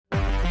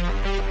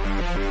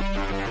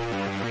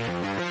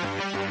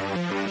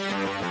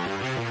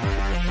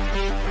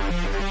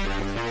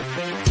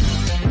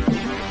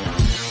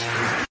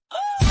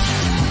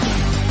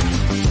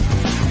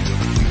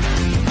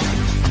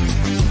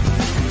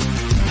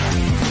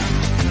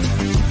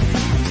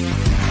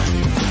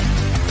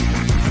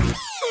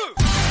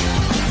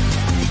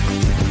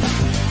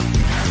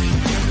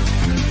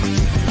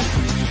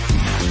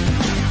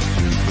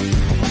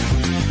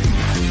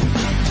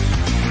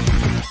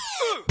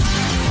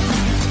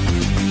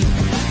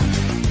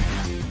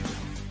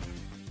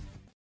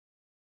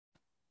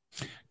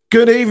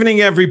Good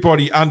evening,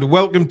 everybody, and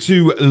welcome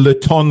to Le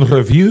Ton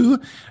Review.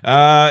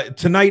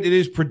 Tonight it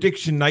is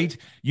prediction night.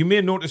 You may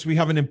notice we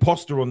have an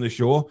imposter on the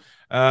show.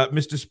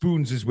 Mr.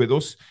 Spoons is with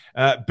us.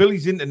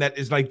 Billy's internet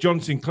is like John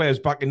Sinclair's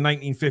back in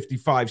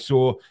 1955.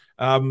 So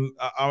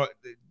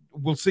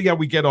we'll see how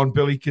we get on,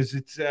 Billy, because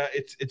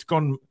it's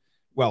gone.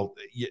 Well,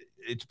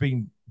 it's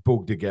been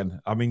bugged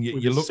again. I mean,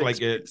 you look like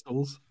it.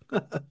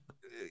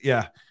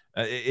 Yeah,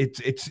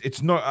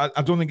 it's not.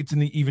 I don't think it's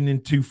even in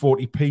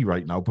 240p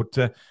right now,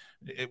 but.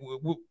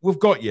 We've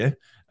got you.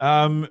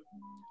 Well,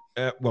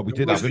 we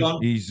did have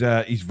him. He's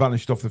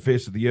vanished off the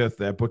face of the earth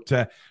there. But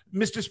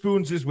Mr.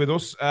 Spoons is with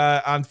us,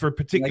 and for a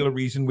particular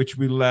reason, which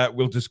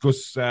we'll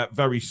discuss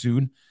very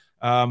soon.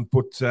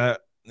 But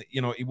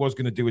you know, he was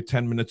going to do a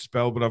 10-minute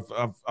spell, but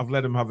I've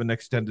let him have an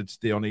extended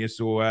stay on here.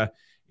 So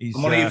he's.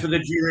 I'm on here for the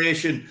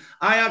duration.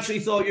 I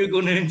actually thought you were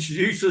going to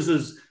introduce us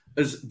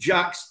as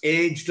Jack's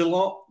aged a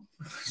lot.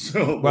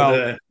 So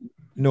well.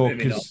 No,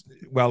 because,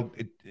 well,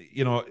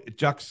 you know,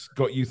 Jack's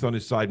got youth on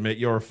his side, mate.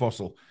 You're a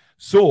fossil.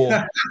 So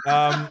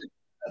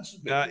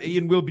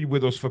Ian will be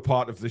with us for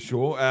part of the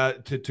show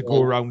to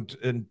go around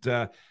and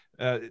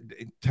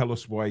tell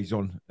us why he's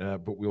on,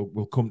 but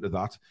we'll come to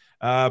that.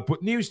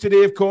 But news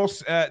today, of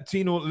course,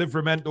 Tino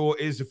Livramento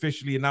is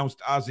officially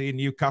announced as a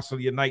Newcastle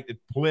United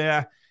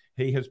player.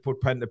 He has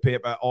put pen to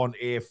paper on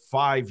a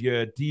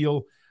 5-year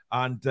deal.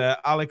 And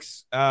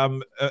Alex,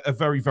 a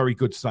very, very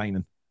good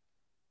signing.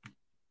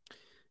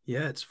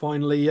 Yeah, it's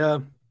finally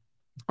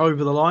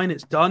over the line.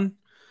 It's done.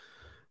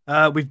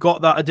 We've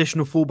got that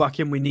additional fullback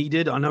in we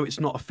needed. I know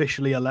it's not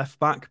officially a left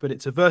back, but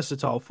it's a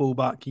versatile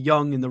fullback,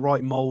 young in the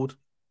right mould.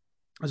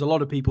 As a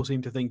lot of people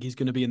seem to think he's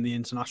going to be in the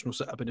international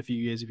setup in a few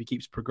years if he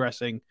keeps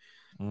progressing.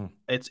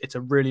 It's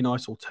a really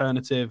nice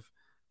alternative,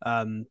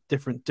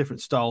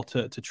 different style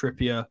to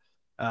Trippier.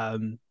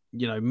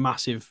 You know,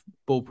 massive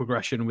ball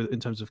progression in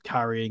terms of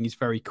carrying. He's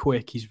very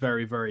quick. He's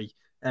very, very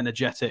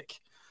energetic.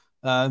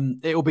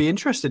 It'll be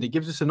interesting. It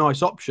gives us a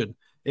nice option.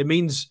 It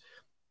means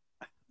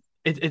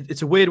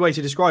it's a weird way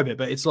to describe it,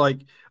 but it's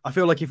like I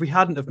feel like if we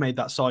hadn't have made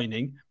that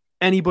signing,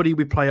 anybody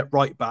we play at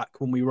right back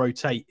when we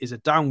rotate is a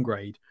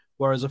downgrade.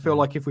 Whereas I feel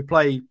like if we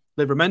play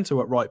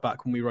Livramento at right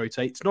back when we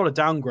rotate, it's not a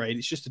downgrade.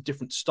 It's just a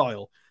different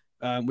style.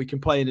 We can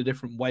play in a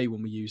different way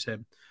when we use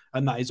him,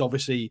 and that is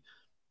obviously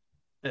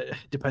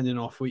depending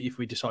on if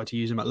we decide to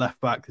use him at left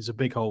back. There's a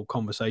big whole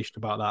conversation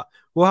about that.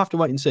 We'll have to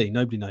wait and see.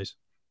 Nobody knows.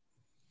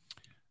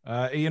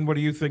 Ian, what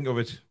do you think of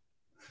it?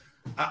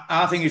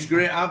 I think it's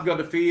great. I've got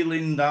a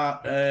feeling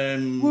that.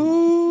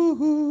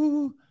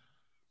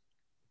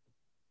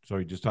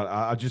 Sorry,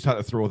 I just had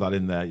to throw that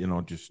in there. You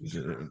know,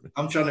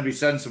 I'm trying to be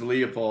sensible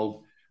here,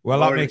 Paul. Well,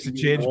 that makes a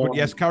change, but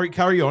yes,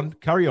 carry on.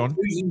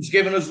 Susan's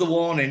given us the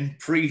warning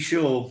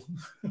pre-show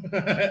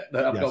that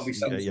I've got to be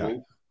sensible, yeah.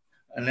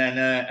 And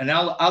then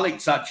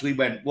Alex actually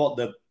went, "What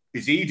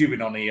is he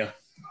doing on here?"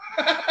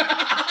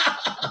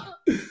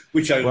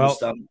 Which I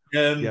understand.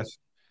 Yes.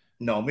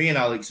 No, me and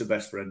Alex are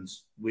best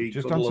friends. We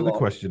just answer the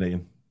question,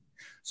 Ian.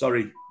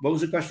 Sorry, what was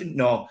the question?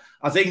 No,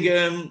 I think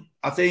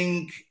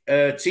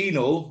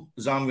Tino,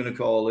 as I'm going to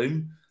call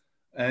him,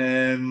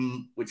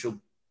 which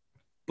will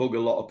bug a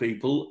lot of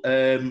people,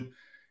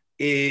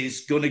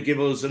 is going to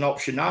give us an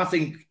option. I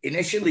think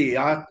initially,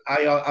 I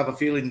have a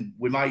feeling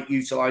we might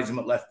utilise him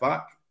at left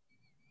back.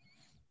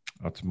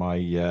 That's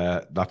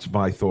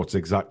my thoughts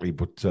exactly,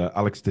 but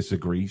Alex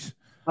disagrees.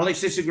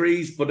 Alex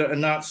disagrees, but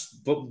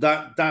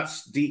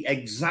that's the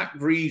exact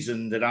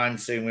reason that I'm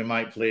saying we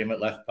might play him at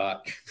left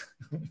back.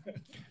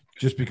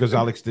 Just because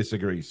Alex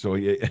disagrees, so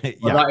yeah.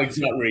 For that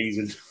exact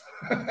reason.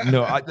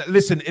 No,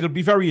 listen, it'll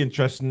be very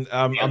interesting.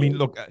 I mean,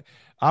 look,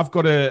 I've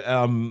got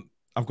a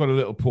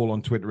little poll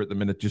on Twitter at the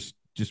minute. Just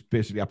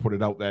basically, I put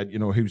it out there. You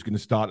know, who's going to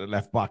start at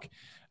left back?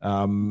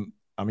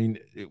 I mean,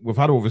 we've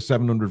had over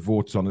 700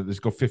 votes on it. It's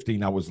got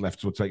 15 hours left,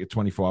 so it's like a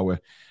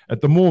 24-hour.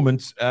 At the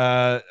moment,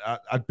 I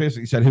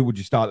basically said, who would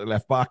you start at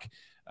left back?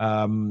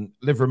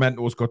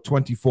 Livramento's got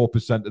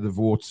 24% of the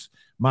votes.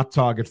 Matt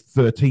Target,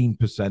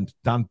 13%.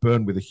 Dan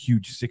Burn with a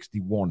huge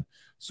 61%.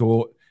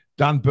 So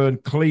Dan Burn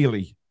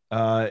clearly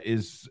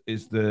is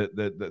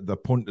the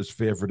punter's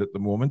favourite at the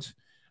moment.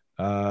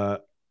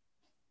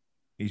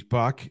 He's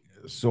back.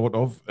 Sort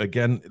of.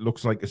 Again, it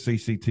looks like a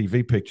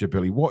CCTV picture,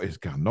 Billy. What is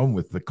going on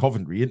with the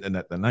Coventry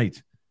internet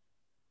tonight?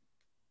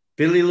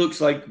 Billy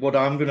looks like what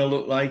I'm going to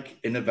look like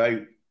in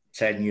about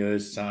 10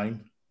 years'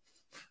 time.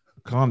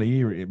 Can't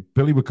hear it.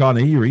 Billy, we can't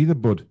hear either,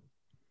 bud.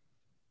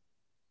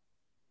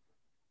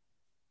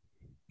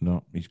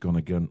 No, he's gone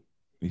again.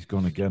 He's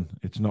gone again.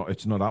 It's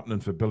not happening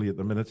for Billy at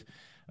the minute.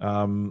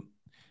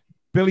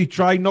 Billy,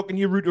 try knocking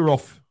your router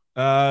off.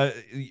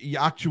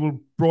 Your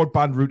actual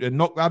broadband router.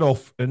 Knock that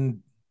off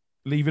and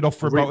leave it off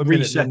for about a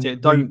minute. Reset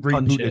it. Don't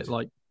punch it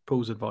like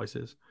Paul's advice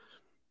is.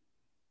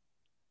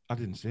 I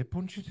didn't say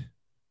punch it.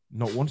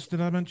 Not once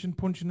did I mention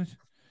punching it.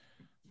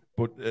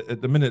 But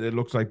at the minute, it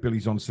looks like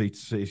Billy's on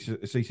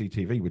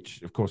CCTV,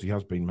 which, of course, he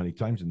has been many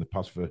times in the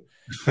past for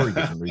very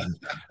different reasons.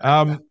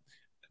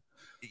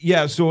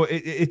 Yeah, so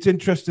it's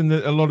interesting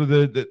that a lot of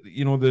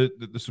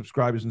the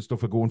subscribers and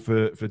stuff are going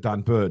for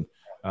Dan Burn.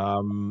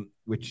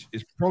 which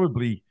is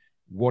probably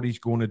what he's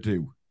going to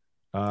do.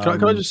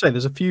 Can I just say,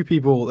 there's a few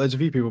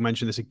people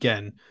mention this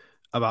again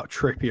about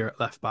Trippier at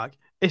left back.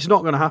 It's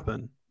not going to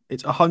happen.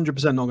 It's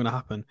 100% not going to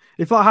happen.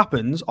 If that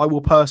happens, I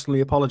will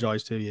personally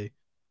apologise to you.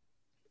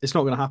 It's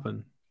not going to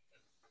happen.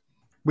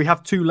 We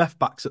have 2 left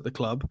backs at the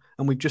club,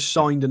 and we've just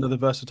signed another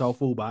versatile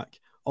fullback.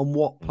 On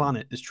what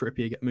planet does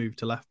Trippier get moved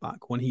to left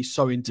back when he's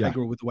so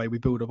integral with the way we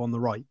build up on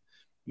the right?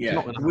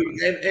 Yeah,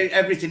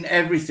 everything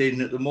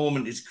at the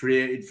moment is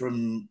created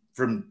from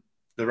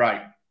the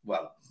right.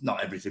 Well,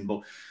 not everything,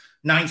 but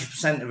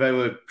 90% of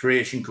our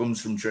creation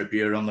comes from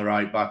Trippier on the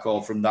right back,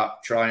 or from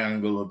that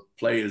triangle of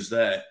players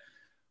there.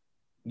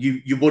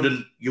 You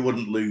wouldn't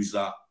lose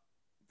that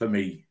for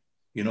me,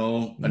 you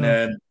know. No. And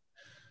then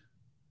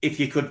if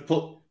you could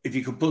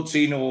put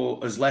Zeno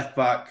as left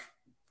back,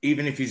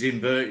 even if he's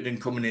inverted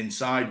and coming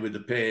inside with the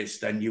pace,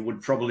 then you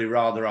would probably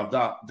rather have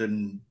that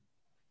than,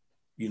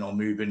 you know,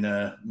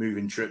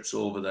 moving trips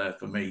over there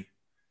for me.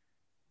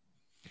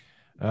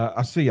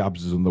 I see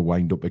Abs is on the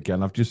wind up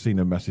again. I've just seen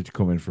a message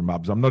coming from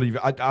Abs. I'm not even.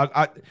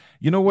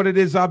 You know what it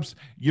is, Abs?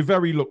 You're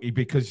very lucky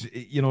because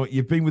you know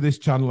you've been with this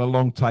channel a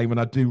long time, and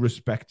I do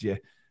respect you.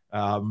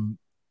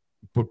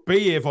 But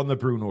behave on the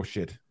Bruno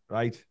shit,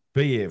 right?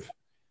 Behave.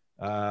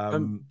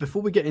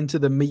 Before we get into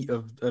the meat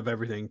of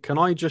everything, can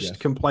I just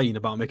complain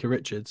about Micah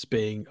Richards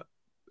being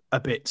a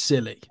bit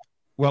silly?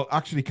 Well,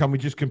 actually, can we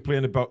just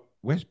complain about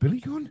where's Billy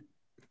gone?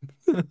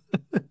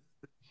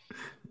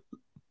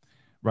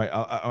 Right,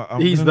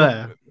 he's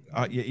there.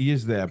 Yeah, he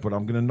is there, but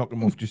I'm going to knock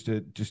him off just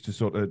to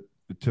sort of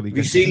till he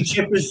gets. Have you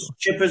seen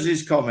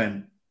Chippers'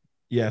 comment?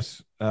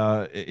 Yes,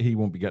 he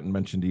won't be getting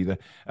mentioned either.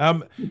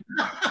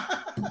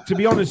 To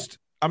be honest,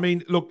 I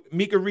mean, look,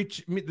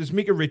 there's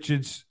Micah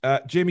Richards.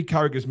 Jamie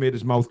Carragher's made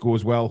his mouth go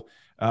as well.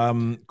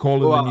 Calling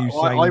the new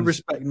signings. I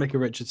respect Micah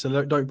Richards,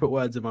 so don't put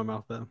words in my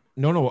mouth there.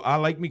 No, I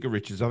like Micah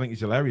Richards. I think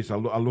he's hilarious. I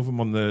love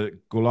him on the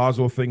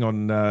Golazo thing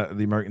on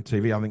the American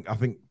TV. I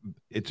think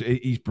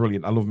he's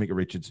brilliant. I love Micah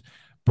Richards.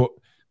 But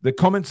the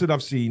comments that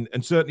I've seen,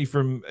 and certainly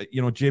from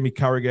Jamie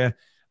Carragher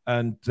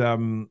and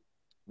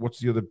what's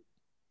the other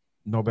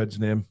knobhead's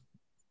name?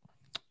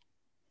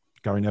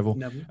 Gary Neville.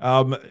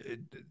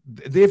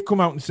 They've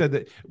come out and said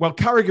that. Well,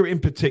 Carragher in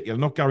particular,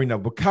 not Gary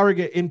Neville, but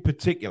Carragher in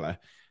particular.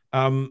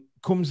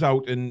 Comes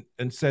out and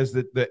says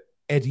that the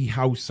Eddie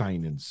Howe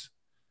signings.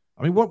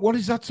 I mean, what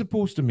is that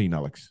supposed to mean,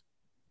 Alex?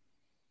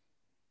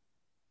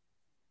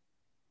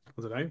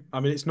 I don't know. I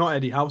mean, it's not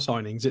Eddie Howe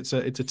signings. It's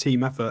a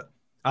team effort.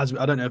 As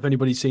I don't know if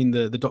anybody's seen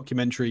the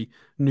documentary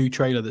new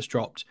trailer that's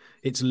dropped.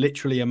 It's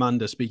literally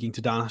Amanda speaking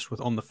to Dan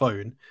Ashworth on the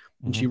phone,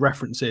 and she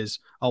references,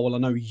 "Oh well, I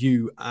know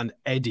you and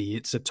Eddie.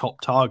 It's a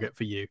top target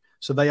for you."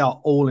 So they are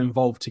all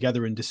involved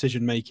together in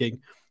decision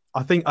making.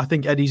 I think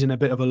Eddie's in a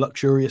bit of a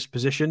luxurious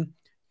position,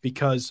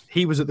 because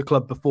he was at the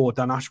club before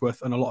Dan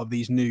Ashworth and a lot of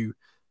these new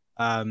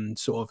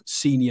sort of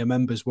senior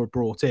members were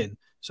brought in.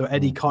 So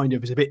Eddie kind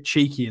of is a bit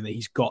cheeky in that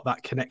he's got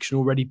that connection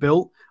already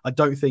built. I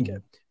don't think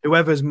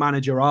whoever's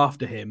manager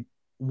after him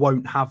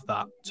won't have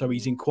that. So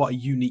he's in quite a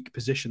unique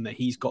position that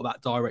he's got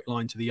that direct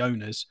line to the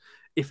owners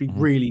if he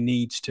really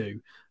needs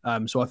to.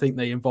 So I think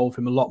they involve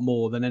him a lot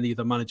more than any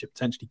other manager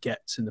potentially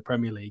gets in the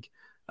Premier League.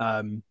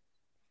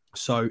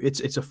 So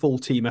it's a full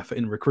team effort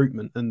in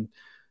recruitment, and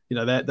you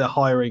know they're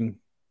hiring.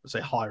 Say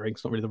hiring,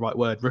 it's not really the right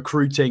word,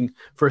 recruiting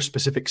for a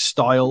specific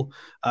style,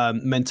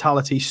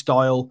 mentality,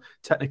 style,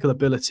 technical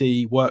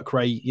ability, work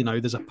rate. You know,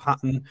 there's a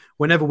pattern.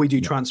 Whenever we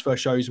do transfer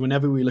shows,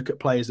 whenever we look at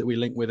players that we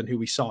link with and who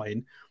we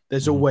sign,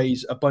 there's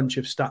always a bunch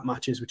of stat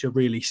matches which are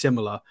really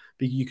similar.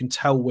 But you can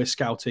tell we're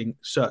scouting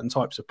certain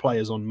types of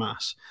players en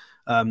masse.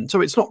 So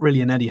it's not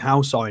really an Eddie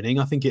Howe signing.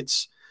 I think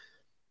it's,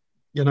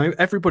 you know,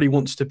 everybody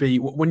wants to be,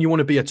 when you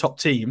want to be a top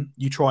team,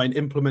 you try and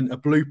implement a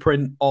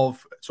blueprint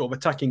of sort of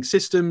attacking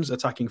systems,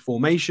 attacking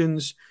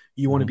formations.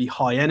 You want to be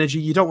high energy.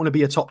 You don't want to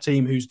be a top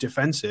team who's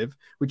defensive,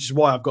 which is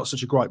why I've got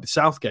such a gripe with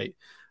Southgate.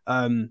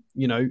 You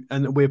know,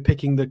 and we're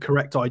picking the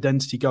correct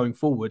identity going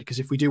forward, because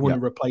if we do want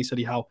to replace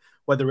Eddie Howe,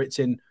 whether it's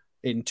in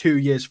 2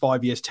 years,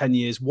 5 years, 10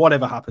 years,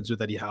 whatever happens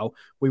with Eddie Howe,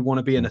 we want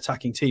to be an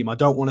attacking team. I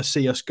don't want to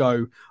see us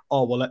go,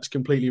 oh, well, let's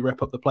completely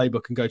rip up the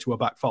playbook and go to a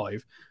back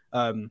five.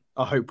 I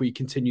hope we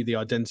continue the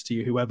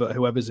identity,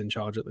 whoever's in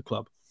charge at the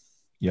club.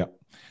 Yeah.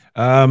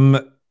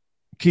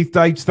 Keith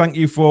Dites, thank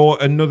you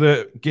for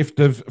another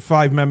gift of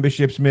 5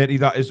 memberships, matey.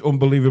 That is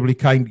unbelievably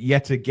kind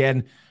yet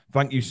again.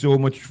 Thank you so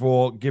much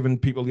for giving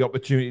people the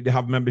opportunity to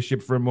have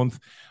membership for a month.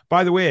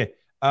 By the way,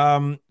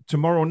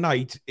 tomorrow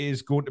night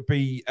is going to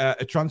be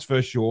a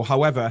transfer show.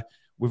 However,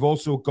 we've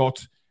also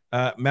got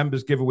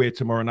members giveaway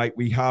tomorrow night.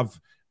 We have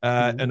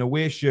an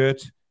away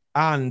shirt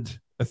and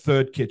a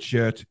third kit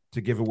shirt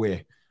to give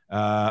away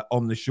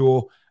on the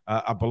show.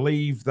 I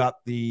believe that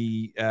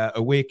the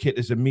away kit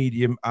is a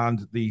medium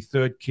and the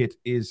third kit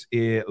is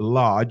a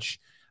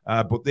large,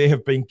 but they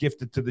have been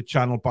gifted to the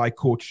channel by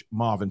Coach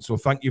Marvin. So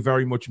thank you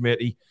very much,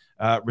 matey.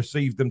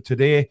 Received them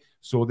today,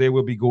 so they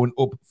will be going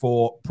up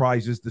for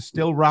prizes. They're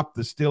still wrapped.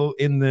 They're still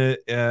in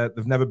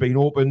they've never been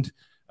opened.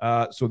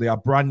 So they are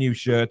brand new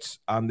shirts,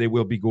 and they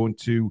will be going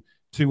to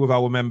two of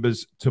our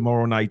members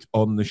tomorrow night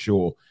on the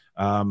show.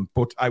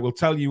 But I will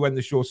tell you when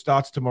the show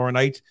starts tomorrow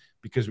night,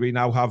 because we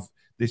now have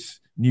this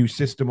new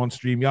system on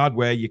StreamYard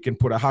where you can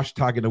put a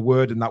hashtag and a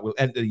word and that will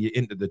enter you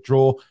into the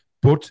draw.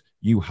 But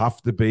you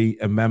have to be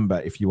a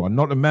member. If you are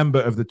not a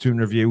member of the Toon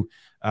Review,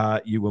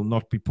 you will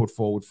not be put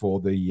forward for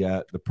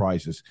the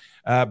prizes.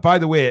 By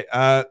the way,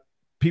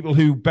 people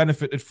who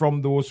benefited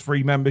from those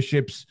free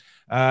memberships,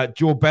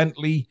 Joe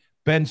Bentley,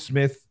 Ben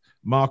Smith,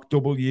 Mark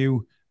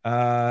W.,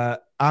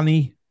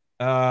 Annie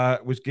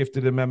was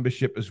gifted a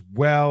membership as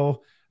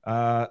well.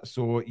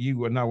 So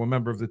you are now a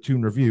member of the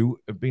Toon Review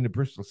of being a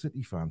Bristol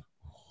City fan.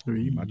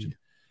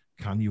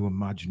 Can you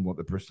imagine what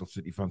the Bristol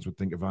City fans would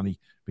think of Annie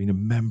being a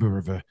member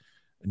of a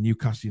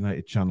Newcastle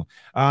United channel?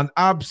 And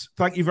Abs,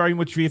 thank you very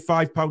much for your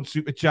 £5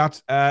 super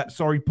chat.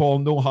 Sorry, Paul,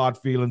 no hard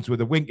feelings with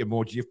a wink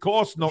emoji. Of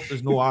course not,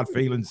 there's no hard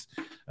feelings.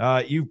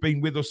 You've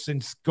been with us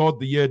since God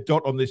the year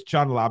dot on this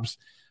channel, Abs.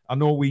 I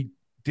know we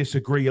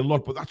disagree a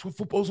lot, but that's what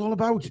football's all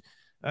about.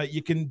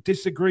 You can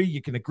disagree,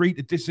 you can agree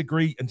to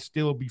disagree and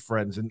still be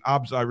friends. And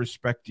Abs, I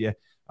respect you.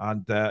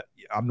 And I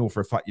know for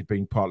a fact you've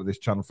been part of this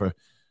channel for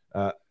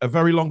a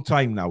very long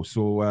time now.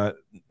 So,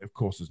 of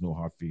course, there's no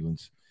hard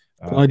feelings.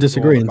 Can I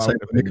disagree and say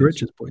Mick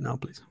Richards' point now,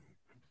 please?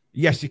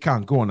 Yes, you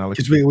can. Go on, Alex.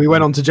 Because we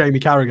went on to Jamie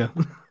Carragher.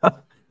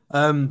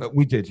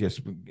 We did, yes.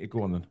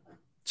 Go on then.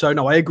 So,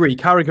 no, I agree.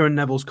 Carragher and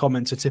Neville's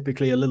comments are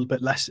typically a little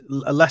bit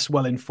less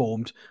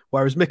well-informed,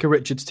 whereas Micah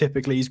Richards,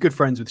 typically, he's good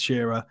friends with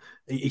Shearer.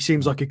 He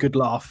seems like a good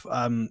laugh.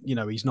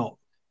 He's not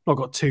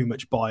got too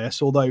much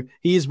bias, although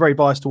he is very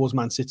biased towards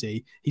Man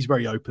City. He's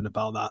very open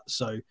about that.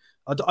 So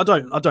I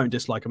don't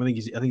dislike him. I think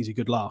he's a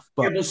good laugh.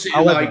 But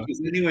however,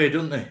 anyway,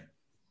 don't they?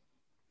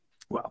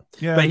 Well,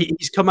 yeah. But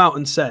he's come out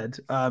and said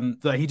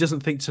that he doesn't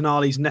think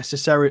Tonali's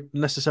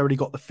necessarily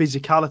got the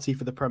physicality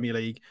for the Premier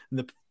League, and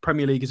the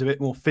Premier League is a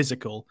bit more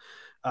physical.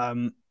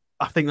 I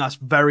think that's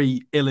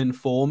very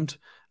ill-informed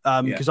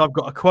because I've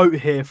got a quote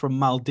here from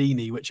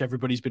Maldini, which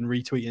everybody's been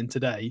retweeting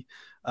today.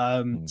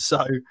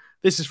 So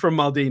this is from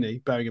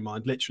Maldini, bearing in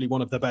mind, literally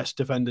one of the best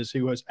defenders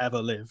who has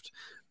ever lived.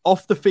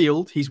 Off the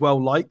field, he's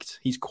well-liked.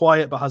 He's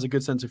quiet but has a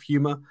good sense of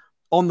humour.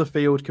 On the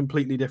field,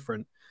 completely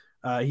different.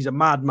 He's a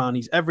madman.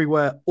 He's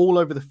everywhere, all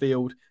over the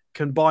field.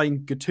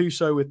 Combine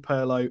Gattuso with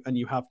Pirlo and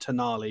you have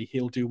Tonali.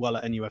 He'll do well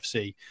at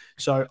NUFC.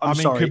 So I'm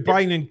sorry.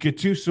 Combining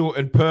Gattuso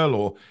and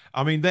Pirlo,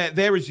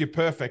 there is your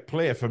perfect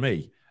player for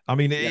me.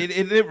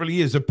 It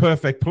literally is a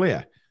perfect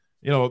player.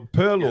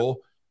 Pirlo,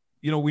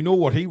 we know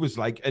what he was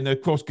like. And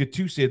of course,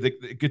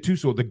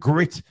 Gattuso, the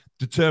grit,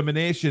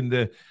 determination,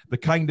 the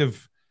kind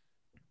of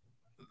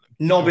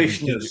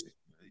knobbishness,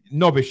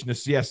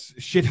 yes,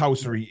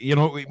 shithousery.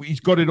 He's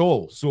got it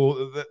all.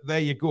 So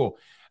there you go.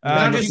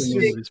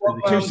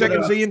 2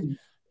 seconds, Ian.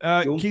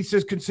 Keith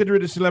says, consider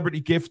it a celebrity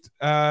gift,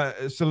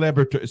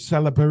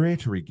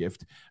 celebratory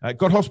gift.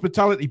 Got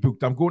hospitality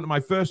booked. I'm going to my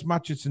first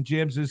match at St.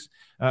 James's,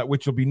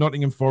 which will be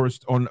Nottingham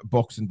Forest on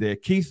Boxing Day.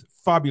 Keith,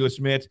 fabulous,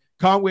 mate.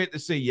 Can't wait to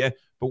see you.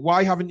 But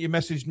why haven't you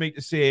messaged me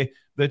to say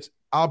that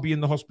I'll be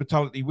in the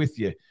hospitality with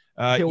you?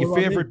 Your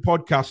favorite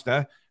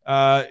podcaster,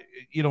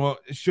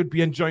 should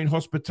be enjoying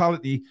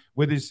hospitality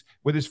with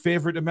his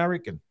favorite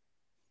American.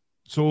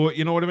 So,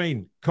 you know what I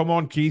mean? Come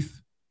on, Keith.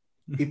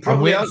 He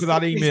probably has for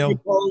that email.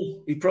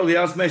 He probably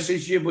has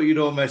messaged you, but you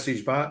don't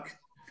message back.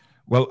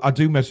 Well, I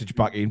do message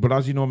back, Ian, but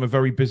as you know, I'm a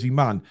very busy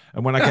man.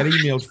 And when I get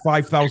emails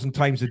 5,000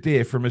 times a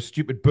day from a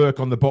stupid Burke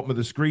on the bottom of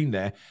the screen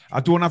there, I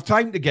don't have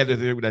time to get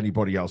it with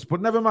anybody else.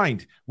 But never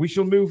mind. We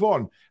shall move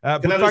on.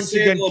 But thanks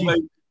again,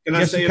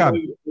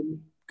 Keith.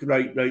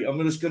 Right.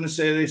 I'm just going to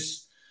say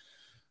this.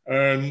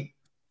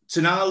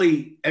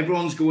 Tonali,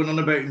 everyone's going on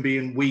about him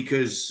being weak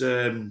as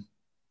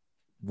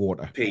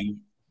water.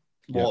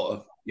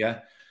 Water,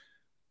 yeah.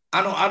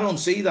 I don't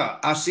see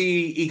that. I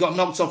see he got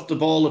knocked off the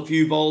ball a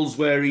few balls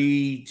where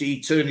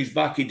he turned his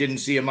back. He didn't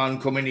see a man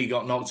coming. He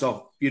got knocked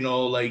off. He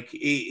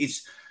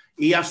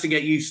has to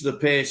get used to the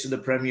pace of the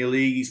Premier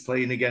League. He's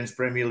playing against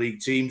Premier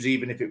League teams,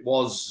 even if it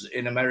was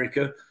in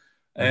America.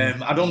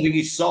 I don't think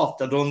he's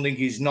soft. I don't think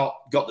he's not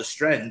got the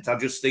strength. I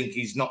just think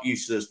he's not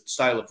used to the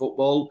style of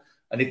football.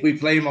 And if we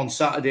play him on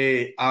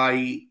Saturday,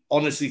 I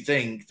honestly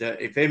think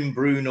that if him,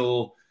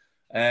 Bruno,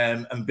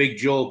 and Big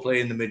Joe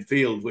play in the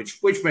midfield,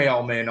 which may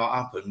or may not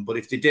happen, but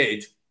if they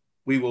did,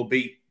 we will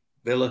beat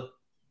Villa.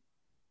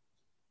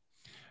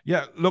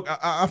 Yeah, look,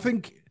 I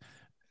think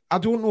I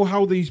don't know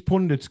how these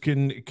pundits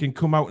can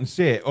come out and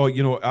say,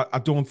 I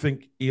don't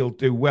think he'll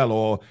do well,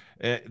 or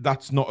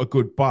that's not a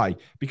good buy,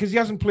 because he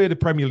hasn't played a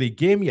Premier League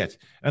game yet.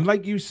 And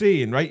like you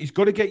saying, right, he's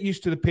got to get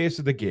used to the pace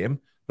of the game.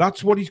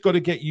 That's what he's got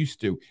to get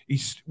used to.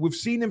 We've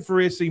seen him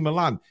for AC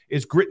Milan,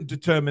 his grit and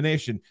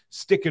determination,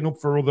 sticking up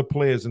for other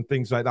players and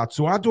things like that.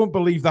 So I don't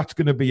believe that's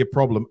going to be a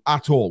problem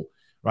at all,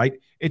 right?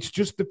 It's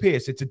just the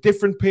pace. It's a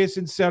different pace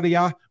in Serie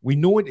A. We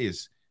know it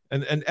is.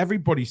 And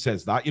everybody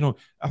says that.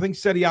 I think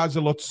Serie A is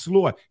a lot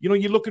slower.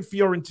 You look at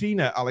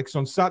Fiorentina, Alex,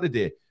 on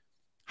Saturday,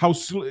 how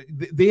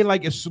they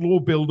like a slow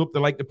build-up.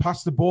 They like to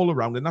pass the ball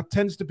around, and that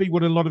tends to be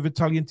what a lot of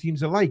Italian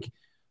teams are like.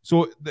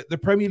 So the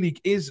Premier League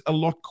is a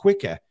lot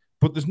quicker.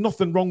 but there's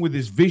nothing wrong with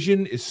his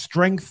vision, his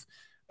strength,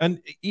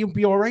 and he'll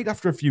be all right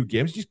after a few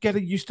games. Just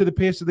get used to the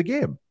pace of the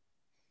game.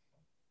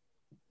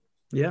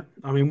 Yeah,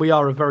 I mean, we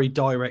are a very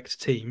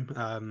direct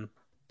team.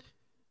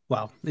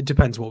 Well, it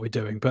depends what we're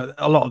doing, but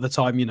a lot of the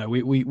time,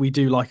 we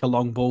do like a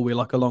long ball. We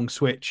like a long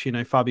switch.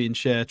 Fabian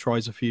Schär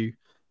tries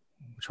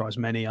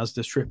many, as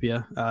does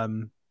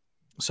Trippier.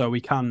 So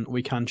we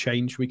can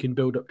change. We can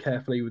build up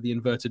carefully with the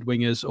inverted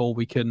wingers, or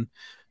we can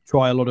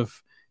try a lot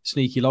of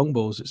sneaky long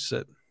balls. It's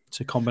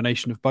a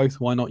combination of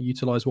both. Why not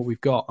utilize what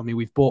we've got? I mean,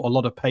 we've bought a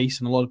lot of pace,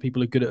 and a lot of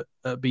people are good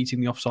at beating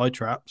the offside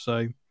trap.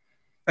 So,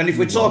 and if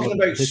we're talking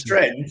about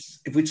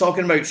strength,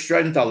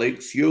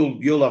 Alex,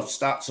 you'll have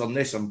stats on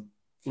this. I'm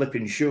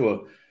flipping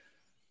sure.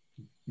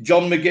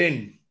 John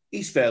McGinn,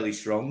 he's fairly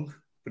strong,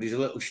 but he's a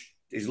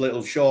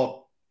little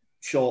short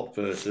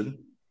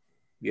person.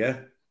 Yeah.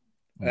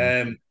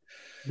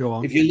 Go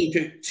on. If you look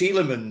at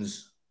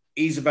Tielemans,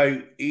 he's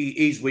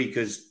weak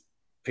as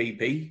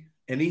PP,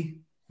 isn't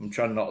he? I'm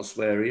trying not to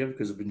swear here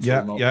because I've been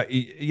told not.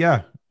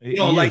 The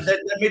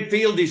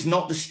midfield is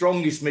not the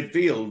strongest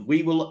midfield.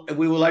 We will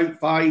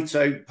outfight,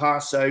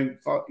 outpass,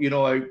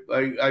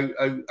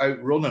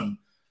 outrun them.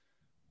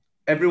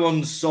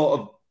 Everyone's sort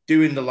of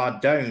doing the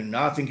lad down.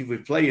 I think if we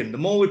play him, the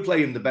more we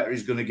play him, the better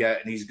he's going to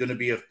get, and he's going to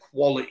be a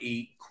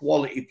quality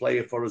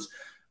player for us.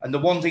 And the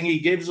one thing he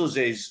gives us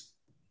is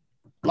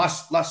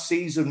last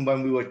season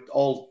when we were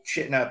all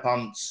shitting our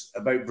pants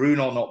about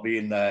Bruno not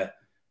being there.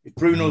 If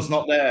Bruno's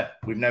not there,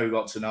 we've now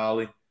got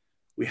Tonali.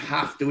 We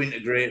have to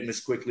integrate him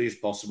as quickly as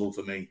possible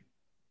for me.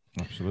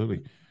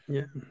 Absolutely.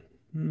 Yeah.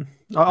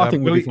 I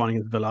think we'll be fine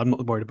against Villa. I'm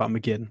not worried about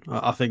McGinn.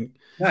 I think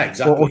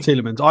exactly. Or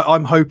Tielemans.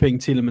 I'm hoping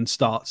Tielemans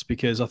starts,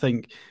 because I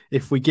think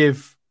if we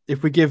give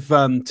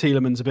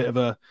Tielemans a bit of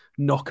a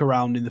knock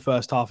around in the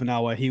first half an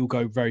hour, he'll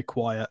go very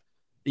quiet.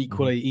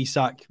 Equally,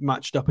 Isak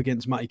matched up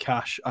against Matty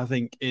Cash, I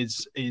think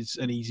is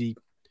an easy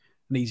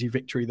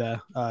victory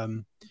there.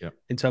 In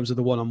terms of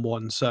the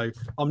one-on-one. So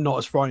I'm not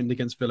as frightened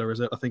against Villa as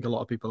I think a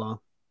lot of people are.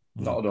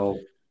 Not at all.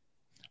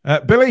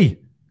 Billy,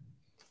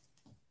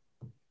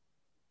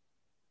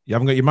 you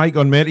haven't got your mic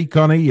on, mate. He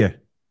can't hear you.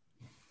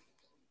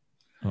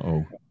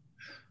 Uh-oh.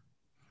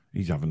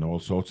 He's having all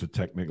sorts of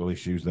technical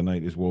issues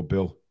tonight as well,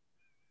 Bill.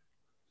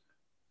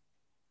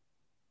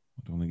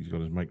 I don't think he's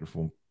got his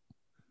microphone.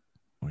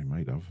 Oh, he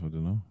might have. I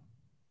don't know.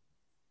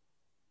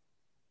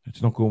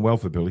 It's not going well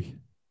for Billy.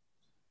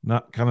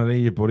 Nat, can I hear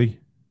you, buddy?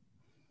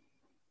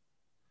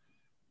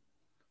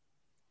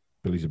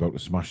 Billy's about to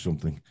smash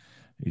something.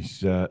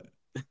 He's... I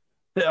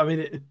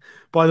mean,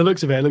 by the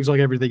looks of it, it looks like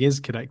everything is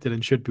connected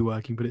and should be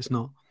working, but it's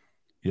not.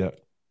 Yeah.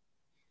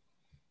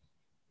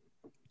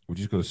 We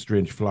just got a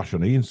strange flash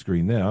on Ian's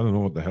screen there. I don't know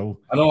what the hell.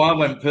 I know I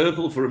went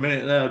purple for a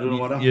minute there. I don't know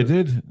what happened. You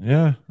did,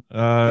 yeah.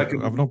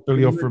 I've knocked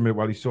Billy off for a minute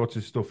while he sorts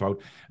his stuff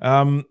out.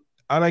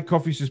 I Like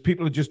Coffee says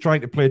people are just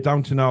trying to play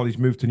down Tonali's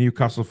move to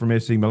Newcastle from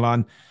AC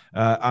Milan,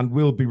 and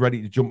will be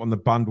ready to jump on the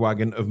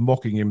bandwagon of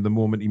mocking him the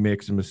moment he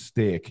makes a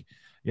mistake.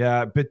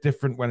 Yeah, a bit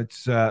different when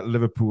it's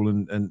Liverpool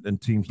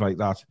and teams like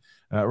that.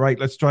 Right,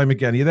 let's try him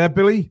again. Are you there,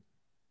 Billy?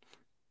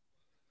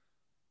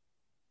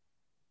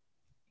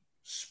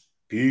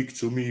 Speak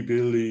to me,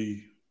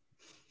 Billy.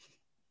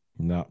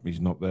 No,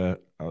 he's not there.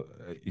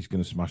 He's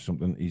going to smash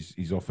something.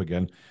 He's off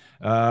again.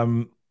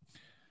 Right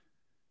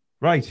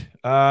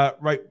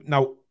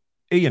now,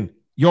 Ian,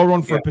 you're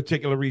on for a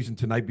particular reason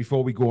tonight.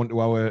 Before we go into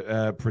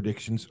our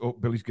predictions,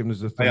 Billy's giving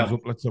us a thumbs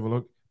up. Let's have a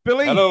look.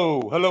 Billy,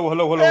 hello.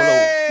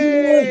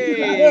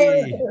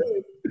 Hey!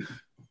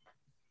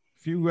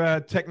 Few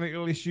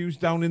technical issues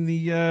down in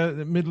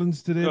the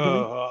Midlands today,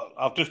 Billy.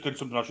 I've just done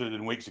something I should have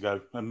done weeks ago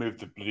and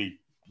moved the bloody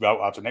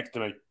route out to next to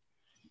me.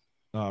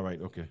 All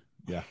right, okay,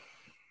 yeah.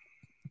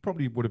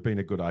 Probably would have been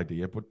a good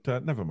idea,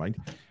 but never mind.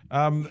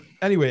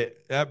 Anyway,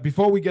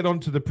 before we get on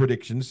to the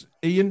predictions,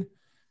 Ian,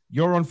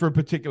 you're on for a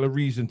particular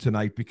reason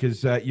tonight,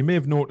 because you may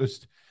have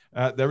noticed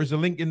there is a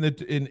link in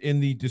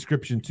the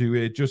description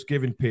to a Just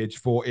Giving page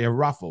for a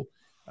raffle.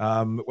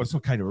 Well, it's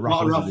not kind of a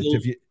raffle,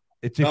 is it?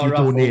 If you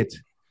donate.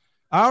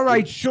 All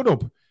right, shut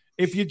up.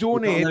 If you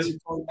donate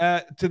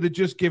to the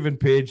Just Giving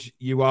page,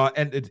 you are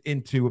entered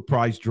into a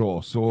prize draw.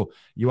 So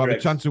you have a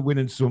chance of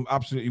winning some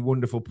absolutely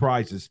wonderful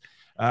prizes.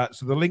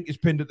 So the link is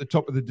pinned at the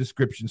top of the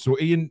description. So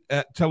Ian,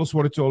 tell us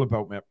what it's all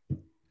about, mate.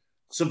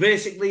 So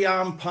basically,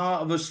 I'm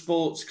part of a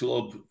sports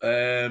club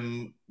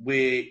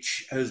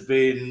which has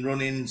been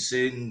running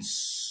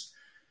since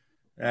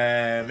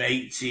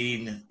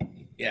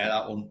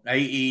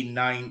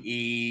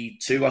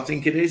 1892, I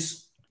think it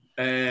is.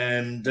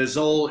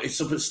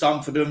 It's up at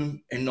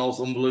Stamfordham in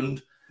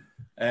Northumberland.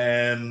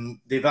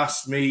 They've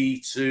asked me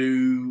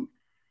to.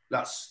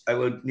 That's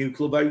our new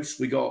clubhouse.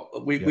 We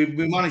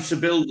managed to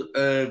build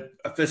a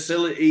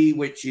facility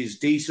which is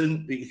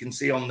decent that you can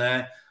see on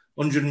there.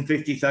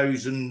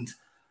 £150,000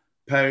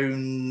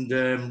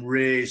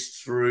 raised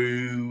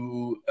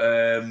through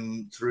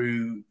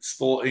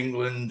Sport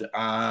England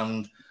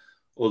and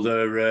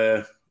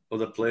other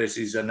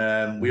places,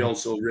 and we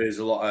also raise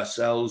a lot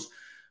ourselves.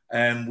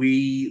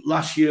 We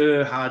last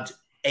year had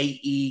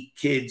 80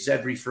 kids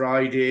every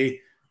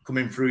Friday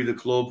coming through the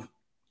club,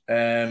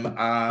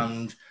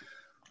 and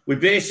we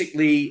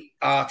basically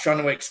are trying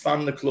to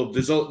expand the club.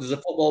 There's a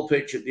football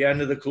pitch at the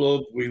end of the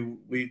club.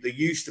 There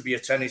used to be a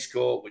tennis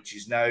court, which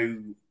is now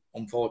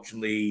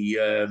unfortunately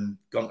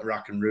gone to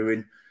rack and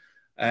ruin.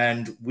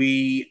 And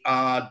we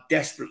are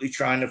desperately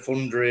trying to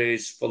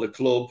fundraise for the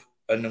club.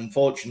 And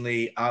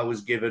unfortunately, I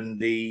was given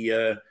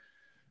the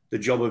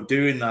job of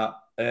doing that.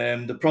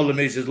 The problem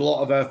is a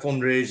lot of our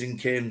fundraising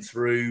came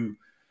through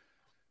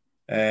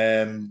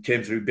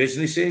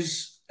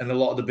businesses, and a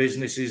lot of the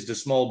businesses, the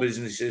small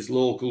businesses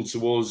local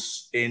to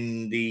us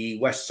in the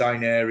West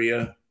Tyne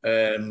area,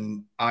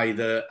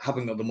 either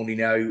haven't got the money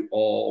now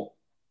or,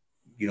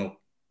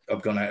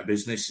 have gone out of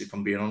business, if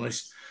I'm being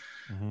honest.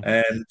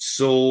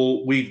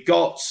 So we've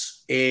got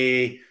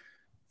a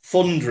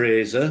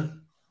fundraiser.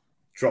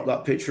 Drop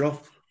that picture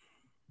off.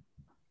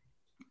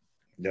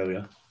 There we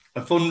are.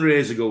 A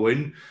fundraiser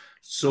going.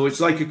 So it's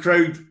like a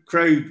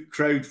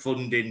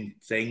crowdfunding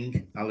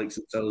thing. Alex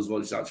will tell us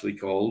what it's actually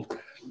called.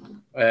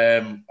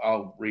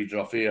 I'll read it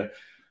off here.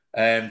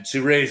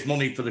 To raise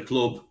money for the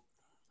club.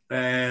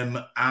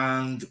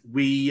 And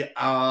we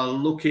are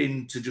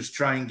looking to just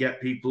try and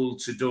get people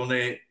to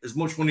donate as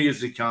much money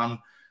as they can,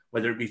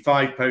 whether it be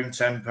 £5,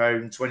 £10,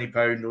 £20,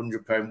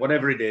 £100,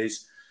 whatever it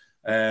is.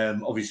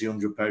 Obviously,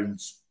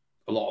 £100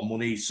 a lot of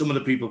money. Some of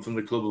the people from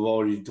the club have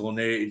already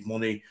donated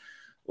money,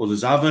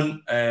 others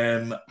haven't.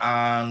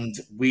 And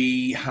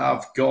we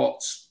have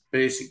got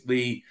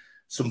basically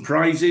some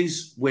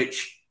prizes,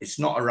 which it's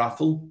not a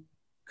raffle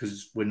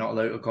because we're not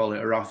allowed to call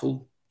it a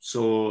raffle.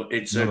 So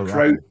it's a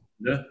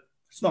crowdfunder.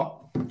 It's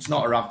not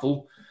a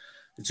raffle.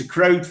 It's a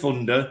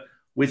crowdfunder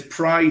with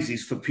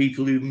prizes for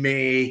people who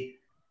may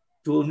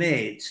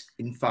donate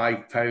in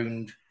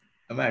 £5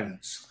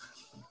 amounts.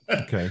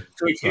 Okay.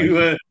 So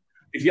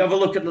if you have a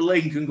look at the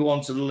link and go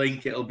onto the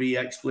link, it'll be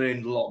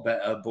explained a lot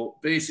better.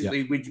 But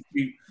basically,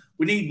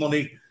 we need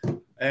money.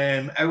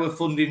 Our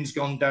funding's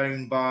gone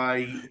down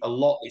by a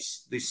lot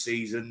this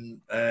season.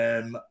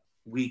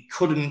 We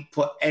couldn't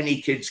put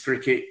any kids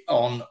cricket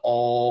on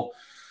or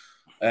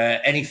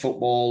any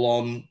football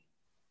on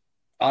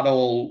at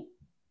all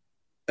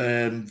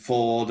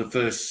for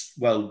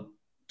the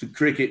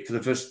cricket for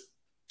the first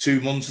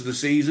 2 months of the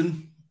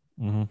season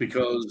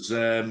because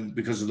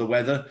of the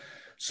weather.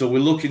 So we're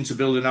looking to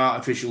build an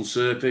artificial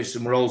surface,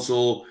 and we're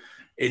also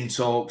in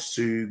talks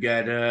to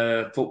get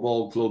a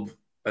football club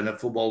and a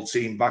football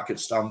team back at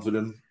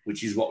Stamford,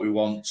 which is what we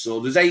want. So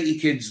there's 80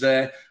 kids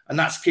there, and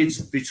that's kids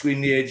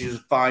between the ages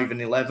of 5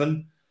 and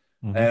 11.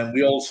 And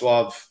we also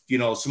have,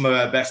 some of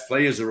our best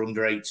players are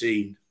under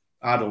 18.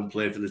 I don't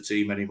play for the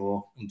team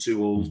anymore. I'm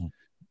too old.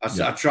 I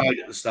tried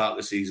at the start of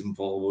the season,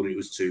 Paul, but it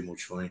was too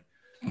much for me.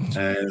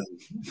 So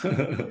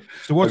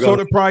what sort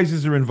of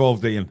prizes are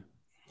involved, Ian?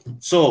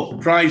 So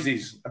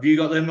prizes, have you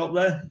got them up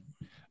there?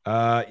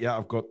 Yeah,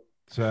 I've got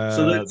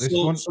this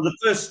one. So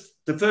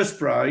the first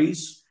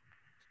prize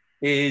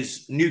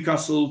is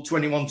Newcastle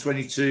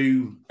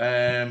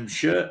 21-22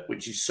 shirt,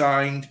 which is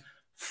signed,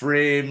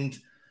 framed,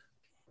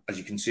 as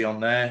you can see on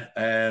there,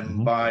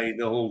 by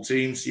the whole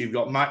team. So you've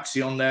got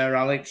Maxi on there,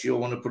 Alex. You'll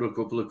want to put a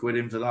couple of quid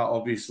in for that,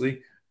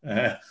 obviously.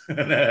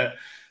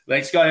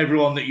 Let's got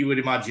everyone that you would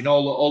imagine,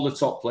 all the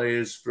top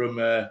players from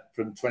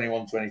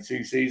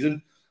 21-22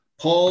 season.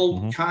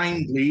 Paul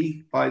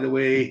kindly, by the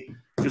way,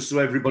 just so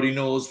everybody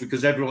knows,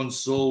 because everyone's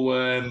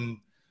so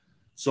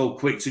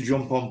quick to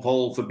jump on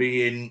Paul for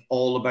being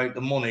all about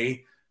the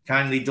money,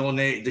 kindly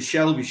donated the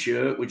Shelby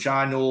shirt, which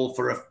I know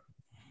for a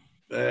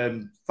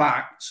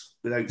fact,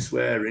 without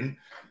swearing,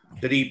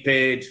 that he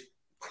paid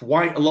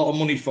quite a lot of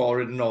money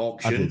for at an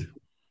auction,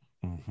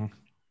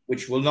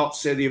 which will not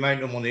say the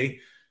amount of money,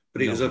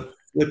 but it was a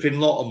flipping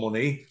lot of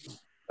money.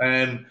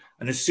 And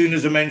as soon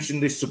as I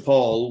mentioned this to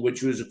Paul,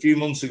 which was a few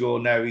months ago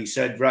now, he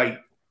said, "Right,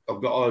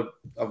 I've got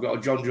a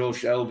John Joe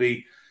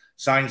Shelby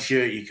signed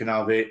shirt. You can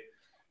have it."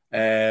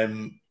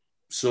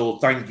 So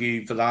thank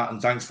you for that,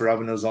 and thanks for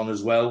having us on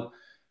as well.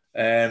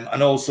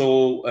 And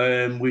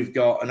also, we've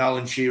got an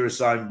Alan Shearer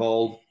signed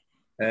ball,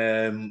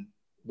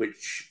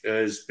 which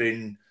has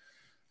been,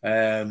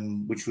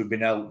 which we've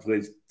been helped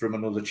with from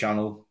another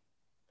channel,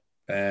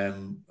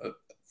 another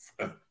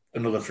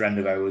friend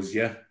of ours.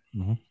 Yeah.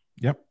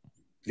 Yep.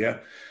 Yeah.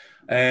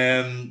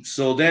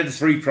 So they're the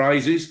three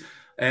prizes.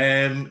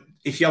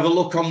 If you have a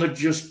look on the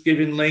Just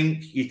Giving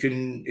link, you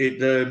can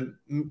the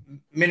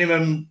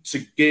minimum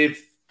to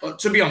give.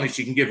 To be honest,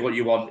 you can give what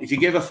you want. If you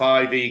give a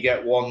 £5, you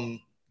get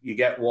one. You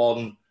get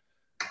one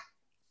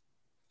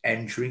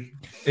entry.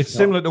 It's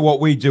similar to what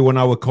we do on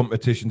our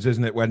competitions,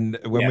 isn't it? When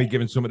we're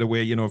giving something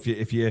away,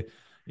 if you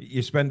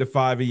spend a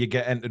 £5, you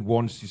get entered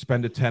once. You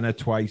spend a £10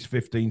 twice,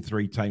 15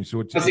 3 times.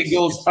 So as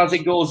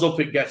it goes up,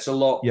 it gets a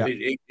lot. Yeah.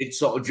 It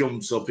sort of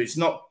jumps up. It's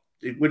not.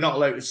 We're not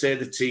allowed to say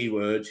the T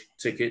word,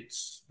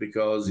 tickets,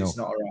 because it's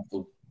not a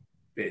raffle,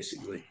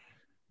 basically.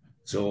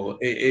 So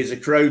it is a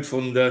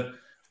crowdfunder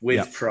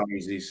with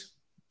prizes.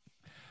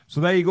 So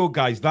there you go,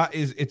 guys. That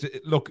is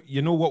it. Look,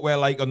 you know what we're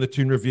like on the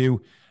Toon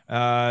Review.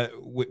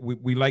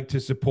 We like to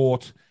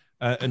support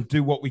and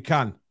do what we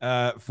can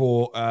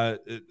for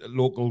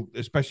local,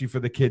 especially for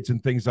the kids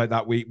and things like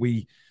that.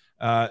 We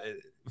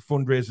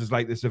fundraisers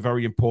like this are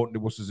very important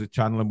to us as a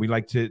channel, and we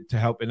like to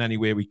help in any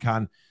way we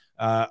can.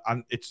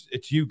 And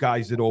it's you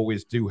guys that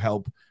always do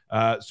help.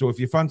 So if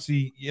you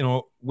fancy,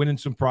 winning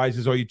some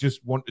prizes, or you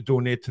just want to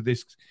donate to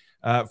this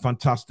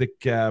fantastic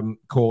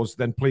cause,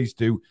 then please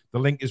do. The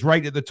link is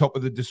right at the top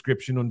of the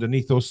description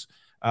underneath us.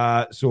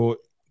 So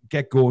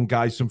get going,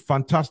 guys. Some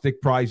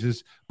fantastic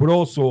prizes, but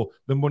also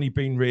the money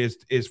being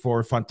raised is for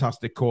a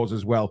fantastic cause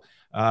as well.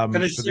 Can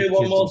I say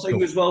one more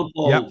thing as well,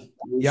 Paul?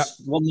 Yep.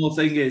 One more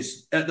thing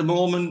is, at the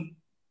moment,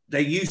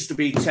 there used to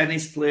be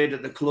tennis played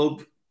at the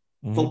club,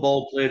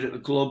 football played at the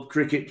club,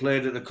 cricket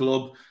played at the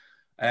club,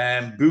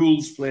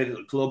 bowls played at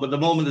the club. At the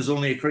moment, there's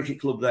only a cricket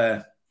club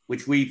there,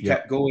 which we've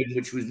kept going,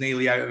 which was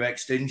nearly out of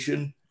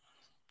extinction,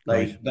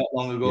 not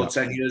long ago,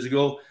 10 years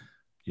ago.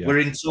 Yeah. We're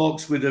in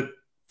talks with a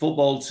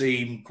football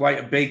team,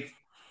 quite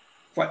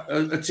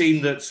a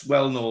team that's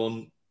well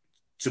known,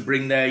 to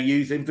bring their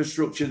youth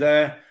infrastructure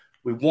there.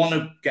 We want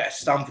to get a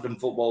Stamford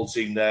football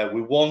team there.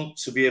 We want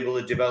to be able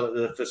to develop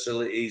the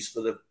facilities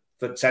for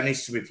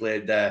tennis to be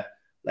played there,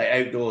 like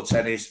outdoor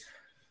tennis.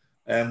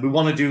 We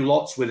want to do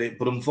lots with it,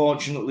 but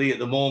unfortunately, at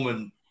the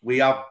moment, we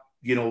have,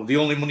 the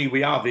only money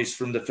we have is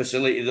from the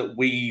facility that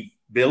we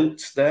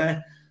built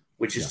there,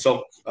 which has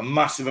took a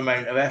massive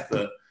amount of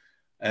effort.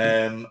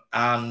 And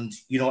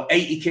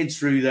 80 kids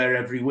through there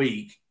every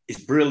week is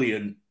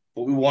brilliant,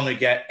 but we want to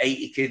get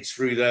 80 kids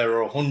through there,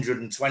 or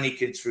 120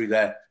 kids through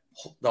there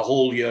the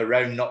whole year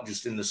round, not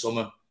just in the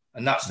summer.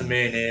 And that's the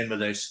main aim of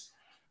this.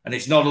 And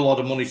it's not a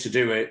lot of money to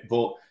do it,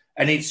 but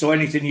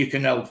anything you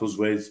can help us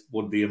with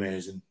would be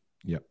amazing.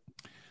 Yeah.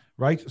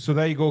 Right. So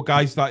there you go,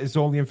 guys. That is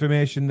all the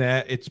information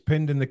there. It's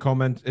pinned in the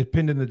comment,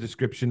 pinned in the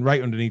description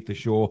right underneath the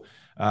show.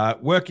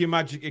 Work your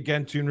magic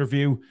again, Toon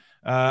Review,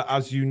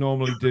 as you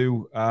normally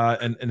do,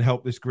 and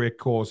help this great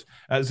cause.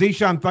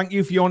 Zishan, thank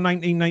you for your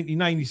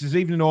 1999. He says,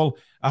 evening all.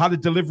 I had a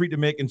delivery to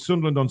make in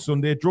Sunderland on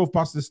Sunday, drove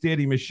past the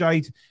stadium as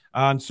shite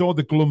and saw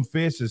the glum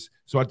faces.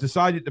 So I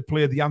decided to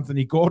play the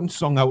Anthony Gordon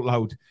song out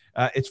loud.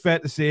 It's fair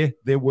to say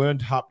they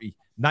weren't happy.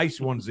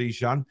 Nice one,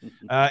 Zishan.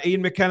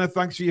 Ian McKenna,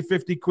 thanks for your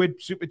 50 quid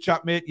super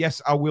chat, mate.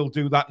 Yes, I will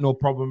do that. No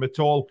problem at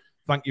all.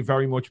 Thank you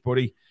very much,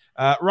 buddy.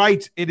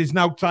 Right, it is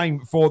now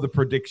time for the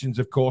predictions,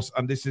 of course,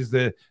 and this is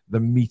the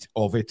meat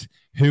of it.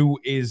 Who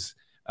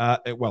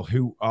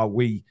are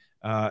we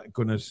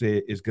going to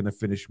say is going to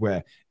finish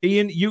where?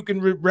 Ian, you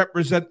can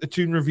represent the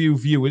Toon Review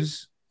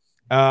viewers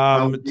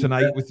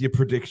tonight with your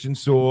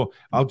predictions, so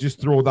I'll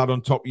just throw that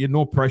on top of you.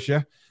 No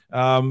pressure.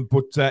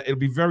 But it'll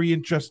be very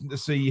interesting to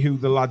see who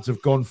the lads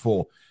have gone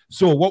for.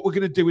 So what we're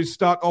going to do is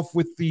start off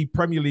with the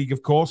Premier League,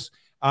 of course,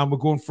 and we're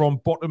going from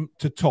bottom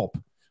to top.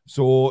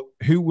 So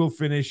who will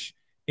finish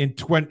in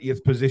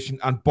 20th position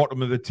and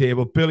bottom of the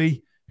table?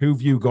 Billy, who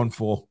have you gone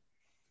for?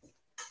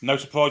 No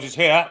surprises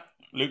here.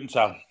 Luton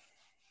Town.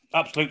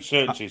 Absolute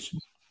certainties.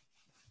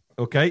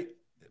 Okay.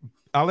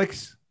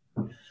 Alex?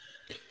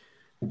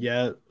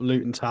 Yeah,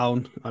 Luton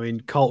Town. I mean,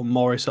 Carlton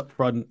Morris up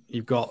front.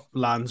 You've got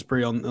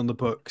Lansbury on the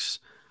books.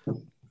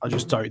 I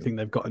just don't think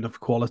they've got enough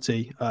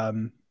quality.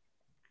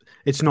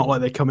 It's not like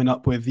they're coming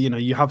up with,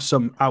 you have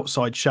some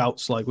outside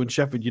shouts, like when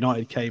Sheffield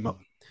United came up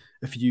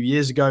a few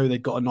years ago, they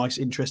got a nice,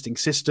 interesting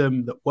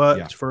system that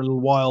worked for a little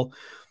while.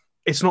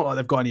 It's not like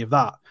they've got any of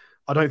that.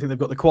 I don't think they've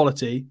got the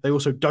quality. They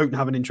also don't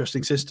have an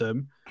interesting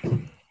system.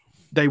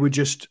 They were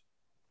just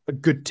a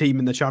good team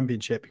in the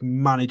Championship who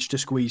managed to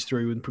squeeze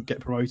through and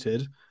get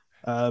promoted.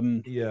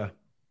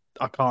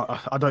 I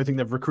don't think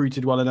they've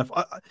recruited well enough.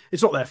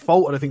 It's not their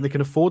fault. I don't think they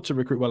can afford to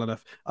recruit well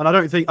enough. And I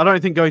don't think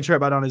going straight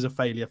back down is a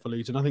failure for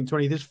Luton. I think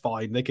 20th is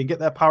fine. They can get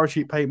their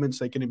parachute payments.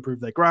 They can improve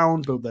their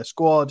ground, build their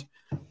squad.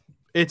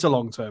 It's a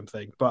long-term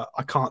thing, but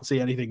I can't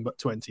see anything but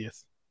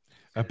 20th.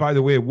 By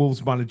the way,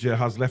 Wolves manager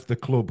has left the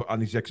club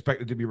and he's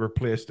expected to be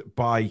replaced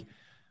by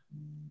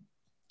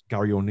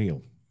Gary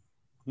O'Neill.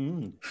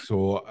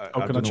 So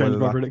how can I change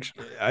my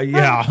prediction?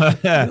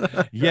 That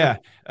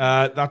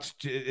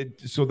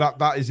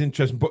is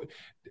interesting. But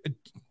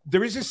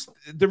there is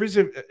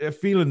a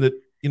feeling that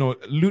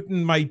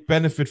Luton might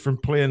benefit from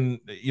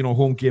playing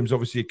home games.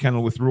 Obviously, at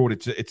Kenilworth Road,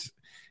 it's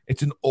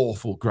an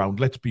awful ground.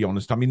 Let's be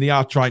honest. I mean, they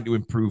are trying to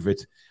improve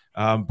it,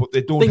 but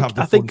they don't have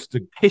the funds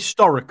to.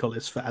 Historical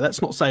is fair.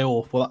 Let's not say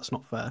awful. That's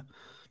not fair.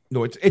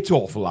 No, it's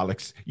awful,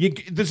 Alex.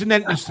 There's an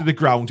entrance to the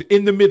ground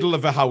in the middle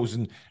of a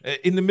housing,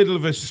 in the middle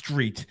of a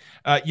street.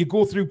 You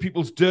go through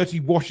people's dirty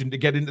washing to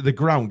get into the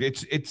ground.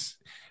 It's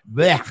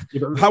there.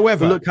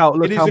 However,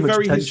 it is a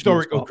very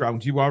historical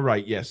ground. You are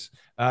right, yes.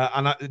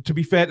 And to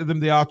be fair to them,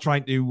 they are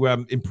trying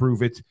to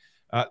improve it.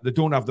 They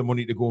don't have the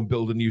money to go and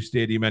build a new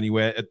stadium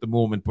anywhere at the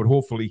moment, but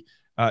hopefully,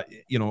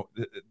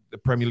 the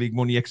Premier League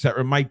money,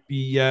 etc.,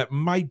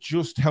 might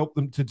just help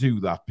them to do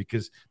that,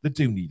 because they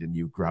do need a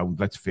new ground.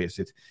 Let's face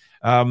it.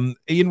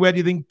 Ian, where do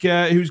you think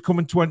who's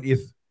coming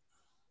 20th?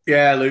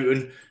 Yeah,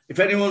 Luton. If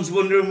anyone's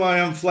wondering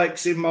why I'm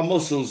flexing my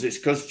muscles, it's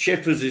because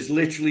Chippers is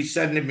literally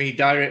sending me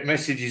direct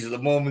messages at the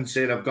moment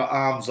saying I've got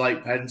arms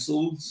like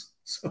pencils.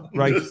 So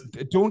right.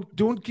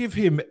 Don't give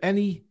him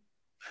any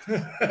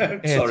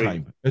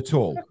airtime at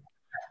all.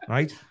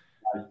 Right.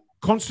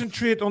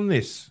 Concentrate on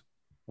this.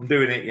 I'm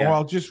doing it, Or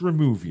I'll just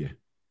remove you.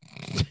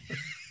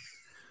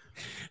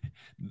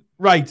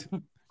 Right.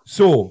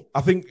 So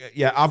I think,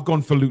 I've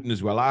gone for Luton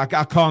as well. I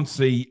can't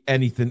see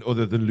anything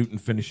other than Luton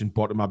finishing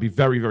bottom. I'd be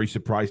very, very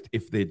surprised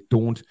if they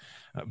don't.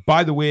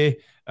 By the way,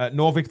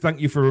 Norvik, thank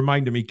you for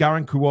reminding me.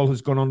 Garan Kuol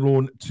has gone on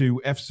loan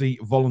to FC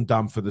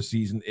Volendam for the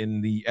season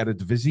in the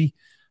Eredivisie.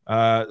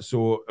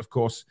 So, of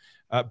course.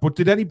 But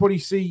did anybody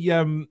see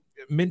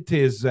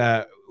Minte's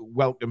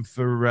welcome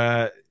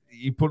for...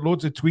 he put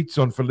loads of tweets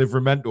on for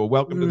Livramento.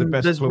 Welcome to the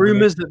best There's club.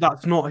 rumours that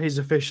that's not his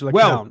official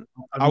account.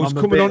 I was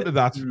coming on to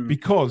that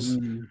because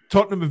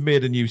Tottenham have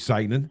made a new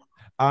signing,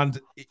 and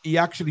he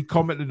actually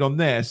commented on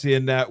there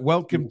saying,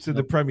 welcome to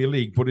the Premier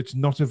League, but it's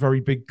not a very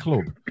big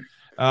club.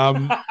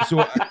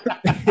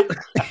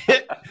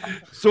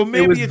 So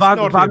maybe it was it's Van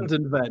not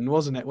Ven,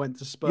 wasn't it? Went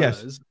to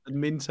Spurs,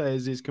 and Minte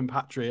is his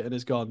compatriot and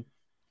has gone,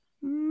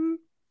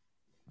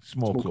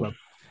 small club.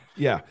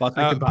 Yeah. But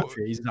I think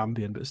compatriot, he's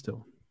Zambian, but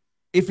still.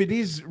 If it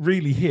is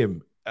really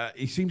him,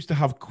 he seems to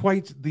have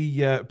quite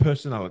the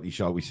personality,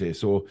 shall we say.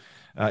 So,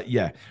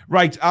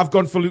 Right, I've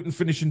gone for Luton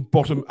finishing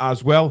bottom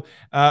as well.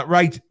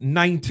 Right,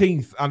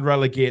 19th and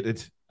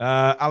relegated.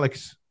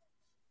 Alex?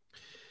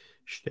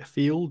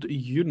 Sheffield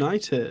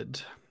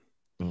United.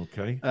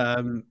 Okay.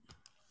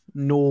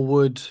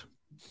 Norwood.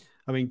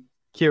 I mean,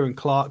 Kieran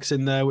Clark's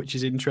in there, which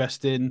is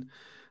interesting.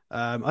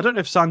 I don't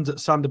know if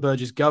Sander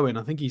Burge is going.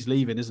 I think he's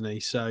leaving, isn't he?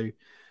 So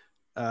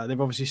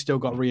they've obviously still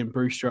got Rhian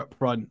Brewster up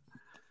front.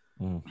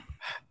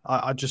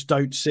 I just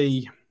don't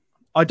see.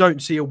 I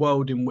don't see a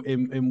world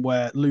in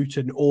where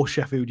Luton or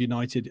Sheffield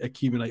United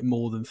accumulate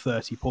more than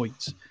 30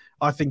 points.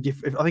 I think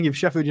if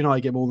Sheffield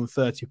United get more than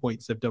 30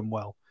 points, they've done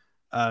well.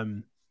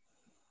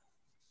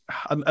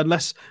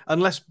 Unless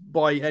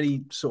by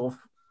any sort of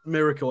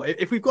miracle,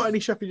 if we've got any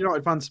Sheffield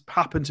United fans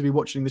happen to be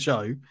watching the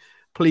show,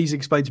 please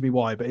explain to me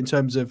why. But in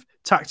terms of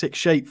tactics,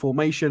 shape,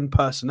 formation,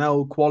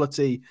 personnel,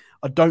 quality,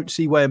 I don't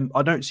see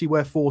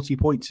where 40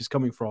 points is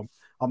coming from.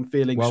 I'm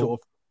feeling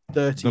sort of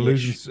 30. They're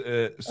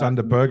losing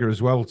Sander Berger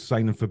as well,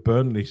 signing for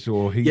Burnley.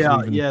 So he's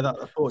leaving.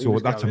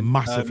 That's a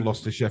massive loss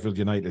to Sheffield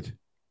United.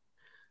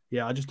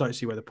 Yeah, I just don't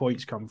see where the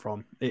points come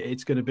from.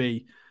 It's going to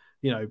be,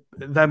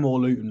 them or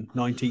Luton,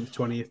 19th,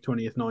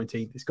 20th,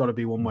 19th. It's got to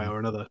be one way or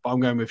another. But I'm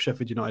going with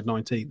Sheffield United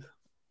 19th.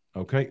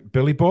 Okay.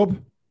 Billy Bob?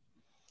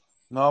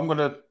 No, I'm going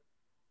to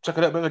take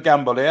a little bit of a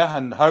gamble here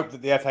and hope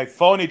that the FA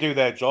finally do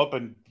their job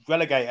and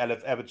relegate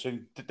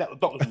Everton to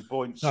doctors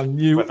points. I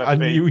knew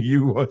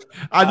you would.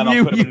 I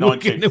knew you were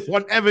going to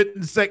want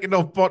Everton second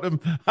off bottom.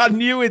 I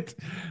knew it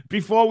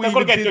before we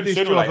even did this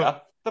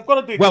job. They've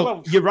got to do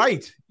well. You're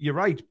right.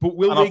 But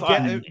will they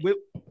get?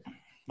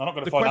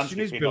 The question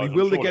is, Billy,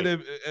 will they get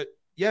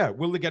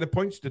will they get a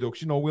points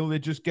deduction or will they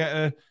just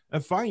get a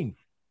fine?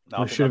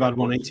 I should have had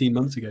one 18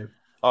 months ago.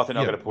 I think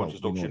they'll get a points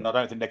deduction. I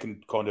don't think they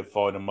can kind of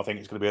fine them. I think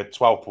it's going to be a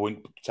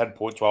 12-point,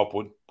 10-point,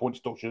 12-point points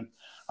deduction,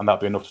 and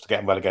that'll be enough to get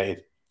them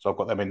relegated. So I've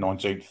got them in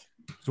 19th.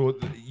 So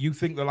you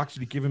think they'll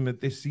actually give him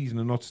it this season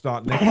and not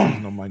start next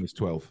season on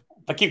 -12?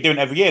 They keep doing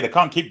it every year. They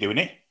can't keep doing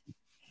it.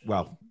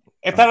 Well,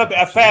 if they have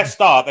a fair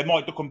start, they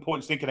might look on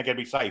points thinking they're going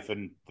to be safe,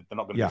 and they're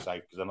not going to be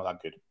safe because they're not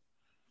that good.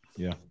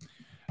 Yeah.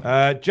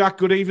 Jack,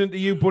 good evening to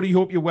you, buddy.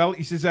 Hope you're well.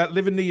 He says,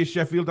 living near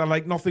Sheffield, I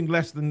like nothing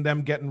less than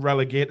them getting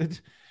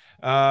relegated.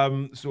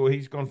 So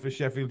he's gone for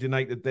Sheffield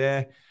United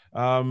there.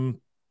 I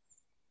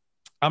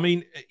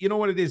mean, you know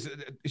what it is?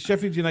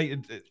 Sheffield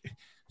United,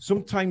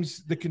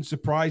 sometimes they can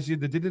surprise you.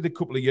 They did it a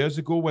couple of years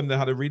ago when they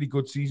had a really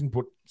good season,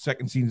 but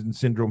second season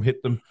syndrome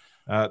hit them.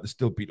 They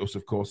still beat us,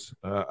 of course.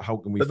 How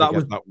can we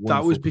forget that?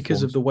 That was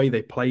because of the way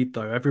they played,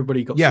 though.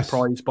 Everybody got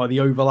surprised by the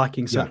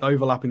overlapping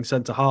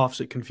centre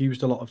halves. It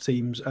confused a lot of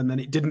teams, and then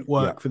it didn't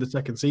work for the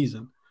second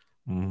season.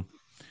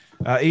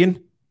 Mm-hmm.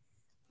 Ian?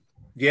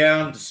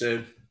 Yeah, I'm the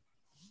same.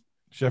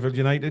 Sheffield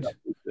United?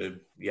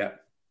 Yeah.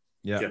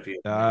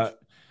 Sheffield.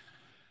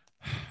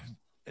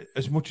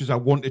 As much as I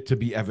want it to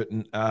be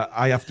Everton,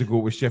 I have to go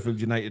with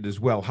Sheffield United as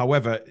well.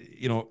 However,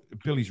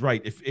 Billy's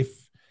right.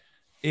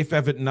 If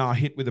Everton are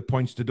hit with a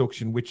points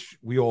deduction, which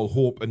we all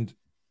hope and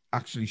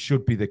actually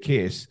should be the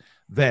case,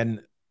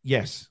 then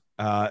yes,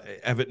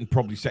 Everton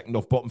probably second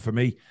off bottom for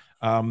me.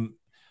 Has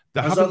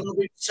that not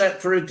been set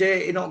for a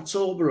date in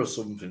October or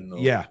something, though?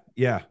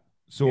 Yeah.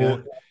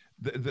 So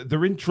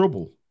they're in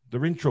trouble.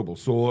 They're in trouble.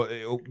 So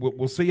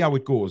we'll see how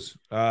it goes.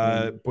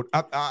 But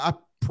at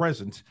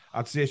present,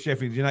 I'd say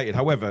Sheffield United.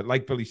 However,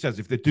 like Billy says,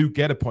 if they do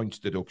get a points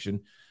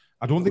deduction,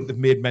 I don't think they've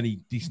made many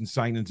decent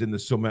signings in the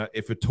summer,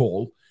 if at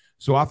all.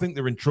 So I think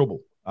they're in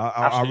trouble.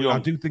 I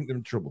do think they're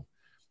in trouble.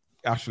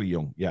 Ashley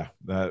Young, yeah.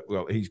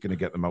 Well, he's going to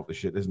get them out the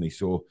shit, isn't he?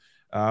 So,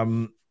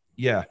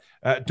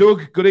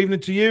 Doug, good evening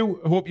to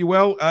you. I hope you're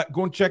well.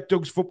 Go and check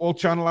Doug's football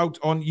channel out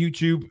on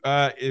YouTube.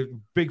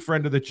 Big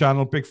friend of the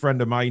channel, big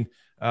friend of mine.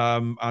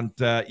 Top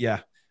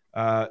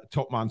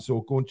man.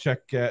 So go and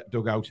check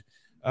Doug out.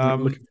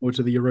 I'm looking forward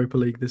to the Europa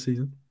League this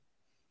season.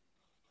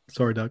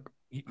 Sorry, Doug.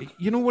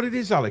 You know what it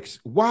is, Alex?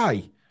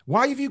 Why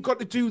Why have you got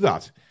to do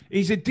that?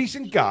 He's a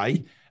decent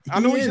guy. I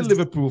know he's a is.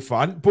 Liverpool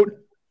fan, but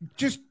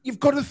you've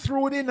got to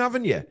throw it in,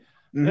 haven't you?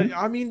 Mhm.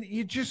 I mean,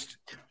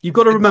 you've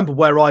got to remember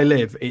where I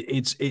live.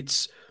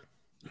 It's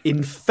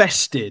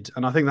infested,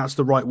 and I think that's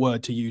the right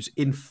word to use.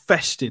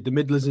 Infested. The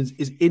Midlands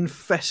is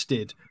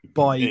infested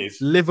by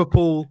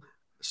Liverpool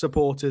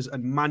supporters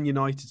and Man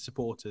United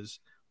supporters.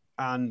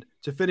 And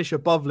to finish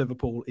above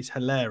Liverpool is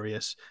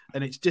hilarious.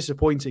 And it's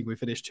disappointing we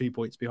finished 2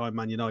 points behind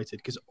Man United,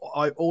 because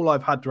all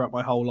I've had throughout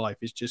my whole life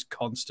is just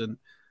constant,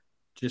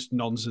 just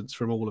nonsense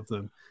from all of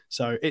them.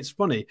 So it's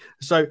funny.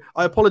 So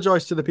I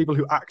apologise to the people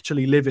who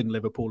actually live in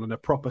Liverpool and are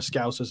proper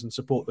Scousers and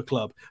support the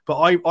club. But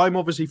I'm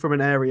obviously from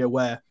an area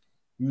where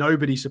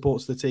nobody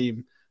supports the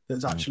team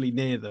that's actually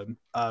near them.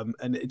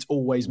 And it's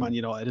always Man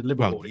United and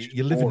Liverpool. Well,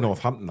 you live in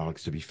Northampton,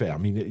 Alex, to be fair. I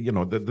mean, you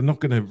know, they're not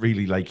going to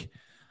really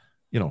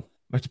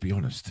let's be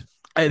honest.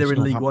 Hey, they're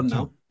in League One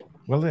now.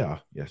 Well, they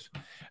are, yes.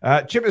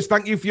 Chippers,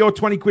 thank you for your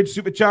 20 quid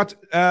super chat.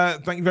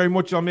 Thank you very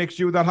much. I'll make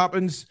sure that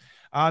happens.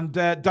 And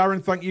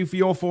Darren, thank you for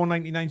your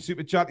 $4.99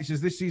 super chat. He says,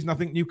 this season, I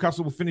think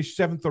Newcastle will finish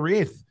 7th or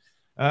 8th.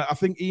 I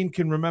think Ian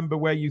can remember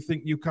where you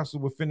think Newcastle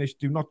will finish.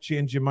 Do not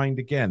change your mind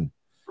again.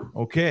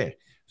 Okay.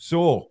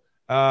 So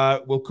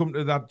we'll come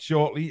to that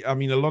shortly. I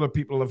mean, a lot of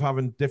people have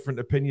having different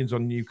opinions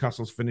on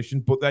Newcastle's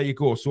finishing, but there you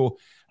go. So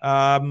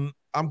I'm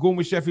going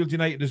with Sheffield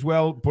United as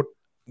well, but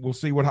we'll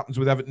see what happens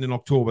with Everton in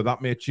October.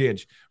 That may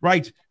change.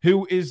 Right.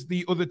 Who is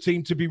the other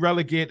team to be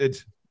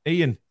relegated?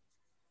 Ian?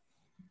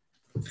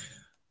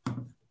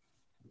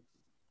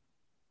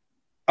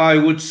 I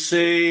would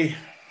say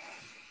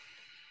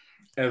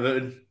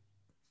Everton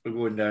are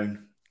going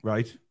down.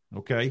 Right.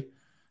 Okay.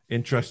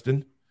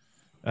 Interesting.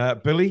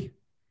 Billy?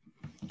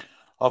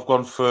 I've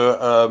gone for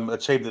a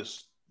team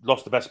that's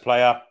lost the best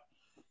player,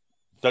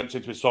 don't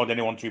seem to have signed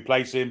anyone to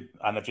replace him,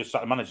 and they've just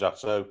sacked the manager.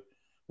 So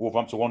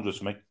Wolverhampton Wanderers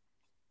for me.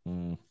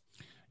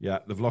 Yeah,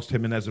 they've lost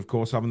Jimenez, of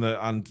course, haven't they?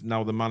 And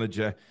now the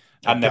manager,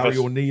 and Gary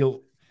Neves.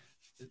 O'Neill.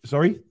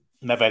 Sorry?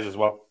 Neves as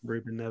well.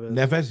 Ruben Neves.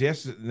 Neves,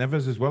 yes.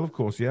 Neves as well, of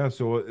course, yeah.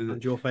 So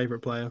and your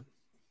favourite player?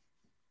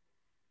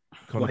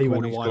 Connor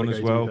Cody's gone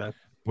as well,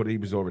 but he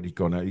was already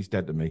gone. He's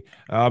dead to me.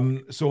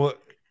 So,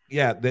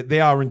 yeah,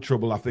 they are in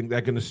trouble. I think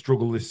they're going to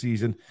struggle this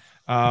season.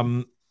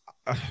 For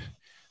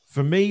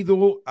me,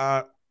 though,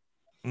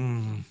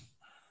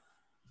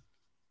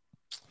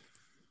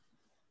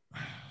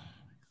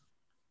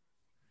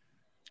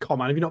 come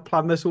on, have you not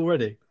planned this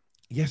already?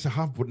 Yes, I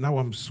have, but now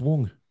I'm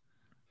swung.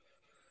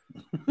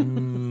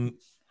 I'm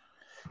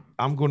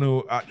going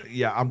to,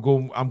 I'm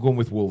going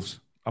with Wolves.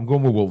 I'm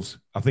going with Wolves.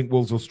 I think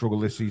Wolves will struggle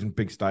this season,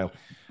 big style.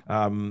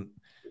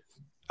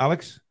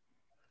 Alex?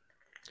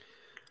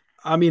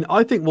 I mean,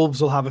 I think Wolves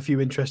will have a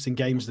few interesting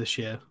games this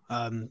year.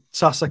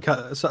 Sasha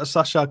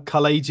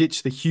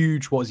Kalajic, the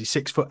huge, what is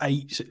he,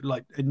 6'8",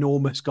 like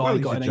enormous guy, well,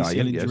 got an ACL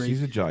injury. Yes,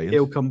 he's a giant.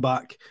 He'll come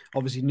back.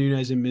 Obviously,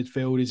 Nunes in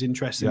midfield is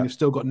interesting. Yeah. They've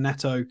still got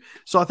Neto.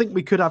 So I think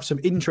we could have some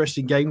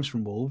interesting games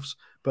from Wolves,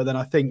 but then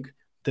I think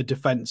the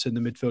defence and the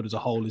midfield as a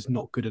whole is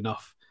not good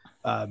enough.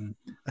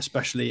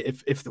 Especially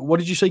if what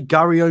did you say?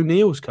 Gary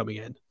O'Neill's coming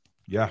in?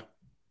 Yeah.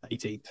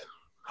 18th,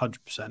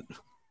 100%.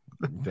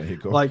 There you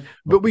go.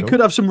 But we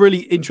could have some really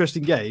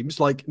interesting games,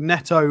 like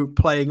Neto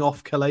playing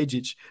off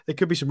Kalajic. There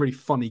could be some really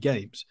funny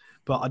games,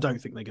 but I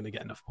don't think they're going to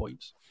get enough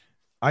points.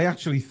 I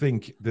actually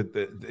think that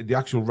the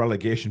actual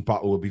relegation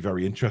battle will be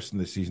very interesting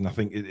this season. I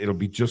think it'll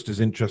be just as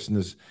interesting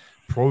as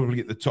probably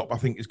at the top. I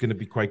think it's going to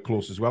be quite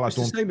close as well. It's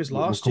the same as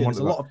last year. There's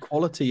a lot of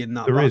quality in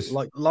that. There is.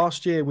 Like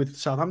last year with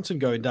Southampton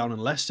going down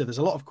and Leicester, there's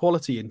a lot of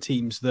quality in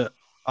teams that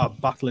are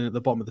battling at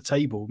the bottom of the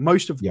table.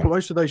 Most of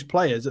those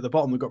players at the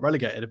bottom that got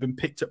relegated have been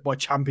picked up by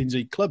Champions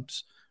League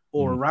clubs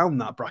or around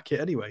that bracket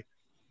anyway.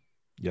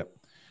 Yep.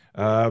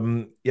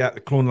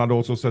 Clone Lad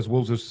also says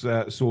Wolves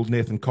have sold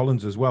Nathan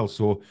Collins as well.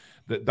 So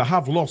they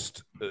have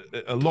lost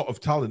a lot of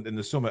talent in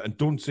the summer and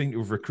don't seem to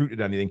have recruited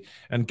anything.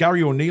 And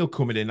Gary O'Neill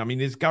coming in. I mean,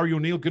 is Gary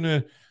O'Neill going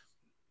to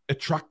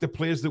attract the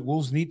players that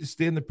Wolves need to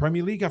stay in the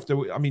Premier League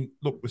after? I mean,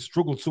 look, we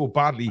struggled so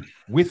badly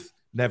with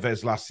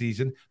Neves last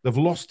season. They've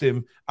lost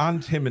him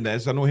and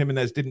Jimenez. I know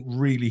Jimenez didn't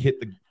really hit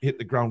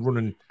the ground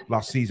running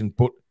last season,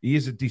 but he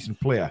is a decent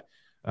player.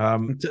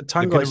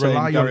 Tanguy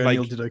saying Gary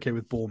O'Neill did okay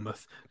with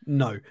Bournemouth.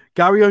 No,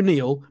 Gary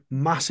O'Neill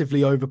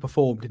massively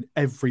overperformed in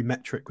every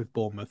metric with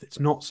Bournemouth. It's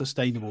not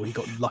sustainable. He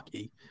got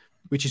lucky,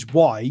 which is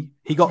why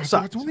he got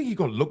sacked. I don't think he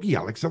got lucky,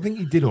 Alex. I think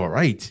he did all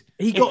right.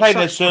 He played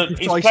in a certain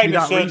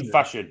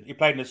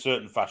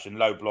fashion,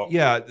 low block.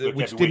 Yeah,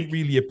 which didn't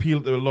really appeal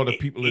to a lot of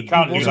people. He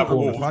can't do that with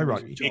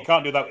Wolves. He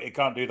can't do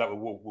that with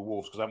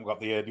Wolves because they haven't got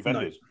the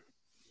defenders.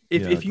 No.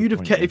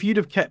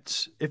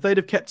 If they'd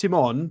have kept him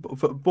on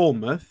for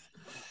Bournemouth,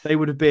 they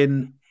would have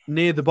been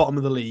near the bottom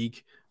of the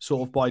league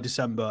sort of by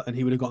December, and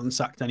he would have gotten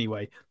sacked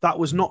anyway. That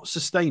was not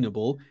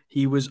sustainable.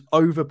 He was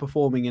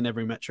overperforming in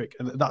every metric,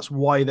 and that's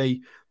why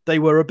they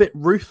were a bit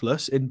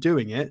ruthless in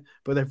doing it,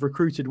 but they've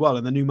recruited well,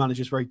 and the new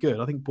manager's very good.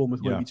 I think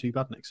Bournemouth won't be too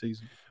bad next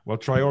season. Well,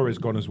 Traore's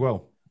gone as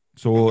well.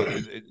 So,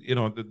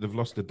 they've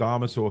lost the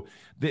Dharma. So,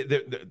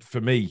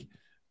 for me,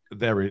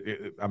 they're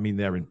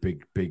in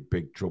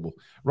big trouble.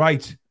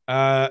 Right.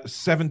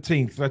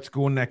 17th. Let's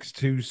go next.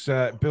 Who's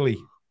Billy?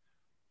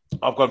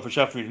 I've gone for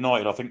Sheffield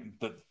United. I think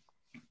that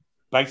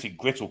basic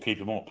grit will keep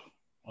them up.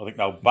 I think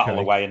they'll battle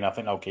away, and I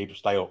think they'll keep them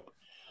stay up.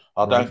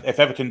 If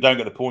Everton don't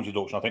get the points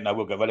deduction, I think they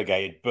will get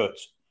relegated. But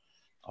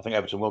I think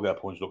Everton will get a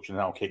points deduction, and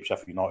that'll keep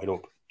Sheffield United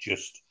up.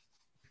 Just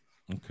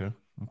okay.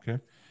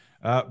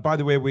 By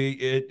the way,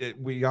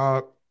 we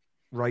are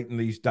writing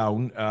these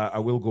down. I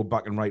will go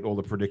back and write all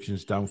the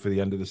predictions down for the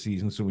end of the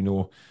season, so we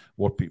know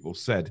what people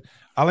said.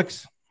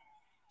 Alex,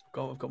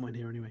 I've got mine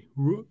here anyway.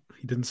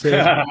 He didn't say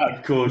it.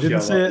 Of course, he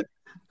didn't say it.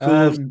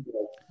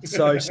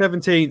 So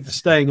 17th,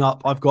 staying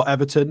up, I've got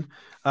Everton.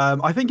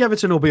 I think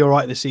Everton will be all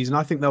right this season.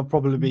 I think they'll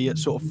probably be at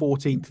sort of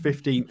 14th,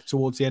 15th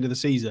towards the end of the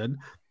season.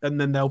 And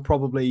then they'll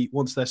probably,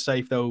 once they're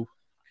safe, they'll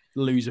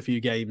lose a few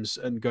games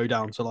and go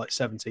down to like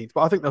 17th.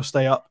 But I think they'll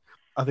stay up.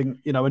 I think,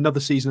 another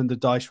season under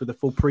Dice with a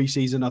full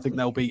preseason, I think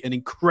they'll be an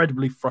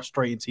incredibly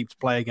frustrating team to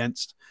play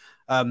against.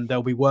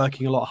 They'll be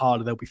working a lot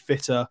harder. They'll be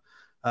fitter.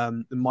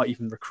 They might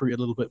even recruit a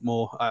little bit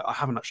more. I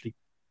haven't actually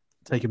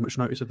taken much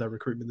notice of their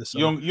recruitment this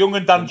summer. Young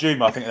and Dan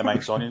Juma, I think, are the main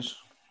signings.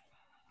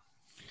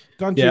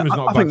 Dan Juma's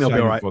not a bad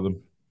signing for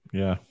them.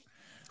 Yeah.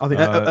 I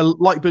think,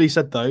 like Billy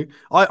said, though,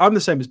 I'm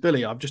the same as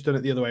Billy. I've just done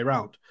it the other way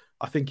around.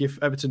 I think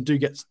if Everton do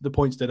get the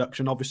points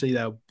deduction, obviously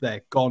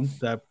they're gone.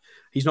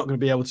 He's not going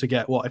to be able to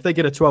get if they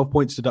get a 12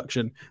 points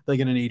deduction, they're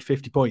going to need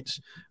 50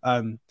 points.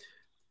 They're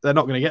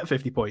not going to get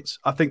 50 points.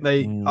 I think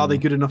are they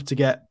good enough to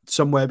get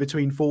somewhere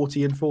between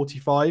 40 and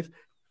 45?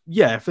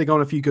 Yeah, if they go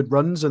on a few good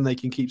runs and they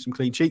can keep some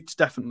clean sheets,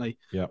 definitely.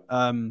 Yeah.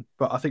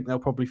 But I think they'll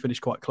probably finish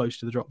quite close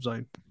to the drop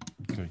zone.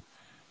 Okay.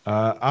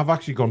 I've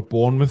actually gone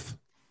Bournemouth.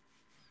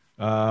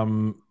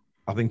 I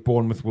think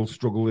Bournemouth will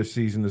struggle this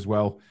season as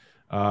well.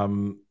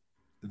 They're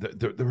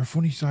a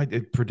funny side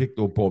to predict,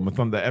 though, Bournemouth.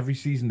 On that every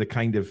season, they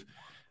kind of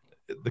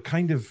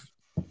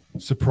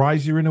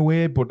surprise you in a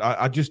way, but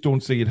I just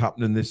don't see it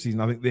happening this season.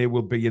 I think they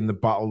will be in the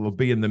battle, they'll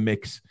be in the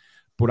mix,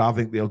 but I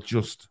think they'll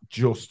just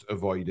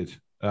avoid it.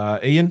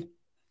 Ian?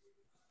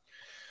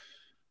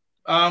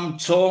 I'm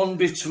torn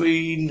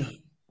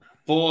between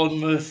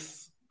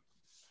Bournemouth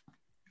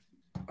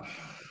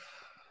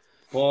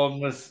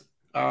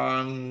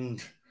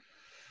and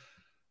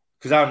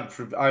because I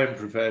am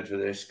prepared for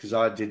this because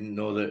I didn't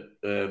know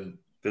that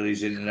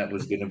Billy's internet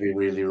was going to be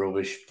really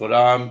rubbish. But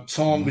I'm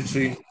torn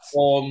between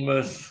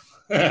Bournemouth.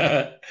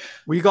 Well,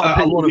 you got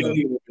to pick one of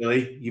them.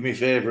 Billy, you're my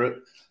favourite.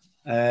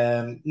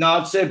 No,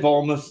 I'd say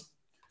Bournemouth.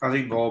 I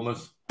think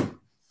Bournemouth.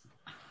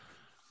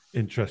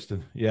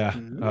 Interesting, yeah.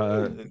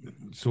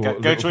 So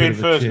go to Ian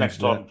first next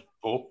time,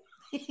 Paul.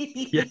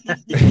 Yeah,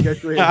 go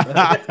to Ian.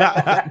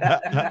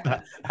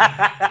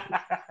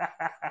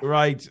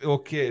 Right,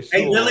 okay. So,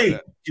 hey, Billy, do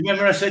you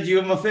remember I said you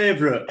were my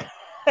favourite?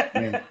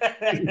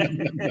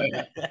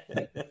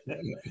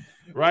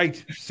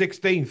 Right,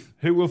 16th.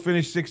 Who will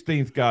finish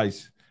 16th,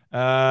 guys?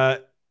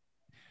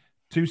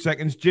 2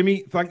 seconds.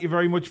 Jimmy, thank you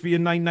very much for your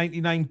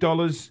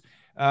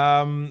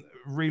 $9.99.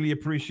 Really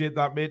appreciate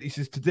that, mate. He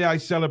says, today I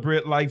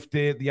celebrate Life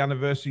Day, the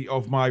anniversary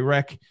of my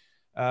wreck.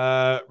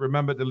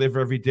 Remember to live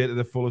every day to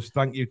the fullest.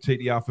 Thank you,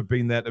 TTR, for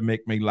being there to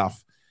make me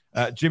laugh.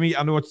 Jimmy,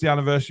 I know it's the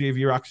anniversary of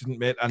your accident,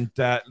 mate. And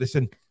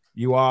listen,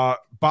 you are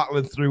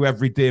battling through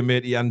every day,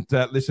 matey. And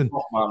listen,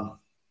 top man.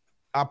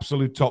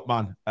 Absolute top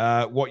man.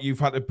 What you've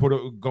had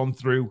to gone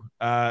through,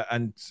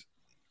 and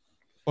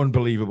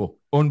unbelievable.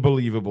 And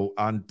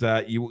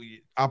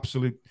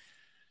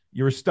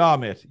you're a star,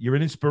 mate. You're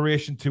an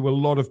inspiration to a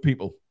lot of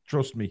people.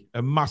 Trust me,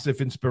 a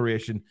massive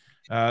inspiration.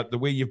 The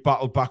way you've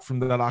battled back from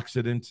that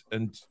accident,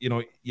 and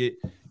you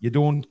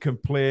don't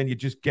complain. You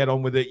just get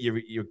on with it.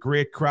 You're a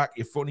great crack.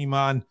 You're funny,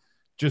 man.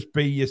 Just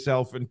be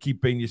yourself and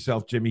keep being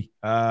yourself, Jimmy.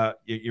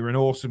 You're an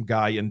awesome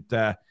guy, and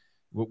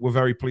we're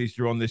very pleased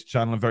you're on this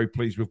channel. I'm very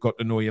pleased we've got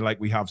to know you like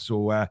we have.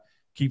 So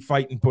keep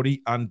fighting,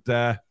 buddy, and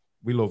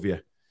we love you.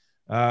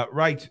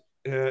 Right.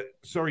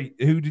 Sorry,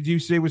 who did you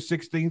say was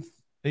 16th,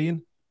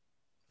 Ian?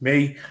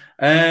 Me.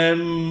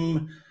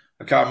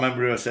 I can't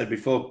remember who I said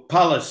before.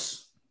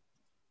 Palace.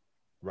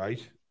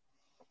 Right.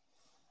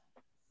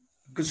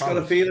 I've just got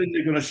a feeling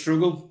they're going to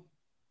struggle.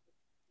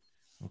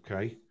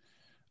 Okay.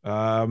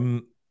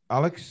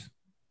 Alex?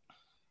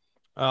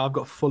 I've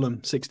got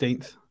Fulham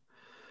 16th.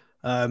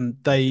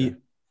 They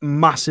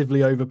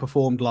massively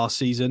overperformed last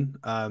season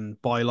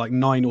by like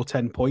 9 or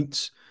 10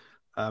 points.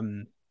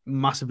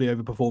 Massively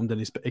overperformed in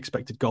his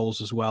expected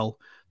goals as well.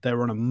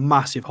 They're on a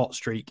massive hot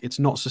streak. It's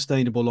not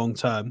sustainable long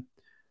term.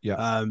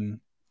 Yeah.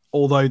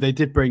 Although they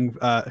did bring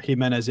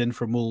Jimenez in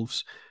from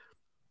Wolves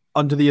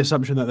under the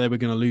assumption that they were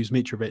going to lose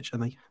Mitrovic,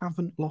 and they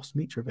haven't lost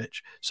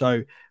Mitrovic.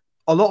 So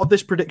a lot of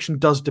this prediction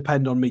does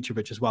depend on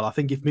Mitrovic as well. I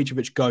think if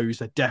Mitrovic goes,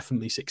 they're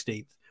definitely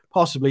 16th,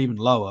 possibly even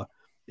lower.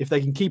 If they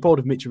can keep hold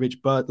of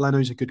Mitrovic, Bert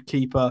Leno's a good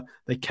keeper.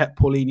 They kept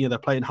Paulinho. They're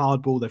playing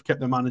hardball. They've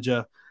kept their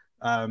manager.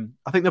 I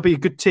think they'll be a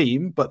good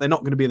team, but they're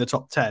not going to be in the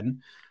top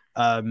 10.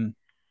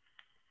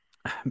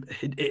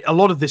 a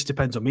lot of this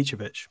depends on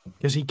Mitrovic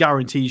because he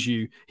guarantees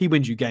he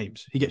wins you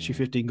games. He gets you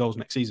 15 goals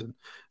next season.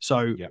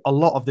 So a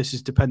lot of this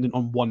is dependent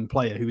on one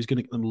player who is going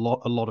to get them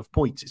a lot of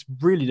points. It's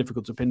really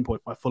difficult to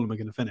pinpoint where Fulham are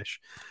going to finish.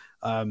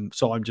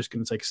 So I'm just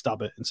going to take a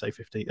stab at it and say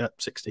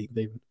 16th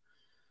even.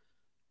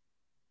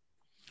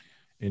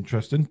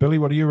 Interesting. Billy,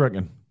 what do you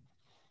reckon?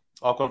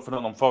 I've gone for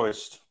Nottingham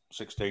Forest,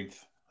 16th.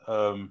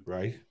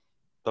 Right.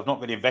 They've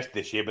not really invested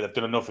this year, but they've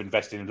done enough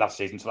investing in last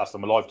season to last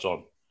them a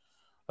lifetime.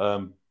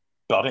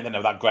 But I didn't think they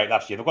were that great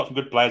last year. They've got some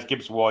good players.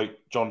 Gibbs White,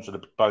 Johnson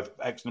are both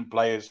excellent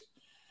players.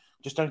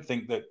 Just don't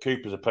think that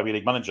Cooper's a Premier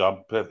League manager,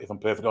 if I'm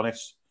perfectly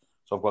honest.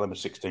 So I've got them as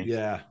 16th.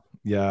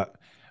 Yeah.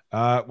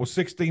 Well,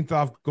 16th,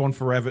 I've gone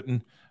for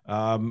Everton.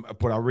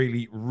 But I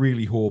really,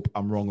 really hope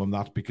I'm wrong on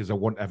that because I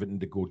want Everton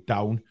to go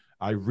down.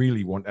 I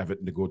really want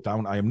Everton to go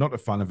down. I am not a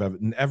fan of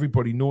Everton.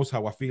 Everybody knows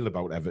how I feel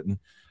about Everton.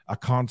 I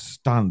can't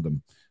stand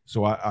them.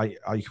 So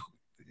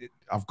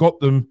I've got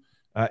them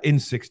in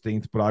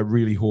 16th, but I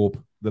really hope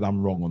that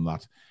I'm wrong on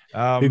that.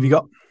 Who have you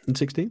got in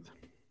 16th?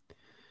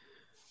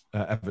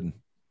 Everton.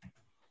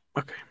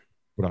 Okay.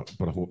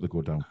 But I hope they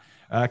go down.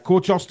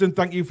 Coach Austin,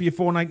 thank you for your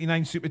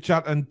 $4.99 super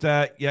chat. And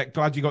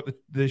glad you got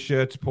the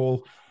shirts,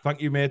 Paul. Thank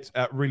you, mate.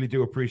 Really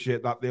do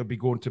appreciate that. They'll be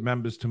going to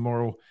members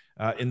tomorrow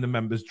in the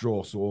members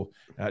draw. So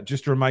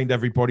just to remind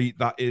everybody,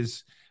 that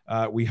is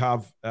we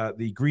have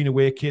the green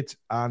away kit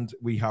and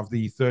we have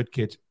the third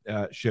kit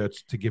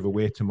shirts to give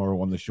away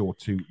tomorrow on the show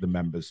to the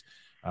members.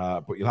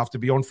 But you'll have to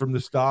be on from the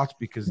start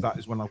because that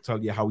is when I'll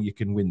tell you how you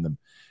can win them.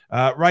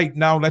 Right,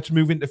 now let's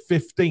move into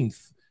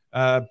 15th.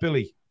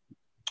 Billy.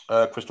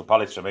 Crystal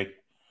Palace for me.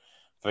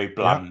 Very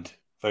bland.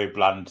 Very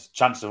bland.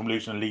 Chance of them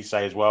losing Elise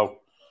as well.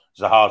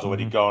 Zaha's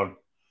already gone.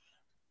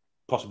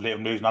 Possibly of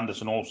them losing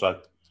Anderson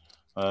also.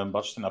 But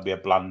I just think that'd be a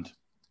bland,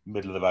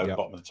 middle of the road,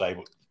 bottom of the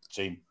table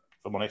team,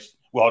 if I'm honest.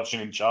 Hodgson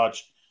in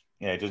charge.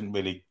 Yeah, it doesn't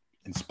really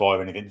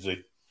inspire anything, does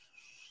he?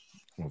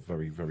 Well,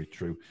 very, very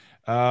true.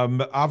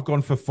 I've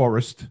gone for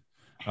Forest.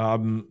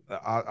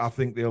 I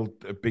think they'll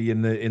be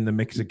in the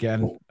mix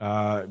again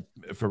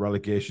for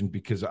relegation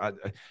because,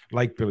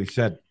 like Billy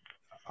said,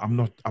 I'm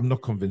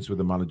not convinced with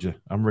the manager.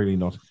 I'm really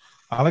not.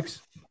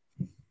 Alex?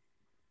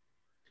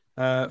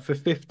 For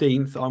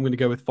 15th, I'm going to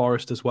go with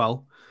Forest as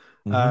well.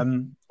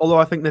 Although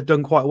I think they've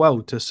done quite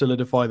well to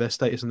solidify their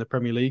status in the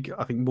Premier League.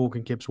 I think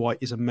Morgan Gibbs-White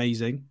is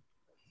amazing.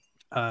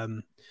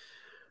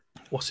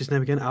 What's his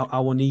name again?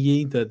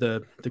 Awoniyi,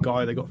 the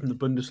guy they got from the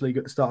Bundesliga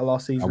at the start of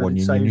last season. I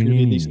did say he was going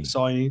to be a decent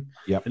signing,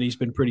 and he's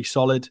been pretty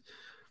solid.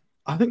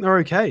 I think they're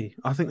okay.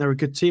 I think they're a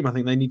good team. I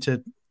think they need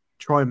to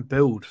try and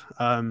build.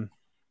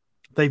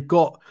 They've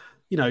got,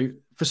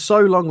 for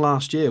so long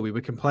last year, we were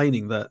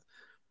complaining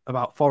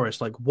about Forest,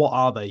 like, what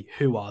are they?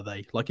 Who are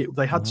they? Like,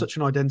 they had such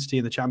an identity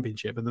in the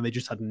Championship, and then they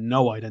just had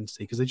no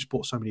identity because they just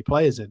brought so many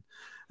players in.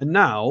 And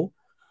now,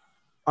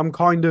 I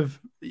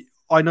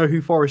know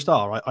who Forest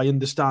are. I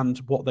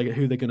understand who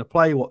they're going to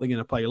play, what they're going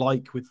to play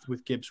like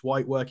with Gibbs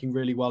White working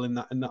really well in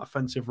that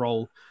offensive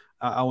role.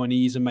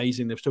 Awoniyi is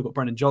amazing. They've still got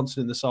Brennan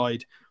Johnson in the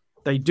side.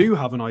 They do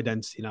have an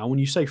identity now. When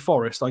you say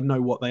Forest, I know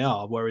what they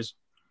are. Whereas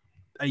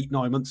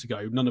 8-9 months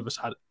ago, none of us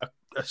had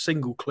a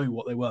single clue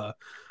what they were.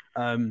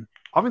 I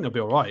think they'll be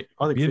all right.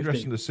 I think it'll be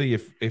interesting to see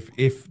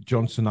if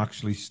Johnson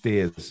actually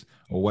stays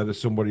or whether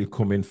somebody will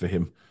come in for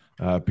him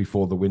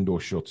before the window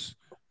shuts.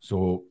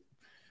 So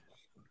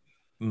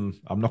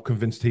I'm not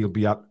convinced he'll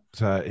be at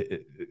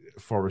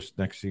Forest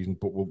next season,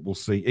 but we'll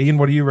see. Ian,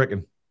 what do you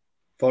reckon?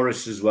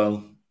 Forest as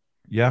well.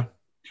 Yeah.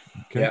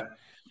 Okay. Yeah.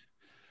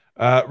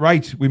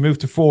 Right, we move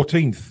to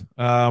 14th.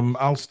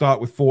 I'll start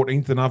with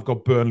 14th, and I've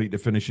got Burnley to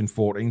finish in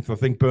 14th. I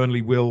think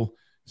Burnley will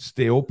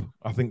stay up.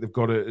 I think they've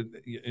got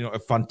a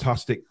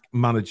fantastic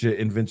manager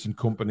in Vincent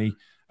Kompany.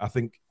 I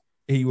think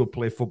he will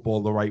play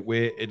football the right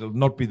way. It'll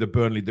not be the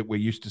Burnley that we're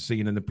used to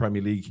seeing in the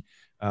Premier League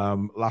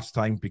last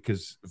time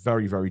because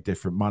very, very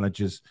different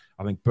managers.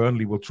 I think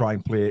Burnley will try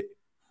and play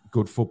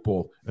good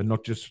football and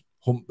not just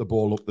hump the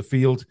ball up the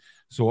field.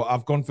 So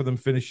I've gone for them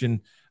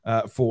finishing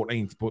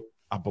 14th, but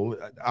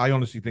I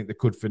honestly think they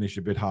could finish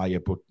a bit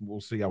higher, but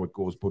we'll see how it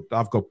goes. But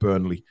I've got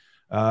Burnley.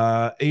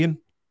 Ian?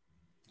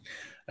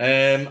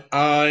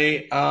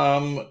 I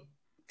am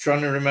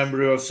trying to remember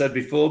who I've said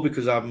before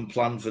because I haven't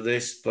planned for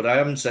this, but I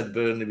haven't said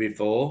Burnley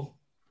before.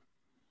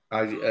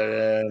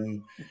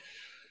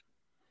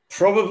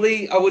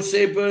 Probably I would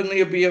say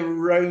Burnley will be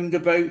around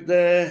about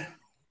there.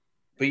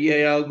 But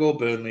yeah, I'll go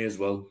Burnley as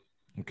well.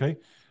 Okay.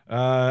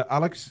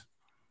 Alex?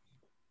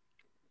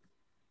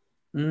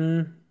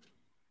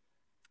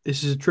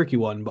 This is a tricky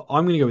one, but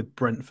I'm going to go with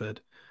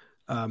Brentford.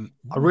 I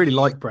really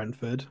like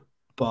Brentford,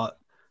 but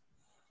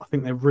I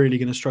think they're really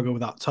going to struggle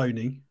without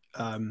Tony.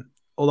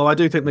 Although I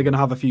do think they're going to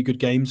have a few good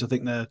games. I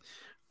think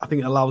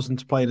it allows them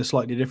to play in a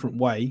slightly different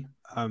way.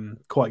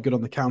 Quite good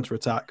on the counter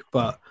attack,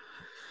 but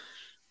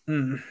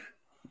they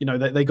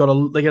get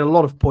a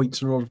lot of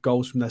points and a lot of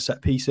goals from their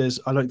set pieces.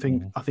 I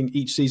think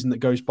each season that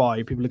goes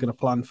by, people are going to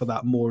plan for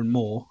that more and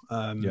more.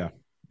 I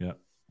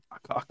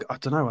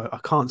don't know. I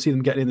can't see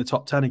them getting in the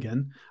top 10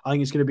 again. I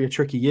think it's going to be a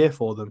tricky year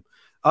for them.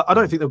 I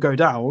don't think they'll go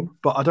down,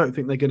 but I don't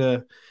think they're going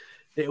to.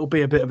 it'll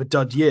be a bit of a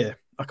dud year.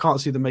 I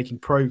can't see them making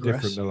progress.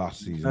 Different than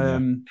last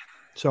season.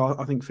 So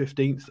I think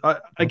 15th.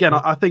 Again,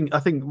 I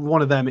think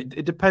one of them.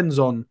 It depends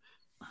on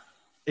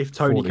if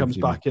Tony comes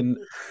back and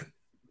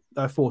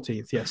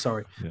 14th. Yeah,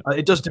 sorry. Yeah.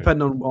 It does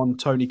depend on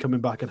Tony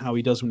coming back and how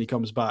he does when he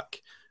comes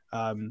back.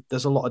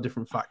 There's a lot of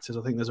different factors.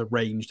 I think there's a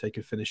range they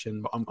could finish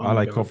in. But I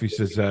like Coffee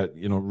says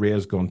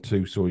Ray's gone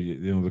too, so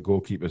the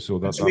goalkeeper. So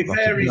that's to be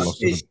fair,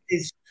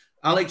 is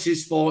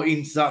Alex's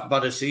 14th that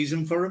bad a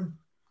season for him?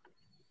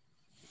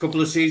 A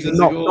couple of seasons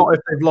ago, not if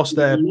they've lost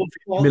their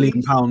 £1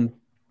 million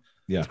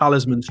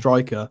talisman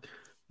striker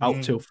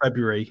out till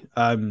February.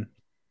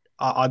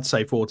 I'd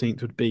say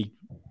 14th would be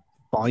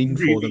fine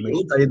for them. They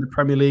stay in the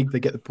Premier League. They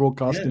get the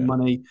broadcasting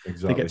money.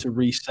 Exactly. They get to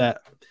reset.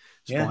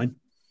 It's fine.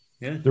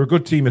 Yeah, they're a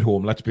good team at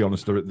home. Let's be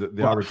honest,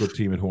 they are a good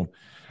team at home.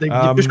 They've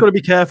just got to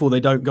be careful they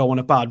don't go on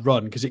a bad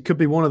run, because it could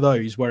be one of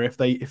those where if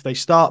they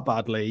start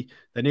badly,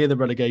 they're near the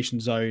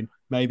relegation zone.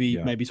 Maybe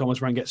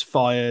Thomas Rand gets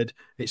fired.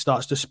 It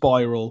starts to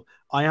spiral.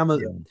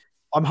 I'm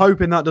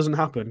hoping that doesn't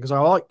happen, because I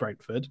like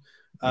Brentford.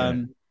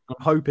 I'm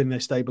hoping they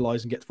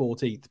stabilise and get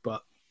 14th,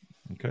 but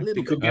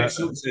they could get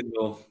something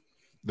though.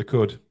 They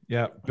could,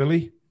 yeah.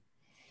 Billy,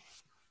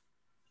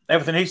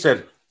 everything he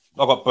said.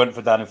 I got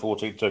Brentford down in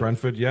 14th too.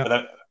 Brentford,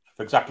 yeah.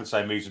 For exactly the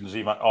same reason as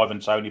Ivan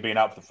Toney being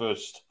out for the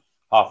first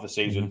half of the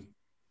season.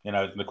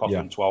 The cost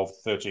them 12,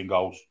 13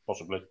 goals,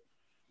 possibly.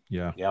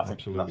 Yeah, I think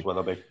absolutely. That's where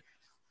they'll be.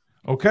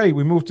 Okay,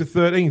 we move to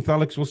 13th.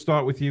 Alex, we'll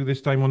start with you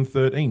this time on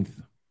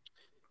 13th.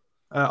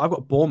 I've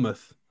got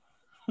Bournemouth.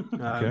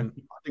 I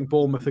think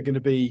Bournemouth are going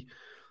to be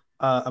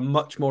a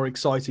much more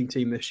exciting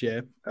team this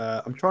year.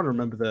 I'm trying to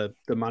remember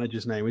the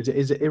manager's name. Is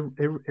it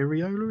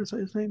Iriola? Is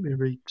that his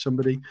name?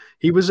 Somebody.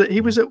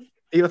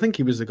 I think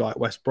he was the guy at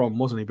West Brom,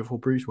 wasn't he, before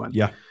Bruce went?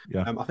 Yeah.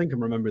 I think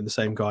I'm remembering the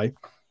same guy.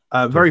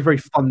 Very, very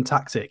fun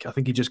tactic. I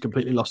think he just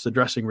completely lost the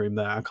dressing room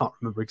there. I can't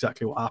remember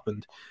exactly what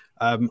happened.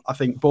 I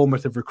think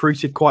Bournemouth have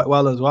recruited quite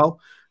well as well.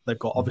 They've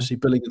got obviously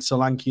Billing and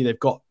Solanke. They've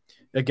got,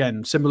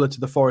 again, similar to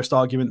the Forest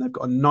argument, they've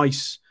got a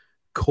nice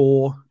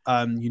core.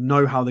 You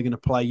know how they're going to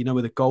play. You know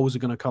where the goals are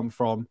going to come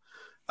from.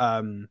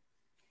 And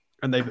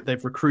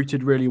they've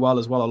recruited really well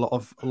as well.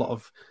 A lot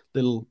of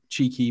little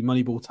cheeky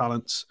Moneyball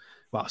talents.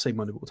 Well, I say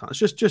Moneyball talents.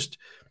 Just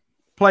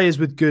players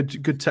with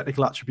good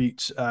technical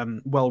attributes,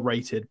 well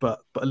rated,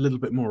 but a little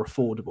bit more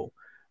affordable.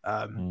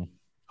 I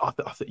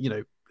think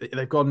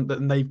they've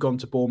gone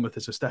to Bournemouth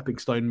as a stepping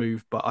stone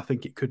move, but I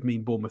think it could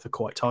mean Bournemouth are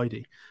quite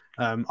tidy.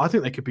 I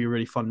think they could be a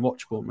really fun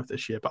watch, Bournemouth,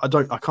 this year, but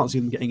I can't see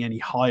them getting any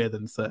higher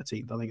than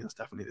 13th. I think that's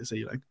definitely the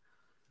ceiling.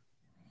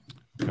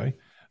 Okay,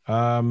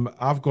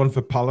 I've gone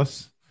for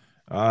Palace.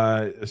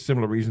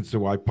 Similar reasons to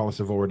why Palace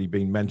have already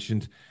been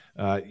mentioned.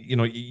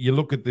 You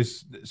look at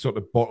this sort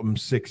of bottom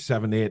 6,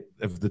 7, 8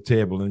 of the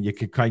table, and you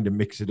can kind of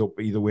mix it up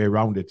either way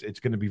around it. It's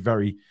going to be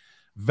very,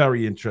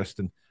 very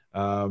interesting.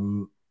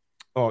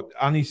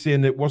 Annie's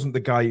saying it wasn't the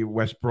guy at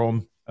West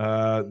Brom.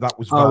 That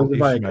was the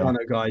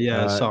Vallecano guy.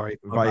 Yeah, sorry.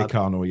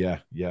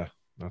 Vallecano, yeah,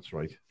 that's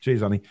right.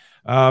 Cheers, Annie.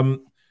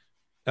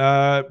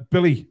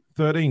 Billy,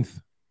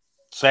 13th.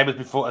 Same as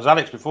before, as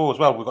Alex before as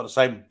well. We've got the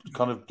same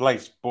kind of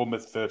place.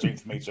 Bournemouth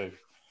 13th for me too.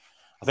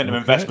 I think the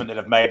investment that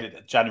they've made in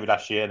January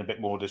last year and a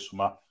bit more this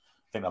summer, I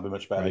think that'll be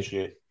much better this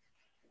year.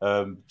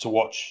 To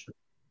watch,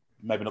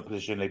 maybe not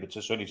positionally, but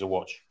certainly to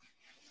watch.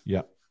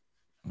 Yeah.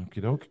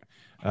 Okie doke.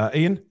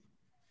 Ian?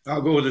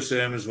 I'll go with the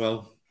same as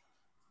well.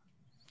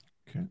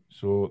 Okay,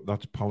 so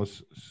that's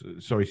Palace.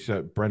 Sorry,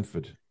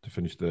 Brentford to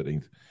finish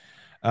 13th.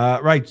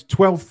 Right,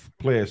 12th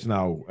place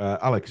now.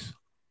 Alex?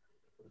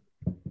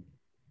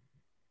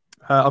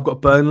 I've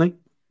got Burnley.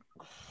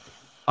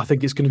 I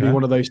think it's going to be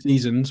one of those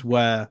seasons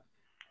where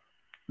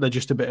they're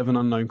just a bit of an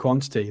unknown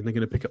quantity and they're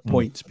going to pick up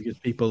points because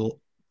people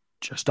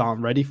just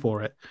aren't ready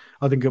for it.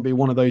 I think it'll be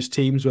one of those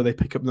teams where they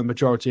pick up the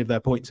majority of their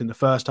points in the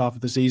first half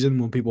of the season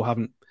when people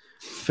haven't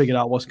figured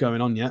out what's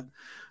going on yet.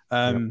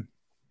 I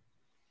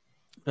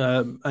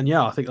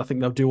think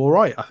they'll do all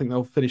right. I think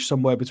they'll finish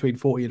somewhere between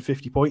 40 and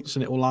 50 points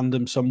and it will land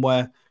them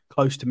somewhere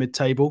close to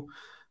mid-table,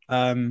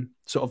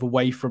 sort of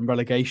away from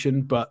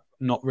relegation, but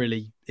not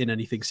really in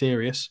anything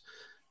serious.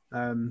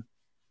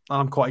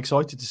 I'm quite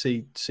excited to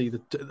see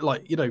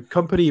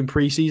Company in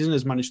pre-season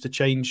has managed to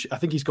change. I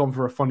think he's gone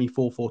for a funny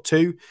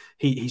 4-4-2.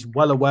 He's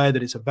well aware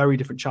that it's a very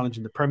different challenge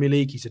in the Premier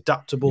League. He's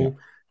adaptable.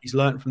 Yeah. He's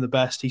learned from the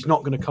best. He's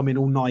not going to come in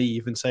all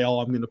naive and say,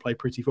 I'm going to play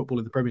pretty football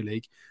in the Premier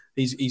League.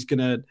 He's going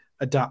to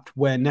adapt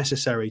where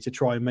necessary to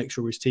try and make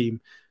sure his team,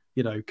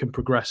 can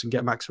progress and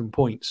get maximum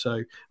points. So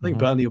I think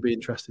Burnley will be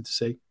interested to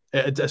see,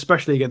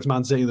 especially against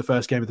Man City in the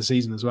first game of the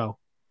season as well.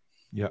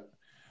 Yeah.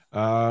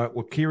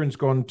 Kieran's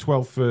gone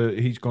 12th.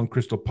 He's gone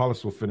Crystal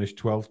Palace will finish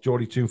 12th.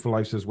 Geordie Toon for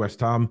Life says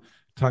West Ham.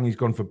 Tangy's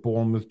gone for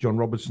Bournemouth. John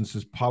Robertson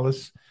says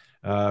Palace.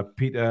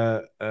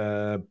 Peter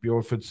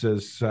Bjorford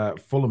says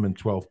Fulham in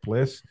 12th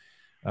place.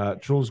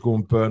 Troll's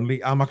going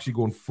Burnley. I'm actually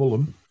going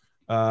Fulham.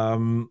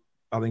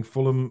 I think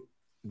Fulham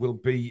will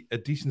be a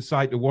decent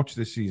side to watch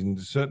this season.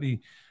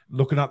 Certainly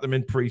looking at them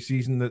in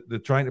pre-season, that they're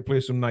trying to play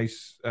some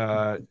nice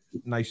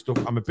stuff.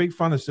 I'm a big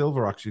fan of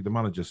Silva, actually, the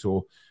manager.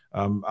 So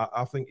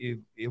I think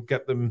he'll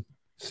get them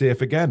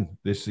safe again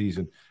this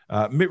season.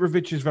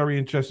 Mitrovic is very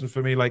interesting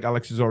for me, like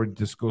Alex has already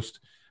discussed.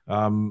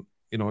 Can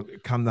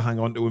they hang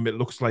on to him? It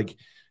looks like,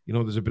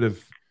 there's a bit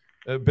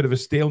of a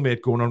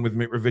stalemate going on with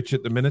Mitrovic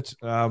at the minute,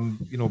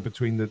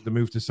 between the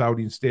move to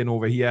Saudi and staying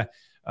over here.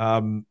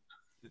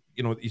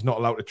 He's not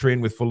allowed to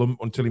train with Fulham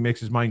until he makes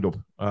his mind up.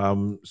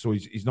 So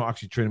he's not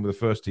actually training with the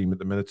first team at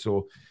the minute.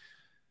 So,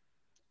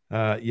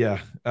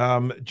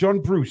 John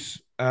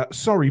Bruce,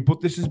 sorry,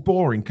 but this is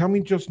boring. Can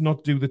we just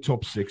not do the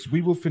top 6?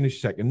 We will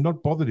finish second,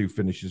 not bother who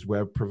finishes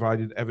where,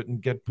 provided Everton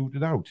get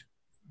booted out.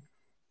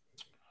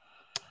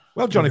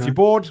 Well, John, if you're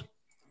bored,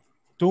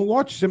 don't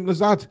watch. Simple as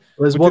that.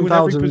 There's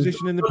 1,000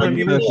 position in the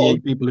Premier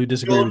League. People who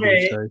disagree with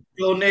you. So.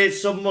 Donate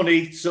some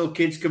money so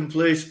kids can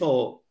play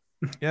sport.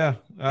 Yeah,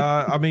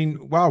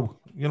 wow.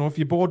 If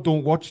you're bored,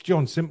 don't watch,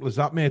 John. Simple as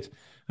that, mate.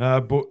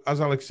 But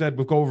as Alex said,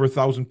 we've got over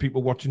 1,000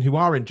 people watching who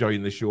are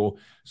enjoying the show.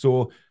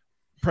 So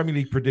Premier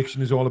League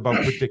prediction is all about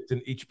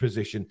predicting each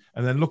position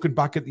and then looking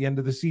back at the end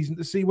of the season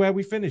to see where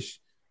we finish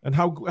and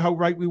how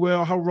right we were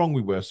or how wrong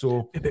we were.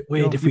 So a bit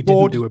weird if we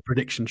didn't do a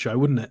prediction show,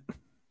 wouldn't it?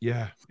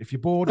 Yeah. If you're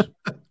bored,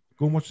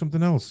 go and watch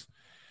something else.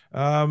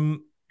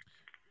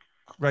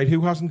 Right.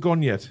 Who hasn't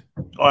gone yet?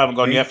 I haven't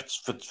gone yet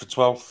for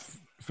 12th.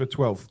 For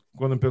 12th.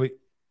 Go on then, Billy.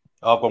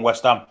 I've gone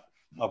West Ham.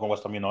 I've gone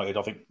West Ham United.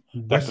 I think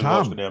West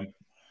Ham.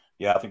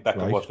 I think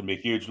Beckham was going to be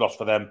a huge loss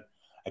for them.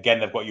 Again,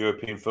 they've got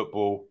European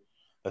football.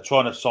 They're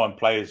trying to sign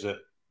players that,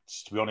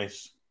 to be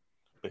honest,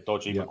 a bit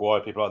dodgy.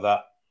 Maguire, people like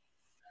that.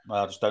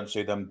 I just don't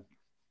see them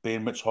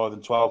being much higher than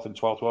 12th, and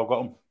 12th where I've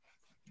got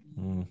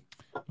them.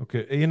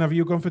 Okay. Ian, have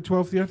you gone for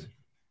 12th yet?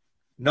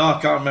 No,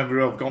 I can't remember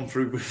who I've gone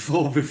through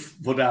before.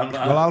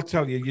 Well, I'll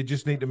tell you. You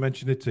just need to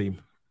mention a team.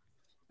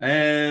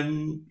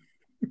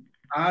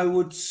 I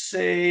would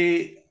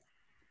say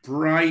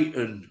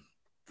Brighton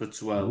for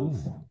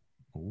 12.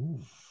 Ooh.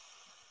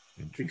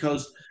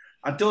 Because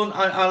I do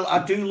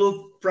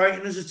love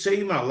Brighton as a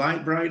team. I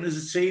like Brighton as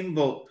a team,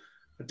 but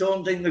I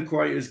don't think they're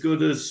quite as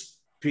good as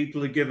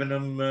people are giving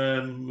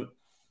them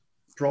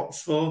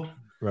props for.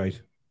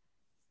 Right.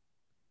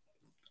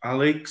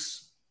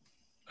 Alex.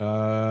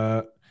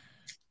 Right.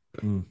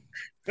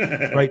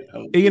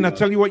 Ian, I'll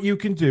tell you what you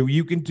can do.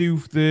 You can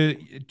do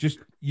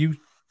you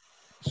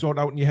sort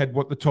out in your head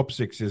what the top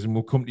 6 is, and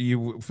we'll come to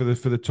you for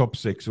the top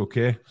 6,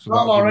 okay? So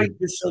all right.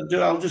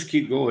 I'll just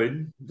keep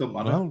going. Don't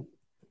matter. Well,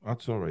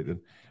 that's all right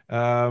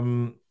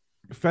then.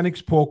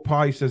 Phoenix Pork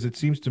Pie says, it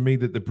seems to me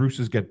that the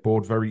Bruces get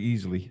bored very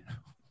easily.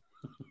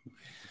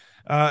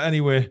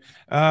 Anyway,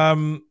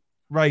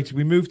 right,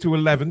 we move to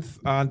 11th,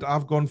 and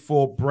I've gone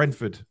for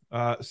Brentford.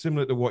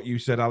 Similar to what you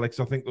said,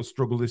 Alex, I think they'll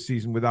struggle this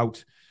season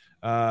without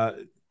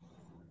Ivan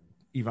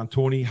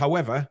Toney.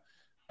 However,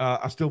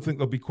 I still think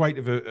there'll be quite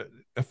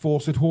a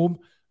force at home,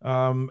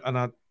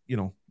 and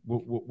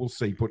we'll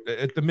see. But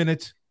at the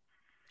minute,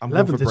 I'm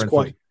going for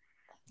Brentford.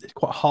 It's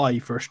quite high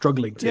for a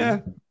struggling team. Yeah.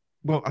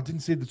 Well, I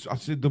didn't say that. I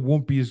said they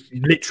won't be as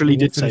literally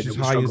did say as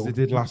high as they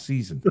did last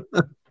season.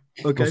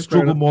 Okay, they'll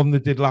struggle more than they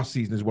did last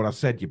season, is what I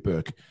said. You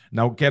Burke.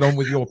 Now get on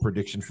with your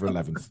prediction for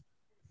 11th.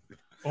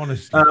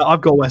 Honestly, I've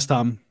got West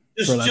Ham.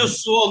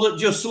 Just so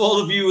all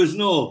the viewers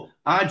know,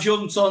 I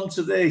jumped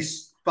onto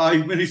this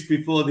 5 minutes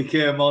before they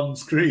came on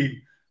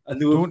screen, and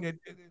they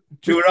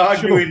were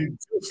arguing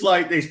just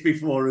like this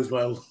before as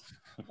well.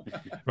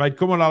 Right,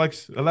 come on,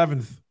 Alex.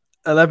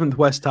 11th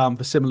West Ham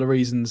for similar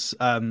reasons.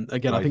 Again,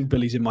 right. I think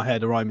Billy's in my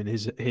head, or I'm in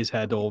his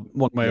head, or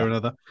one way or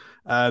another.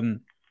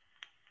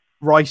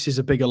 Rice is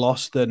a bigger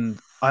loss than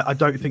I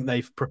don't think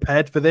they've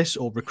prepared for this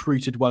or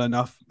recruited well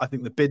enough. I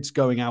think the bids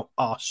going out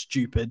are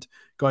stupid.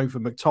 Going for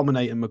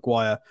McTominay and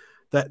Maguire,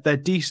 they're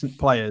decent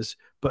players,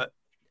 but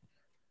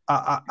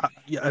at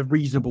a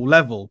reasonable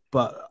level.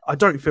 But I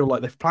don't feel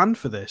like they've planned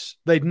for this.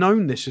 They'd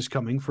known this is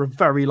coming for a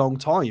very long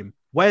time.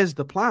 Where's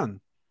the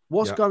plan?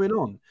 What's going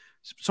on?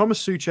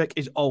 Thomas Souček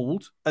is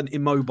old and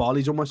immobile.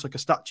 He's almost like a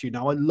statue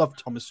now. I love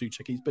Thomas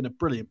Souček. He's been a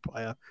brilliant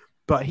player,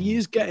 but he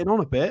is getting on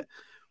a bit.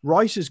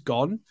 Rice is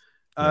gone.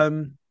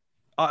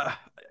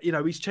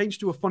 He's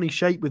changed to a funny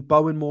shape with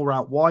Bowen more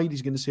out wide.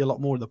 He's going to see a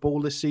lot more of the ball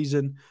this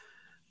season.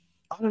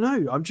 I don't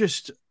know. I'm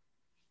just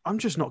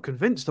not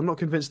convinced. I'm not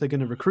convinced they're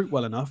going to recruit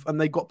well enough. And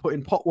they got put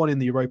in pot 1 in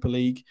the Europa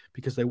League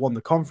because they won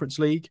the Conference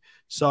League.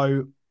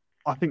 So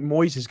I think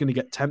Moyes is going to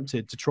get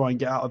tempted to try and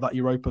get out of that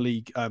Europa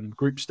League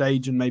group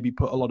stage and maybe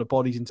put a lot of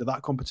bodies into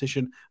that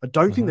competition. I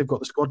don't think they've got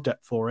the squad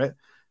depth for it.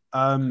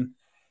 I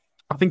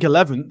think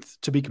 11th,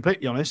 to be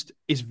completely honest,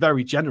 is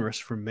very generous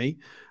from me.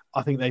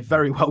 I think they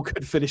very well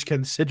could finish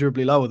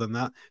considerably lower than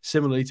that,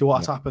 similarly to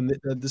what's happened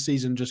the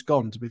season just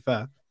gone, to be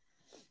fair.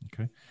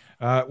 Okay.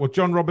 Well,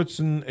 John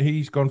Robertson,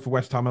 he's gone for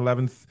West Ham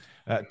 11th.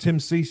 Tim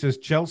C says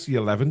Chelsea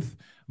 11th.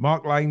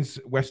 Mark Lyons,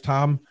 West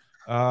Ham.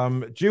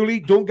 Julie,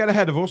 don't get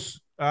ahead of us.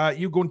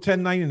 You going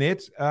 10, 9 and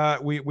 8.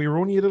 We're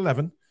only at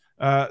 11.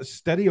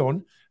 Steady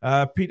on.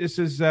 Peter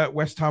says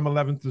West Ham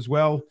 11th as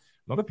well.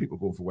 A lot of people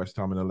going for West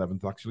Ham in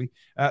 11th, actually.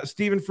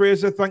 Stephen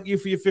Fraser, thank you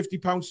for your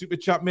 £50 super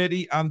chat,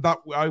 matey. And that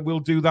I will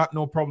do that,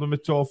 no problem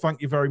at all.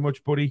 Thank you very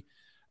much, buddy.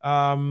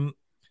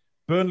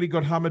 Burnley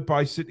got hammered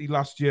by City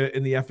last year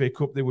in the FA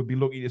Cup. They would be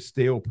lucky to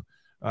stay up.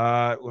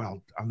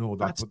 Well, I know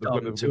that, That's but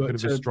they've got a bit of a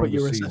to stronger put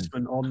your season.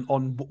 assessment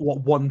on what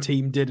one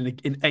team did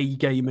in a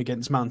game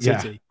against Man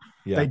City.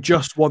 Yeah. They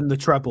just won the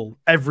treble.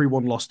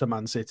 Everyone lost to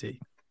Man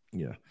City.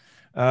 Yeah.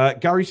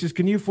 Gary says,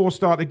 can you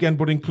start again,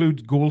 but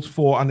include goals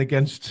for and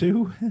against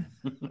too?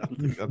 I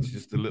think that's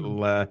just a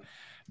little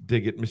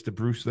dig at Mr.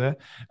 Bruce there.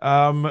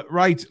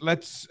 Right,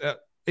 let's...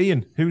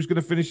 Ian, who's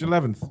going to finish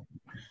 11th?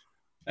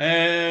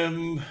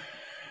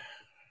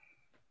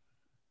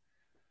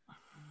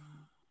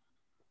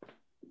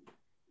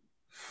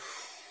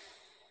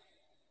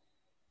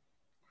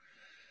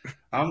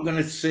 I'm going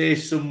to say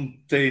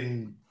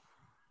something.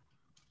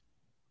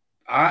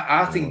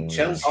 I think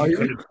Chelsea.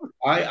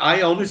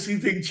 I honestly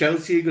think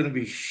Chelsea are going to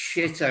be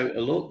shit out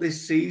of luck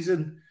this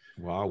season.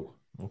 Wow.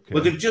 Okay.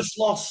 But they've just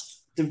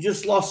lost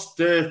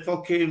the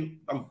fucking.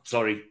 I'm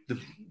sorry,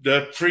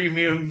 the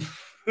premium,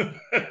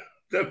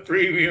 the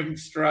premium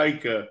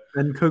striker.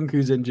 And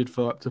Kunku's injured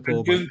for up to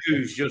 4 months.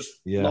 Kunku's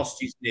just lost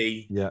his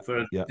knee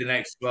for the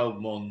next 12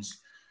 months.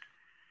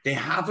 They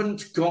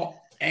haven't got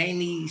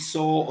any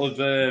sort of.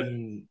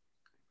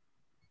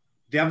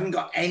 They haven't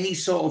got any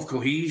sort of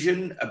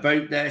cohesion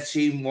about their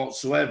team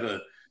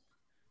whatsoever.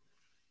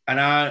 And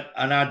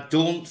I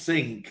don't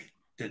think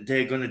that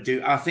they're going to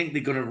do... I think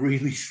they're going to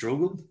really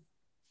struggle.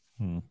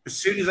 As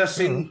soon as I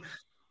seen...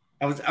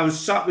 I was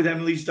sat with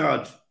Emily's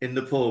dad in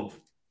the pub,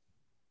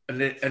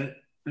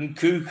 and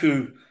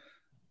Cuckoo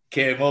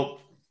came up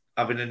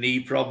having a knee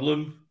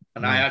problem,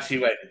 and I actually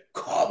went,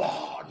 come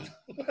on!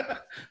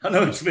 I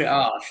know it's a bit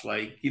harsh,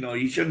 like, you know,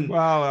 you shouldn't...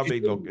 Well, I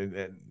mean, look...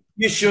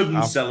 You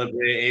shouldn't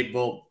celebrate it,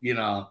 but, you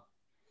know.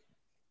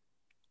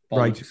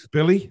 Right.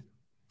 Billy?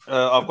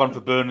 I've gone for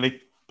Burnley.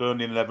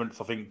 Burnley in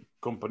 11th. I think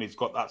Company's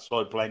got that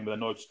side playing with a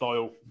nice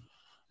style.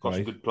 Got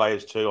some good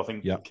players too. I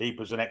think the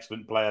keeper's an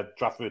excellent player,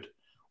 Trafford,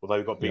 although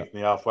he got beaten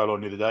in the half well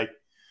on the other day.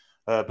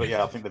 But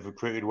yeah, I think they've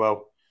recruited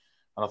well.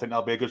 And I think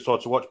that'll be a good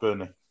side to watch,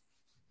 Burnley.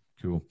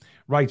 Cool.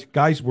 Right,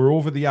 guys, we're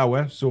over the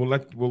hour, so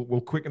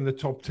we'll quicken the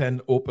top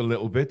 10 up a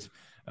little bit.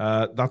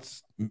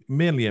 That's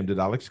mainly aimed at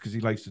Alex because he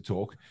likes to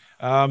talk.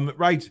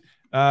 Right,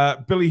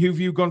 Billy, who've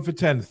you gone for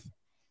 10th?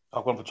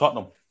 I've gone for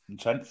Tottenham in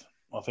 10th.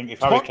 I think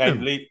if Harry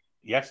Kane leaves,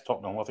 yes,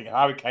 Tottenham. I think if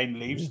Harry Kane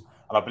leaves,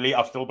 and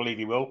I still believe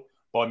he will.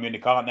 Bayern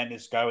Munich can't let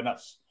this go, and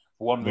that's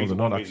for one reason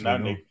only.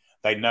 No.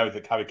 They know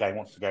that Harry Kane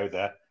wants to go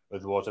there,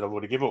 otherwise they'll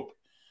already give up.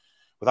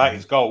 Without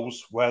his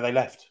goals, where are they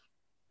left?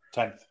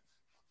 10th.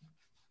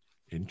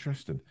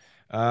 Interesting.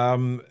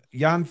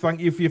 Jan,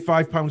 thank you for your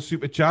 £5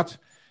 super chat.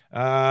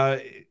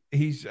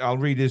 I'll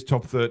read his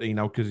top 13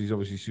 now because he's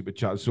obviously super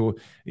chat. So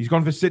he's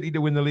gone for City to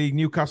win the league,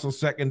 Newcastle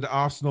second,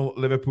 Arsenal,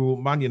 Liverpool,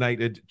 Man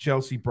United,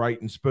 Chelsea,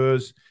 Brighton,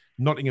 Spurs,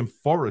 Nottingham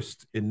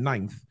Forest in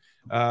 9th,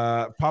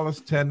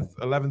 Palace 10th,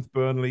 11th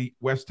Burnley,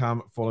 West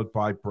Ham, followed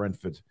by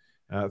Brentford.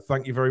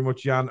 Thank you very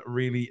much, Jan.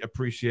 Really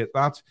appreciate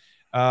that.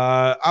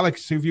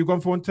 Alex, who have you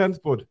gone for in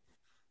 10th, bud?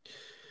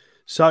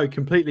 So,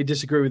 completely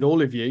disagree with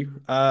all of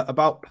you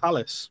about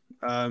Palace.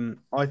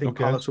 I think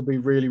Palace will be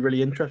really,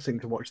 really interesting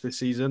to watch this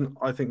season.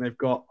 I think they've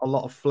got a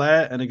lot of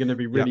flair and are going to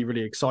be really,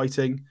 really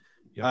exciting.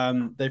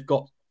 They've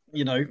got,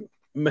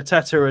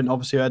 Mateta and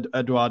obviously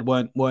Eduard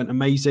weren't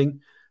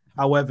amazing.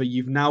 However,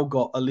 you've now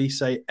got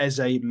Elise,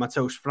 Eze,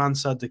 Mateus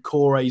França,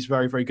 Decore is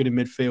very, very good in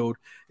midfield.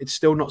 It's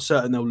still not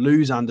certain they'll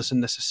lose Anderson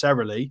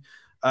necessarily.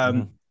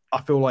 I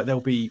feel like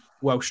they'll be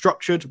well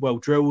structured, well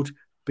drilled,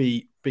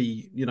 be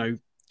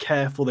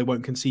careful. They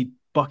won't concede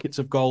buckets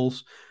of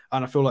goals.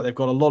 And I feel like they've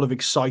got a lot of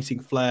exciting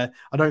flair.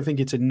 I don't think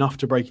it's enough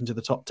to break into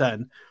the top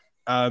 10.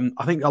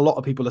 I think a lot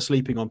of people are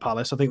sleeping on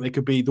Palace. I think they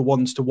could be the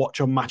ones to watch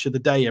on Match of the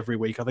Day every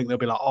week. I think they'll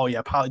be like, oh,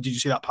 yeah, did you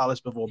see that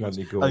Palace performance?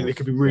 I think they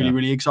could be really,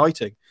 really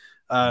exciting.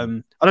 I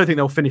don't think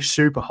they'll finish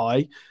super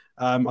high.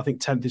 I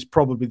think 10th is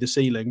probably the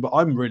ceiling, but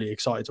I'm really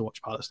excited to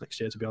watch Palace next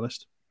year, to be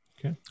honest.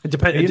 Okay. It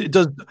depends. It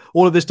does.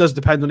 All of this does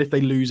depend on if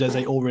they lose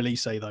Eze or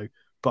release, though.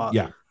 But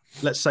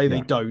let's say they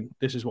don't.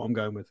 This is what I'm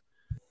going with.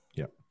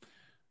 Yeah.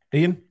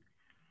 Ian?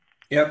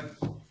 Yep.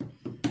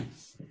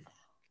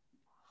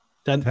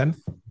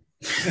 10th?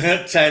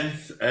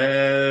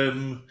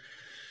 10th.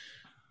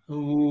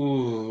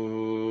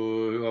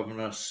 Who haven't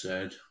I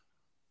said?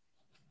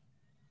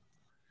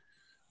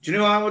 Do you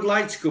know I would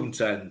like to come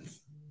 10th?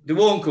 They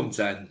won't come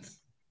 10th.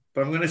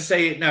 But I'm going to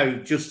say it now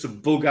just to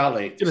bug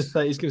Alex. He's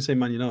going to say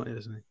Man United,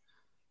 isn't he?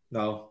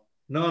 No.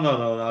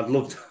 I'd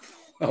love to.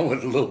 I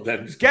would love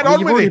them. Get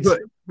on with it. You've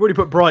already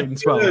put Brighton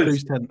 12th.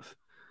 Who's 10th?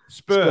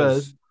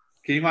 Spurs.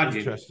 Can you imagine?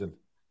 Interesting.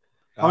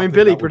 I mean,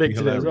 Billy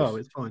predicted it as well.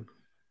 It's fine.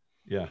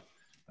 Yeah.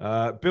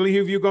 Billy, who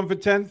have you gone for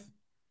 10th?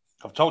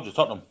 I've told you,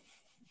 Tottenham.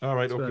 All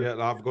right. Okay.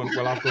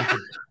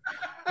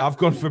 I've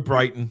gone for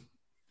Brighton.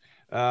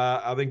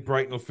 I think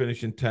Brighton will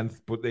finish in 10th,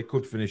 but they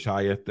could finish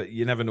higher.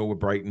 You never know with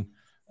Brighton.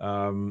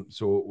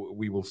 So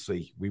we will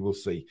see.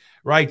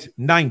 Right.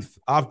 9th.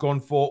 I've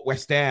gone for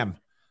West Ham.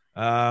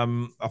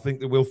 I think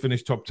they will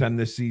finish top 10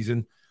 this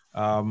season.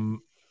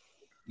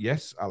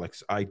 Yes,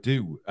 Alex, I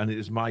do. And it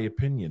is my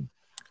opinion.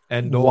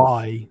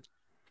 Why?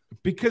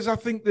 Because I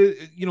think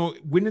that,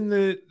 winning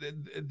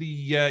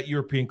the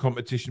European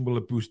competition will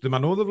have boosted them. I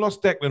know they've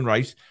lost Declan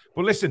Rice,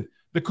 but listen,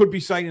 they could be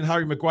signing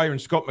Harry Maguire and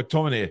Scott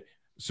McTominay.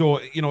 So,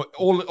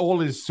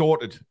 all is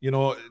sorted.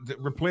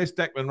 Replace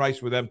Declan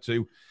Rice with them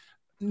two.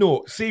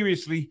 No,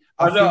 seriously.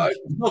 I'm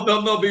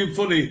not being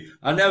funny.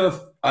 I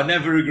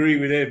never agree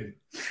with him.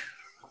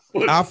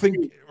 I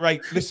think,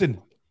 right,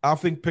 listen, I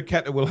think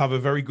Paqueta will have a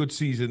very good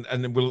season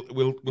and then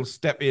will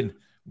step in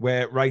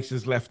where Rice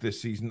has left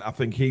this season. I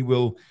think he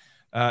will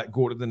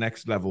go to the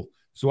next level.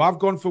 So I've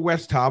gone for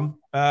West Ham.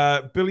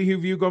 Billy, who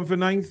have you gone for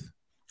 9th?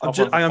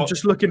 I'm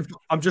just looking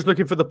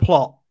for the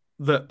plot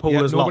that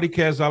Paul has nobody lost.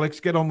 cares,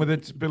 Alex. Get on with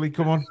it. Billy,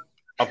 come on.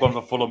 I've gone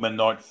for Fulham in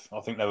 9th. I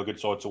think they're a good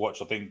side to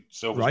watch. I think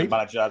Silver's the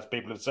manager, as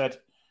people have said.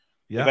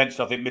 Yeah.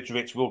 Eventually, I think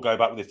Mitrovic will go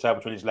back with his tail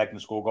between his legs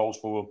and score goals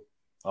for them.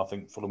 I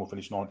think Fulham will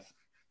finish 9th.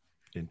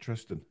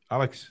 Interesting.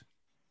 Alex?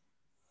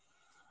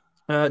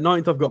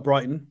 9th, I've got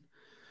Brighton.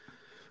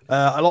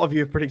 A lot of you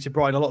have predicted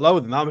Brighton a lot lower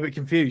than that. I'm a bit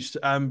confused.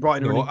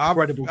 Brighton are an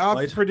incredible side.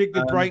 I've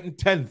predicted Brighton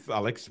 10th,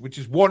 Alex, which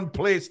is 1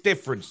 place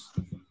difference.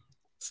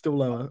 Still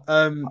lower.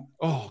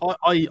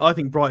 I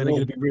think Brighton are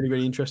going to be really,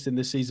 really interesting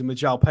this season with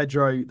João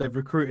Pedro. They've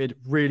recruited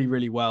really,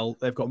 really well.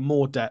 They've got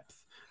more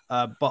depth,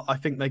 but I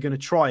think they're going to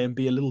try and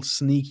be a little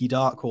sneaky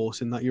dark horse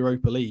in that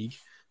Europa League.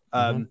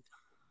 In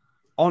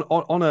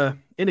a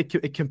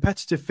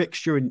competitive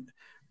fixture,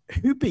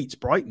 who beats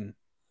Brighton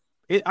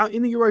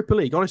in the Europa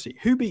League? Honestly,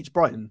 who beats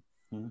Brighton?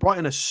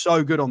 Brighton are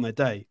so good on their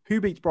day. Who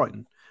beats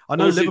Brighton? I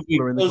know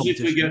Liverpool are in the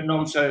competition. If we get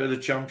knocked out of the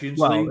Champions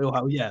League,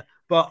 yeah.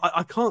 But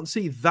I can't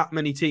see that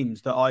many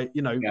teams that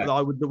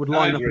would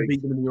line up and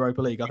beat them in the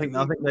Europa League. I think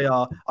they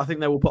are. I think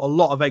they will put a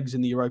lot of eggs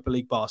in the Europa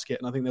League basket,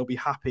 and I think they'll be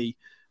happy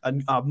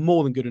and are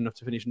more than good enough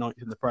to finish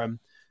 9th in the Prem.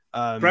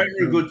 Brighton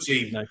are a good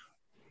team.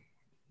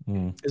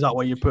 Is that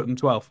why you put them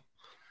 12th?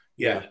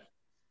 Yeah.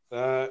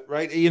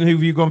 Right, Ian, who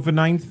have you gone for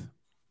 9th?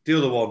 The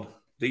other one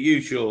that you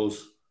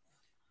chose,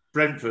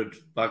 Brentford.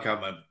 I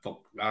can't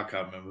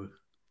remember.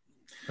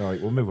 All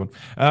right, we'll move on.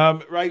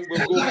 Right,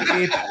 we'll go for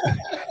 8th.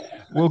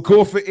 We'll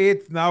go for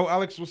 8th now.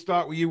 Alex, we'll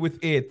start with you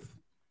with 8th.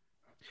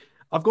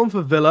 I've gone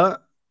for Villa.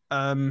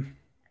 Again,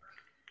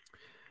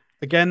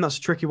 that's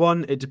a tricky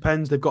one. It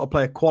depends. They've got to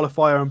play a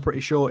qualifier, I'm pretty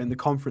sure, in the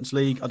Conference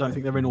League. I don't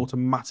think they're in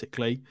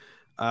automatically.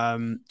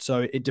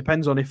 So it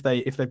depends on if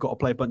they've got to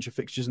play a bunch of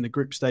fixtures in the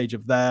group stage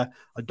of there.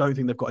 I don't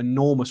think they've got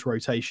enormous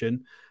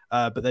rotation,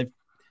 but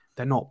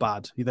they're not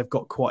bad. They've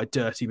got quite a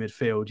dirty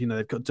midfield.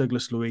 They've got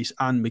Douglas Luiz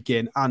and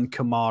McGinn and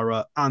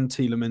Kamara and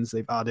Tielemans.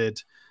 They've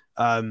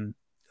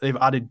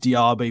added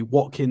Diaby.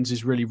 Watkins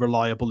is really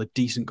reliable, a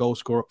decent goal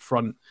scorer up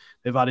front.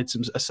 They've added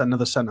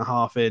another centre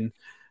half in.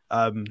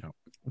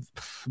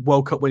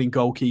 World Cup winning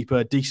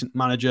goalkeeper, decent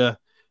manager.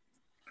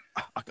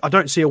 I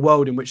don't see a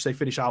world in which they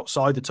finish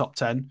outside the top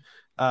 10.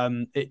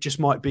 It just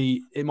might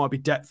be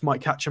depth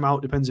might catch them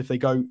out. Depends if they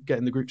get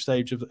in the group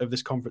stage of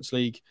this Conference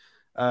League.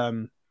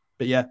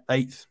 But yeah,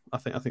 8th. I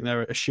think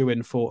they're a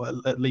shoe-in for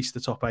at least the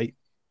top 8.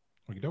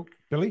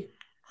 Billy?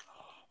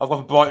 I've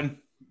gone for Brighton.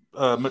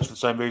 Much for the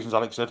same reasons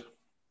Alex said.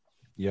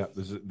 Yeah,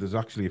 there's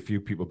actually a few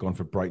people gone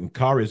for Brighton.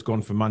 Kari's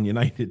gone for Man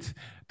United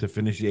to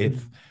finish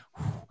 8th.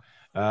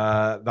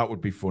 That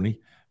would be funny.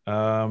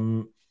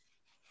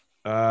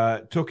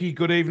 Tucky,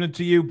 good evening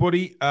to you,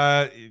 buddy.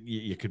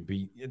 You could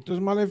be. It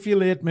doesn't matter if you're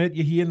late, mate.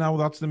 You're here now.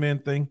 That's the main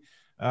thing.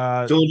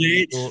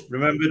 Donate.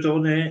 Remember,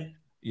 donate.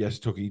 Yes,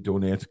 Tucky,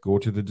 donate. Go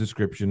to the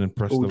description and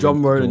press the link.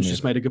 John Rowland's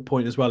just made a good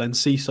point as well. And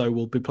Ciso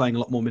will be playing a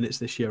lot more minutes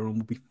this year and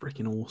will be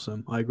freaking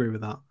awesome. I agree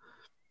with that.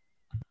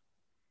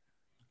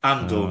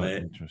 And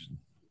donate. Interesting.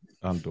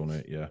 And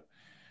donate, yeah.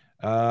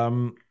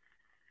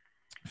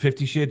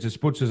 50 Shades of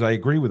Spud says, I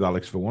agree with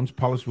Alex for once.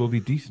 Palace will be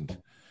decent.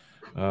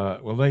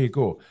 Well, there you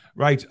go.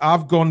 Right,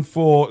 I've gone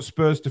for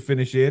Spurs to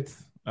finish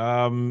 8th.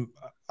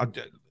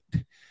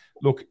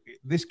 Look,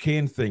 this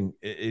Kane thing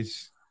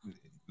is,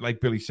 like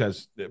Billy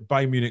says,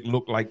 Bayern Munich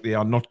look like they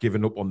are not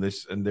giving up on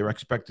this, and they're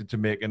expected to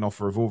make an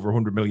offer of over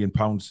 £100 million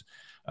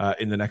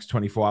in the next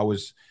 24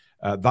 hours.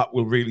 That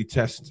will really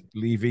test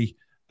Levy.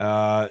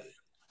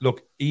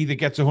 Look, he either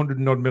gets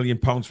 £100 million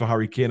for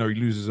Harry Kane or he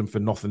loses him for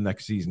nothing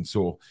next season.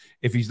 So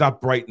if he's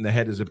that bright in the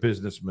head as a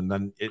businessman,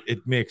 then it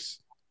makes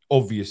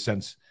obvious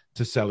sense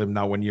to sell him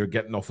now when you're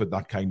getting offered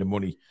that kind of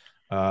money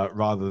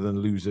rather than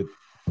lose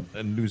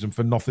him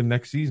for nothing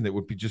next season. It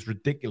would be just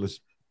ridiculous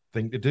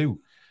thing to do.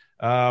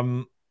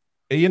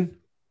 Ian?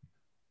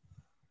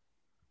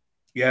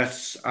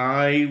 Yes,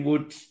 I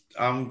would.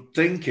 I'm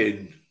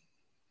thinking.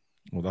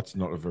 Well, that's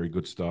not a very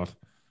good start.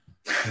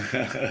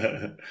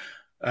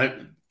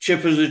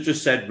 Chippers has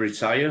just said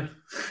retire.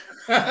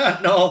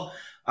 No,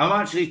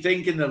 I'm actually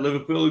thinking that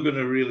Liverpool are going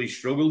to really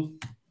struggle.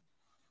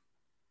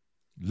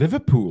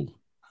 Liverpool?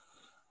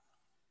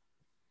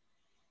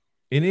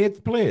 In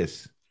 8th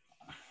place?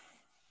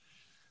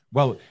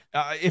 Well,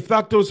 if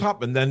that does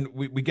happen, then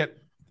we get...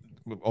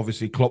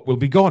 Obviously, Klopp will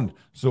be gone.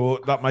 So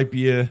that might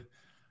be a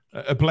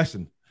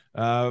blessing.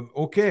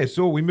 Okay,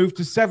 so we move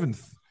to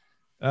 7th.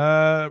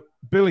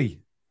 Billy?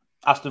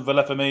 Aston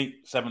Villa for me,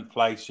 7th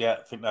place. Yeah,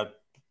 I think they're a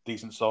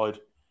decent side.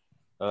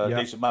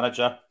 Decent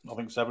manager, I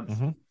think 7th.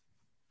 Mm-hmm.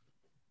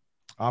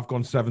 I've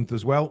gone 7th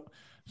as well.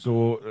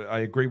 So I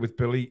agree with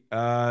Billy.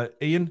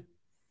 Ian?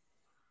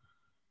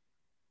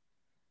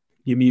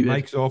 You're muted.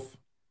 Mike's off.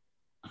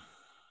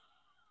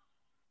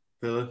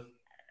 Villa.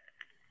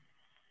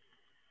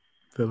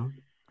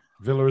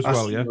 Villa as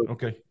well, yeah? Villa.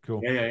 Okay,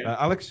 cool. Yeah.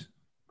 Alex?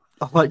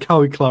 I like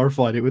how he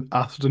clarified it with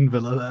Aston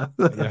Villa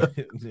there.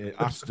 Yeah,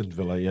 Aston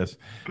Villa, yes.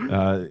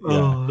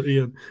 Oh,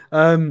 Ian.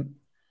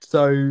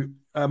 So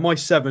my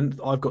 7th,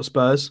 I've got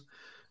Spurs.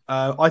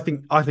 I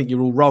think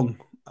you're all wrong.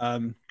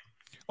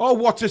 Oh,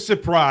 what a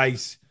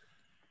surprise!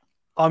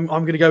 I'm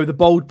going to go with the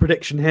bold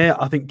prediction here.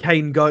 I think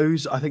Kane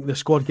goes. I think the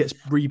squad gets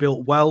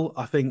rebuilt well.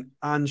 I think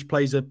Ange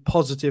plays a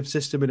positive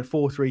system in a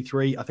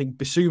 4-3-3. I think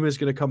Bissouma is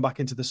going to come back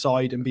into the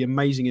side and be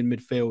amazing in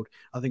midfield.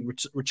 I think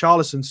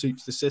Richarlison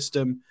suits the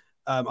system.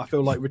 I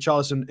feel like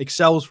Richarlison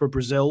excels for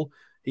Brazil.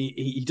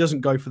 He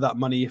doesn't go for that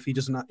money if he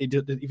doesn't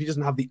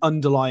have the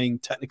underlying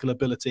technical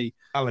ability.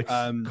 Alex,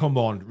 come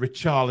on,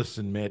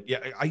 Richarlison, mate. Yeah,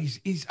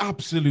 he's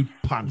absolute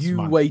pants. You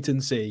man. wait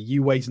and see.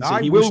 You wait and see.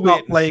 I He will will start wait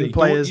and playing see.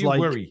 players Don't you like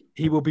worry.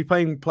 he will be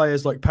playing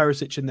players like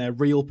Perisic in their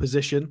real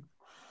position.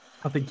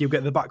 I think he'll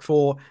get the back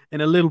four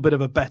in a little bit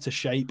of a better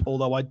shape.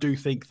 Although I do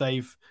think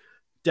they've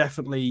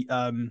definitely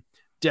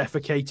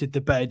defecated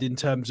the bed in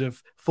terms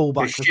of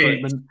fullback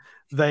recruitment.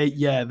 I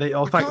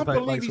can't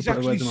believe he's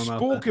actually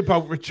spoke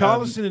about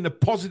Richarlison in a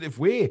positive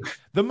way.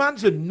 The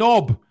man's a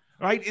knob,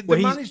 right? The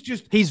man is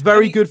just... He's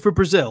very good for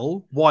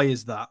Brazil. Why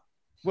is that?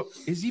 Well,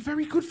 is he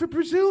very good for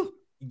Brazil?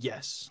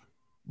 Yes.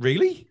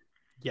 Really?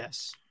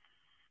 Yes.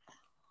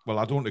 Well,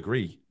 I don't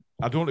agree.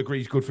 I don't agree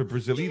he's good for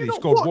Brazil either. He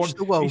scored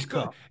the World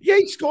Cup? Yeah,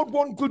 he scored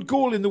one good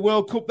goal in the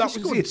World Cup. That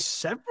was it.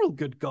 Several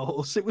good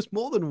goals. It was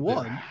more than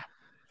one.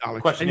 Alex,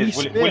 the question is,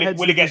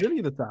 will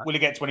he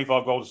get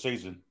 25 goals a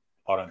season?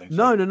 I don't think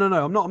so.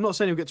 No. I'm not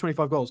saying he'll get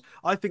 25 goals.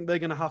 I think they're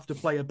going to have to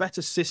play a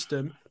better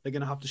system. They're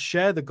going to have to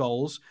share the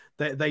goals.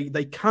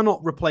 They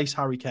cannot replace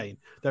Harry Kane.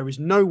 There is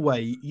no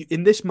way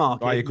in this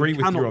market. I agree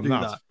with you on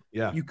that.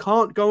 Yeah. You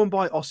can't go and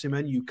buy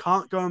Osimhen. You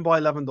can't go and buy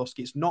Lewandowski.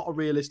 It's not a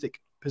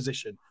realistic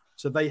position.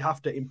 So they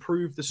have to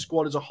improve the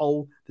squad as a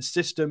whole, the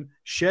system,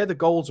 share the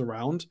goals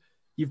around.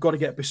 You've got to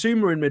get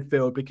Bissouma in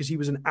midfield because he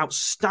was an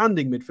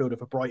outstanding midfielder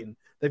for Brighton.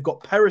 They've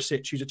got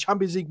Perisic, who's a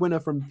Champions League winner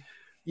from...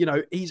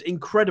 he's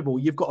incredible.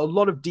 You've got a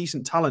lot of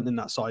decent talent in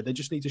that side. They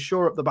just need to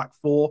shore up the back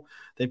four.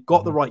 They've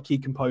got the right key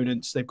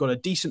components. They've got a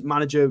decent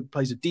manager who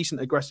plays a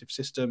decent aggressive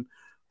system.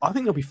 I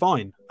think they'll be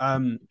fine.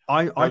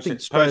 I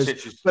think Spurs...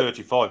 Perisic is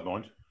 35,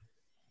 mind.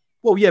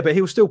 Well, yeah, but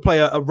he'll still play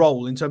a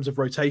role in terms of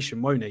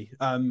rotation, won't he?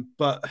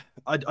 But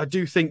I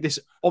do think this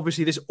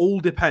all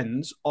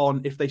depends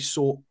on if they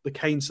sort the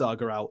Kane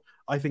saga out.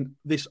 I think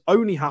this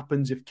only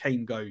happens if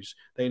Kane goes.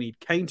 They need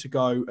Kane to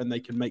go and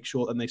they can make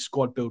sure and they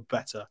squad build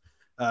better.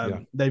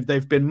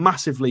 They've been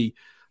massively,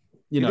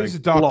 it is a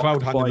dark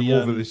cloud hanging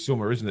them over this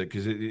summer, isn't it?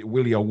 Because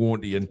will he or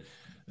won't he? And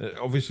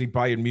obviously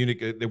Bayern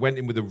Munich, they went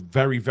in with a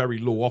very, very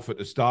low offer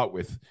to start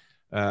with,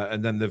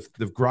 and then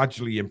they've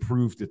gradually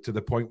improved it to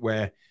the point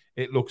where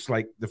it looks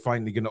like they're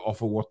finally going to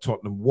offer what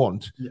Tottenham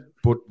want. Yeah.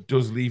 But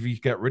does Levy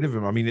get rid of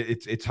him? I mean,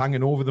 it's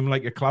hanging over them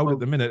like a cloud at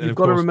the minute. You've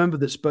got to remember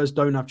that Spurs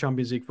don't have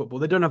Champions League football.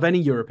 They don't have any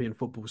European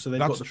football. So they've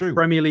got the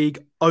Premier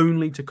League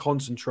only to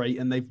concentrate,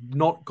 and they've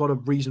not got a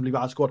reasonably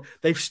bad squad.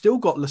 They've still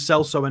got Lo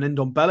Celso and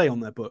Ndombele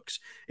on their books.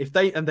 They've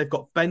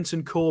got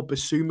Bentancur,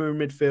 Bissouma in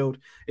midfield.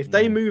 If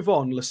they move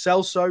on, Lo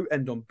Celso,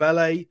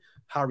 Ndombele,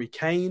 Harry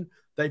Kane,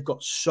 they've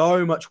got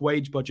so much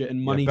wage budget and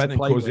money to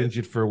play with. Bentancur's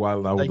injured for a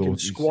while now. They can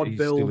squad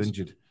build. Still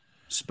injured.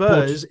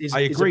 Spurs is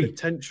a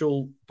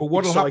potential but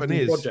what'll happen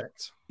is,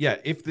 project. Yeah,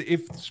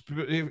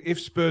 if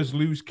Spurs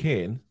lose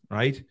Kane,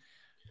 right,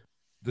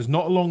 there's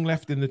not long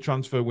left in the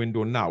transfer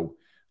window now.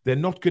 They're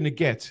not going to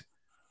get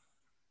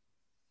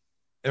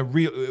a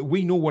real...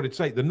 We know what it's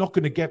like. They're not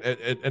going to get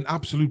an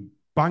absolute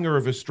banger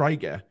of a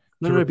striker.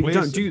 No, but you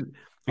don't do...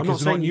 I'm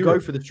not saying you go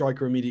for the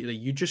striker immediately.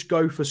 You just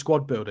go for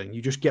squad building.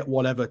 You just get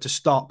whatever to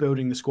start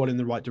building the squad in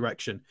the right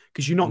direction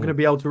because you're not going to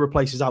be able to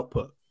replace his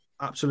output.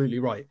 Absolutely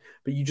right.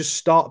 But you just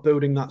start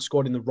building that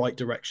squad in the right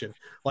direction.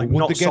 Like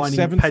not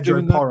signing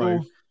Pedro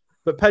Porro.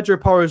 But Pedro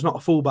Porro is not a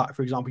fullback,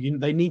 for example.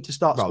 They need to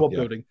start squad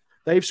building.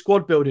 They've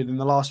squad builded in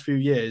the last few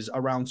years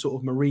around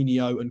sort of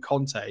Mourinho and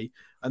Conte,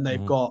 and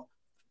they've got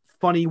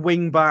funny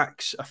wing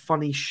backs, a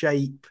funny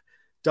shape,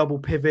 double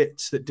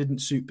pivots that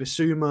didn't suit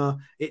Bissouma.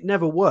 It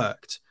never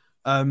worked.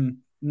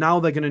 Now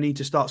they're going to need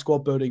to start squad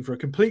building for a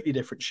completely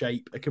different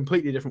shape, a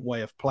completely different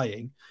way of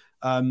playing.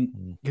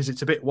 Because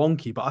it's a bit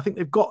wonky, but I think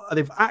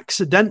they've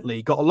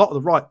accidentally got a lot of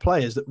the right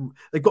players. That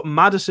they've got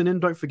Maddison in,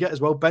 don't forget as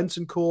well.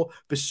 Bentancur,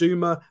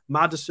 Bissouma,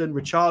 Maddison,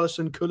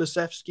 Richarlison,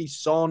 Kulusevski,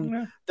 Son.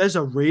 Yeah. There's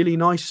a really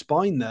nice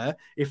spine there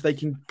if they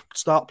can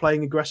start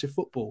playing aggressive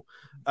football.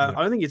 I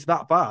don't think it's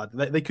that bad.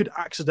 They could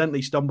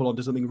accidentally stumble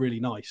onto something really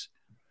nice.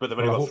 But they've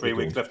only got 3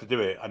 weeks left to do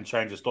it and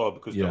change the style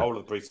because the whole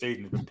of the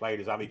pre-season has been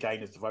played as Harry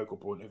Kane as the focal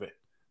point of it.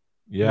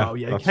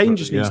 Yeah, Kane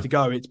just needs to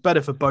go. It's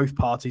better for both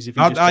parties. If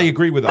I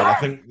agree with that. I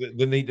think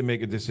they need to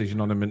make a decision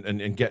on him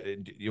and get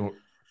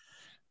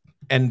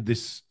end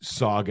this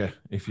saga,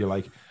 if you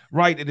like.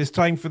 Right, it is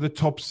time for the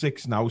top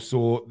 6 now.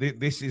 So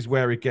this is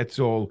where it gets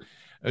all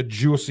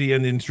juicy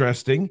and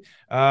interesting.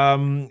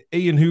 Ian,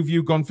 who have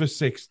you gone for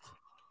 6th?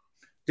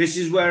 This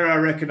is where I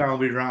reckon I'll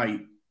be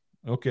right.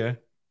 Okay,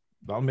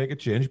 that'll make a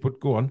change, but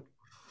go on.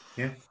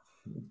 Yeah,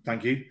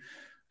 thank you.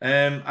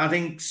 I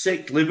think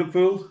 6th,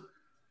 Liverpool.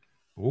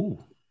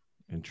 Oh,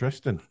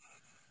 interesting.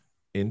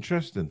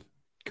 Interesting.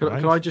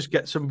 Can I just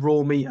get some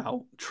raw meat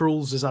out?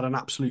 Truls has had an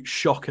absolute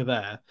shocker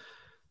there.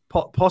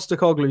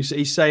 Postecoglou,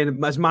 he's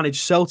saying, has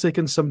managed Celtic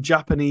and some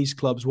Japanese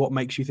clubs. What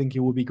makes you think he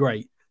will be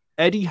great?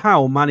 Eddie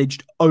Howe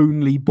managed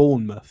only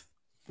Bournemouth.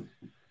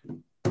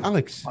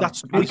 Alex,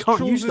 we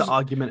can't use that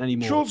argument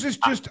anymore. Truls is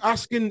just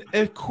asking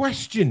a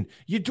question.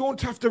 You don't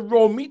have to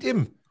raw meat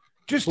him.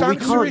 Just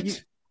answer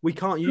it. We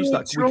can't use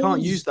that. We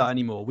can't use that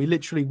anymore. We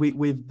literally,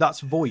 we've that's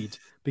void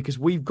because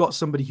we've got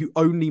somebody who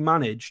only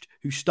managed,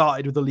 who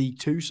started with the League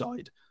Two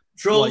side.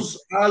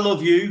 Truls, I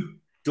love you.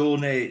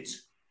 Donate.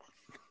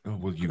 Oh,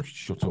 well, you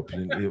shut up.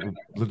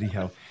 Bloody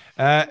hell.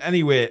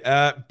 Anyway,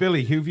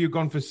 Billy, who have you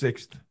gone for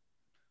 6th?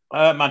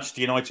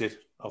 Manchester United.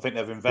 I think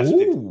they've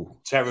invested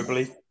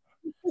terribly.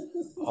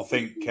 I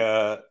think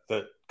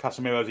that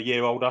Casemiro's a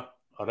year older.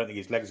 I don't think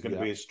his legs are going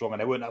to be as strong,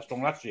 and they weren't that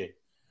strong last year.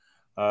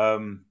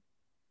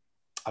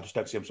 I just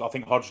don't see him. So I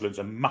think Hodgland's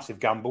a massive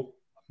gamble.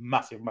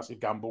 Massive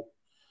gamble.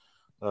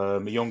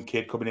 A young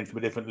kid coming in from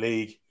a different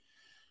league.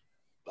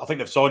 I think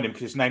they've signed him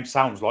because his name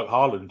sounds like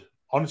Haaland.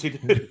 Honestly,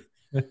 do.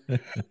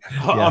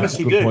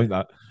 Honestly, good do. Point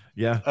that.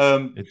 Yeah,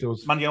 it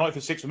does. Man United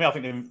for 6 for me. I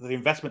think the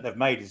investment they've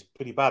made is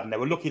pretty bad, and they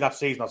were lucky last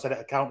season. I said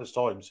it countless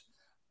times.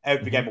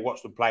 Every game I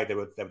watched them play, they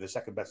were the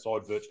second best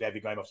side virtually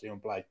every game I've seen them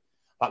play.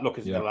 That luck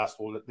isn't going to last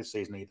all this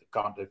season either.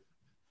 Can't do.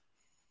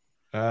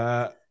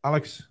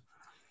 Alex,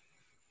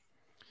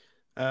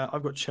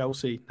 I've got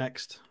Chelsea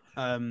next.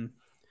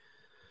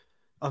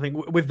 I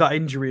think with that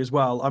injury as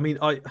well. I mean,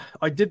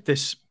 I did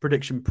this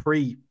prediction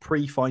pre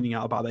finding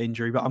out about the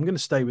injury, but I'm going to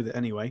stay with it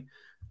anyway.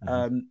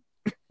 I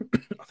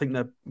think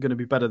they're going to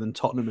be better than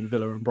Tottenham and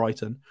Villa and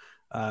Brighton,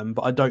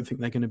 but I don't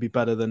think they're going to be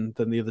better than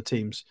the other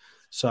teams.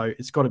 So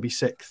it's got to be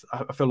 6th.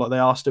 I feel like they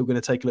are still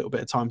going to take a little bit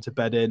of time to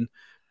bed in.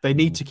 They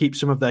need to keep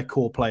some of their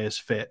core players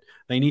fit.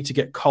 They need to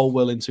get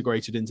Colwill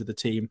integrated into the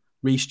team.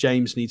 Reece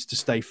James needs to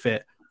stay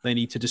fit. They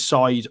need to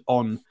decide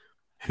on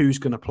who's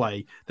going to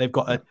play. They've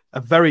got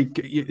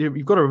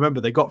you've got to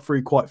remember they got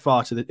through quite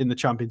far in the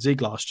Champions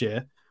League last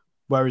year,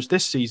 whereas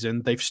this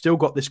season they've still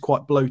got this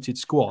quite bloated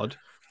squad.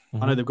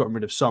 I know they've gotten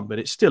rid of some, but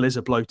it still is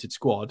a bloated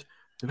squad.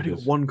 They've only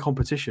got one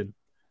competition.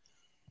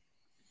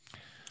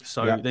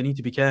 So they need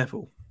to be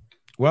careful.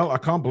 Well, I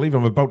can't believe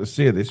I'm about to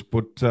say this,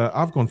 but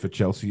I've gone for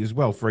Chelsea as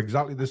well for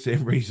exactly the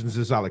same reasons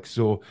as Alex.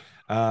 So,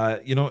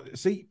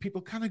 see,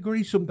 people can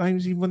agree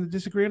sometimes even when they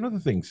disagree on other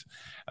things.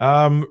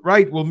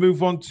 Right, we'll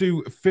move on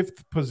to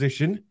 5th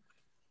position.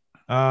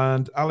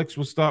 And Alex,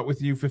 we'll start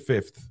with you for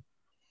 5th.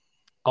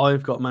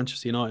 I've got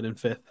Manchester United in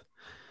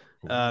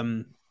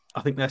 5th.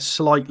 I think they're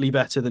slightly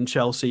better than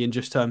Chelsea in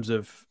just terms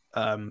of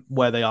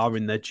where they are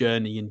in their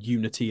journey and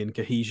unity and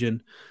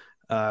cohesion.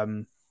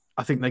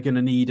 I think they're going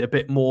to need a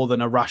bit more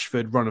than a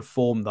Rashford run of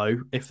form,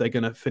 though, if they're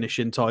going to finish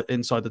inside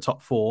the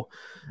top 4.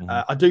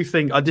 I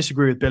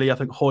disagree with Billy. I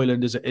think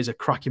Højlund is a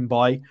cracking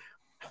buy.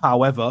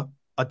 However,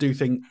 I do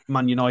think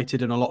Man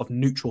United and a lot of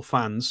neutral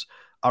fans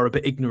are a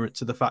bit ignorant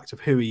to the fact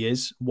of who he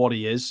is, what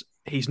he is.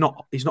 He's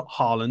not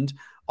Haaland.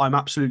 I'm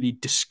absolutely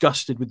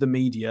disgusted with the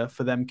media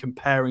for them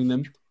comparing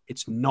them.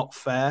 It's not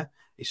fair.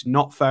 It's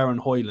not fair on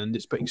Højlund.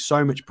 It's putting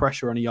so much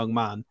pressure on a young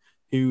man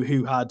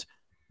who had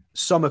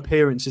some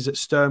appearances at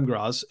Sturm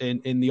Graz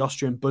in the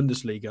Austrian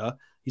Bundesliga.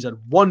 He's had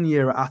 1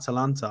 year at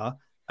Atalanta,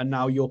 and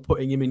now you're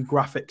putting him in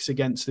graphics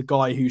against the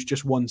guy who's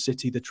just won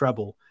City the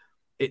treble.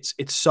 It's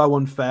so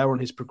unfair on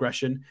his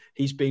progression.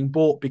 He's being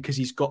bought because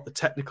he's got the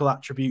technical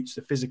attributes,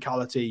 the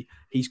physicality.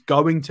 He's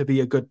going to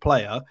be a good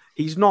player.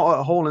 He's not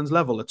at Haaland's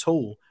level at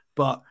all,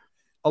 but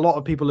a lot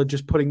of people are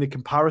just putting the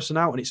comparison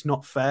out, and it's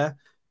not fair.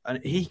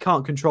 And he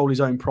can't control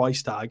his own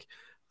price tag.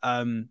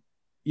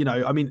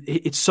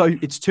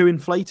 It's too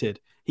inflated.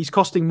 He's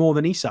costing more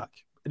than Isak,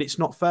 and it's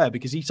not fair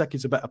because Isak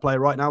is a better player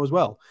right now as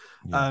well.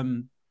 Yeah.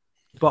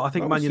 But I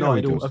think Man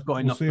United have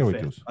got enough for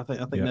 5th. I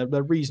think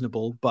they're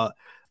reasonable, but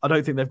I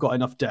don't think they've got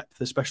enough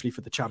depth, especially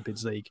for the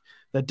Champions League.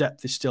 Their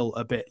depth is still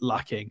a bit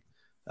lacking.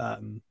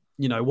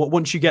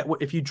 Once you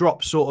if you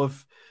drop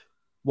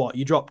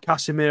you drop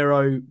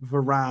Casemiro,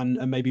 Varane,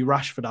 and maybe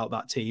Rashford out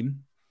that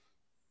team,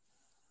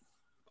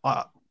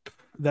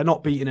 they're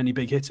not beating any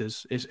big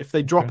hitters. If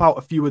they drop out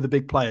a few of the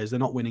big players, they're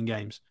not winning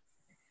games.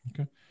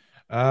 Okay.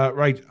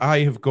 Right. I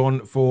have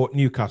gone for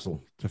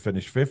Newcastle to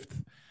finish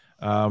 5th.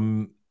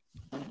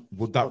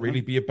 Would that really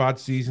be a bad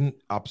season?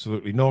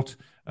 Absolutely not.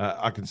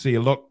 I can see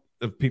a lot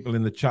of people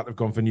in the chat have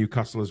gone for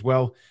Newcastle as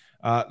well.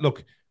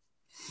 Look,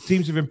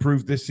 teams have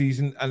improved this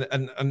season,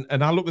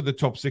 and I look at the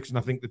top 6, and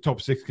I think the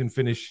top 6 can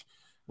finish,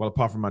 well,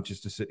 apart from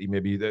Manchester City,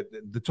 maybe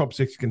the top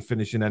 6 can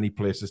finish in any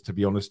places, to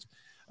be honest.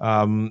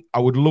 I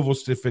would love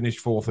us to finish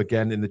fourth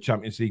again in the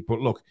Champions League. But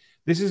look,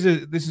 this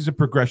is a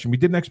progression. We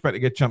didn't expect to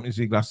get Champions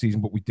League last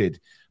season, but we did.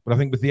 But I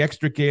think with the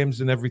extra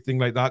games and everything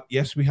like that,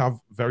 yes, we have a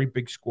very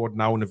big squad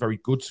now and a very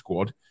good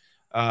squad.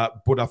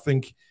 But I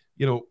think,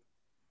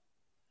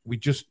 we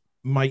just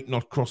might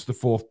not cross the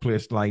fourth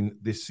place line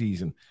this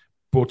season.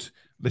 But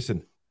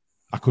listen,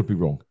 I could be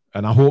wrong.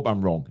 And I hope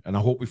I'm wrong. And I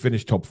hope we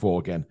finish top four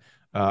again.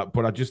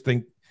 But I just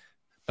think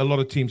a lot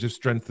of teams have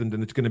strengthened,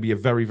 and it's going to be a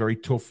very, very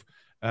tough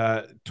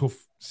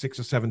 6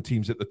 or 7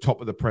 teams at the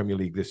top of the Premier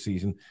League this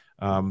season.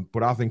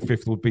 But I think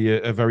fifth will be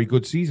a very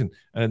good season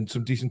and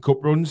some decent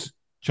cup runs,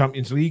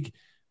 Champions League.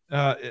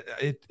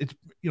 It's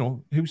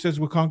who says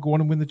we can't go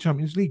on and win the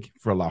Champions League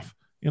for a laugh?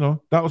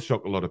 That'll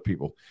shock a lot of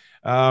people.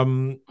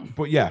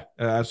 But yeah,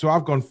 so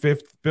I've gone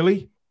fifth.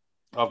 Billy?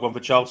 I've gone for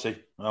Chelsea,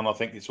 and I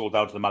think it's all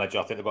down to the manager.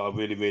 I think they've got a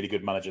really, really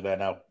good manager there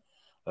now.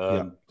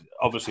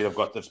 Obviously,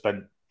 they've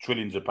spent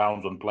trillions of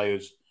pounds on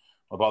players,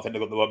 but I think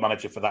they've got the right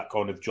manager for that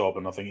kind of job,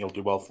 and I think he'll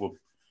do well for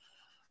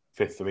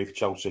fifth for me for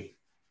Chelsea.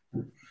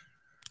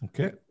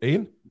 Okay,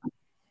 Ian?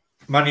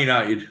 Man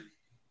United.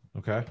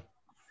 Okay.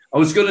 I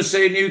was going to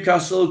say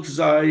Newcastle because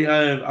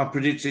I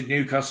predicted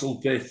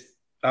Newcastle fifth,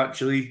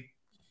 actually.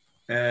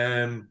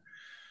 But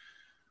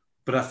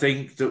I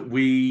think that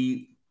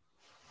we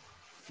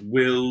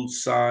will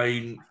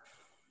sign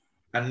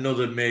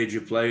another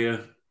major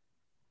player,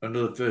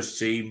 another first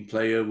team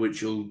player,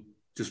 which will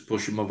just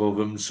push him above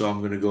them. So I'm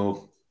going to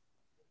go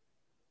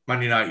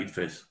Man United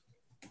fifth.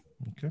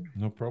 Okay,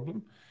 no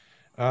problem.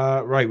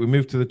 Right, we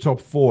move to the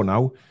top four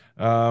now.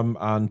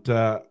 And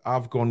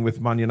I've gone with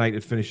Man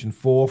United finishing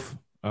fourth.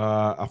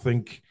 I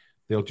think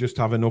they'll just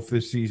have enough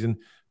this season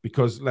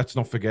because let's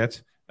not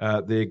forget,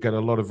 they get a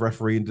lot of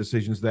refereeing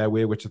decisions their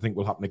way, which I think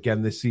will happen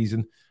again this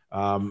season.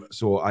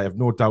 So I have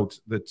no doubt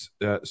that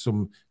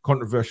some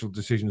controversial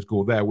decisions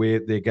go their way.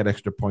 They get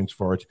extra points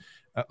for it,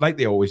 like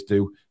they always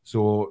do.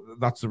 So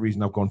that's the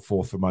reason I've gone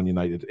fourth for Man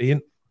United.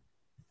 Ian?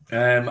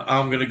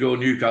 I'm going to go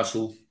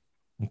Newcastle.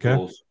 Okay.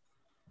 Fourth.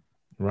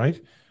 Right.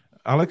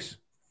 Alex?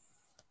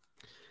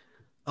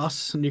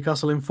 Us,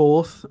 Newcastle in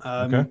fourth.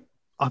 Okay.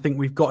 I think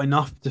we've got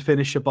enough to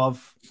finish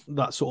above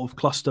that sort of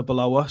cluster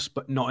below us,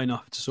 but not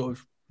enough to sort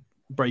of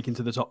break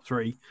into the top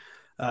three.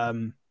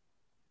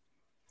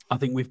 I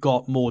think we've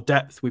got more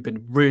depth. We've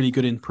been really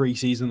good in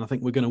pre-season. I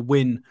think we're going to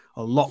win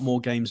a lot more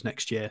games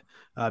next year.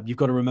 You've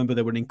got to remember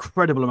there were an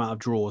incredible amount of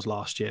draws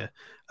last year.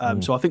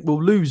 So I think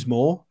we'll lose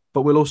more,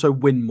 but we'll also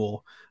win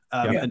more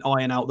and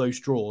iron out those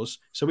draws.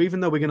 So even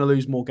though we're going to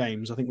lose more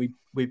games, I think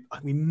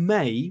we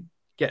may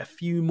get a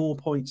few more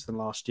points than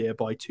last year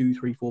by 2,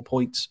 3, 4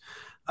 points.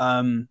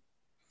 There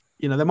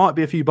might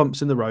be a few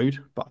bumps in the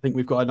road, but I think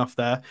we've got enough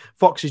there.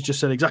 Fox has just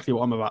said exactly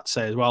what I'm about to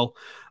say as well.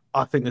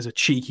 I think there's a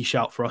cheeky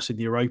shout for us in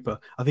the Europa.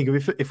 I think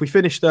if we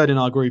finish third in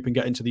our group and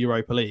get into the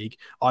Europa League,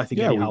 I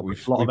think we've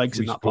a lot of eggs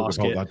in that basket. We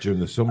spoke about that during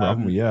the summer,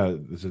 haven't we? Yeah,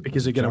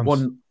 because again,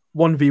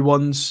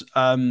 1v1s,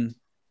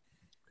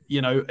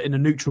 in a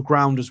neutral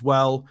ground as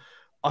well.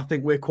 I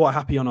think we're quite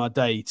happy on our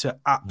day to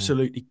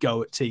absolutely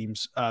go at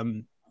teams,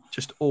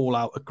 just all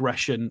out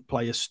aggression,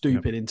 play a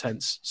stupid,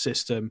 intense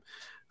system.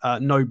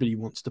 Nobody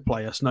wants to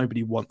play us.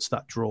 Nobody wants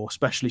that draw,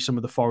 especially some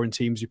of the foreign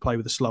teams who play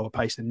with a slower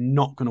pace. They're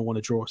not going to want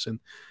to draw us in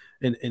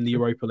the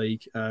Europa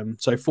League.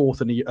 So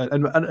fourth and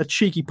a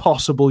cheeky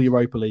possible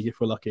Europa League if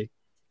we're lucky.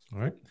 All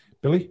right.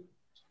 Billy?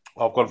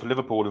 I've gone for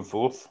Liverpool in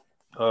fourth.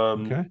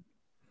 Okay.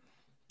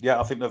 Yeah,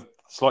 I think they're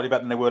slightly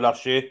better than they were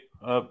last year,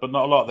 but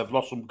not a lot. They've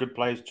lost some good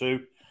players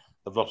too.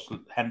 They've lost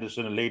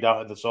Henderson, a leader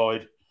at the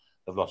side.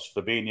 They've lost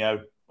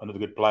Fabinho, another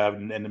good player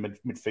in the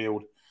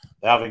midfield.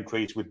 They have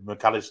increased with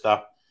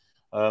McAllister.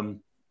 But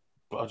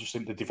I just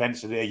think the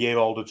defence is a year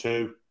older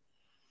too.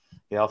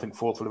 Yeah, I think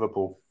fourth for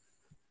Liverpool.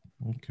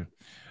 Okay.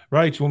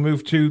 Right, we'll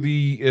move to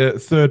the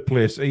third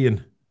place.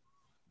 Ian?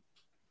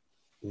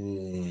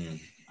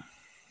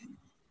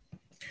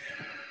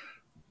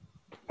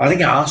 I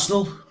think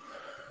Arsenal.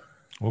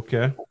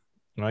 Okay.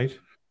 Right.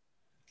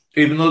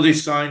 Even though they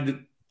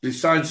signed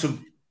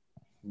some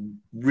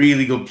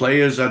really good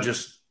players, I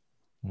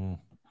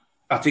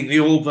actually think they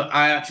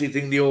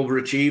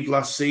overachieved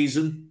last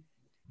season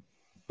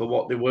for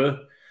what they were.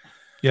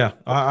 Yeah,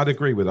 I'd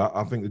agree with that.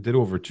 I think they did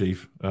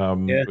overachieve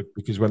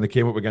because when they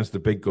came up against the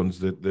big guns,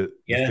 they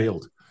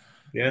failed.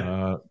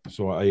 Yeah.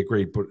 So I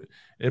agree. But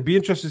it'd be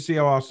interesting to see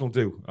how Arsenal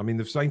do. I mean,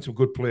 they've signed some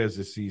good players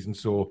this season,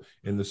 so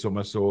in the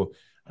summer. So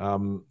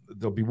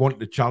they'll be wanting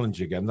to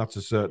challenge again. That's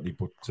a certainty.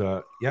 But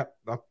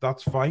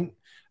that's fine.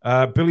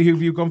 Billy, who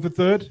have you gone for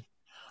third?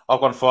 I've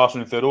gone for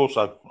Arsenal in third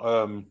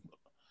also.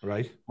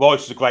 Right.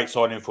 Rice is a great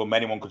signing for him.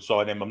 Anyone could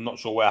sign him. I'm not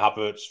sure where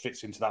Havertz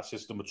fits into that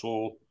system at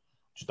all.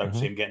 Just don't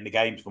see him getting the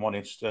games, if I'm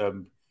honest,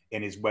 in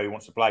his where he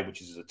wants to play, which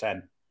is as a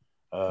 10.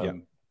 I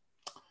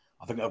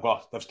think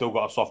they've still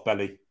got a soft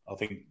belly. I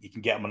think you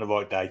can get them on the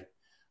right day.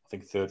 I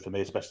think third for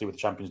me, especially with the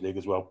Champions League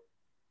as well,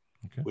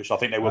 which I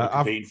think they will be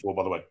competing for,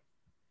 by the way.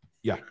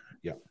 Yeah.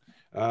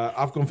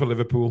 I've gone for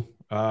Liverpool.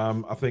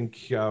 I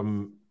think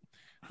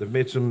They've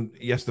made some.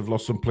 Yes, they've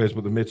lost some players,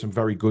 but they've made some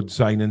very good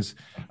signings.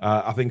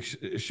 I think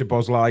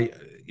Szoboszlai,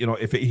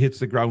 if he hits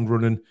the ground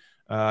running,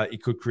 he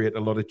could create a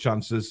lot of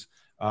chances.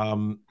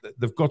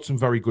 They've got some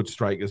very good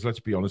strikers. Let's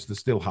be honest, they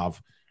still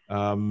have.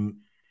 And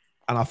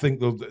I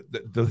think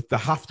they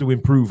have to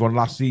improve on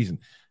last season.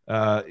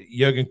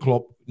 Jurgen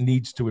Klopp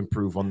needs to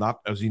improve on that,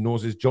 as he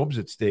knows his job's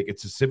at stake.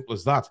 It's as simple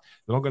as that.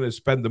 They're not going to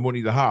spend the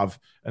money they have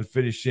and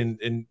finish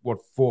in what,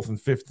 4th and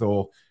 5th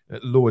or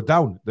lower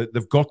down.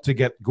 They've got to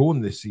get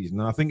going this season.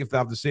 And I think if they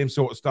have the same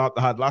sort of start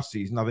they had last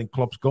season, I think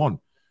Klopp's gone.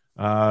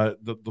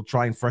 They'll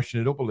try and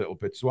freshen it up a little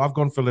bit. So I've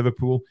gone for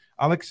Liverpool.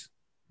 Alex?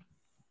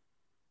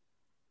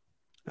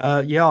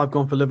 Yeah, I've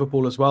gone for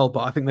Liverpool as well,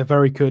 but I think they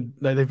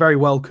very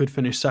well could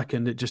finish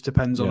second. It just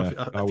depends on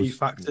a few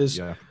factors.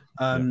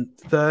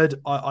 Third,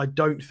 I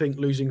don't think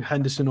losing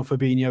Henderson or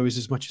Fabinho is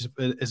as much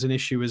as an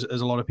issue as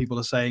a lot of people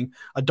are saying.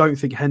 I don't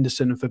think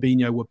Henderson and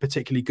Fabinho were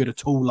particularly good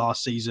at all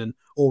last season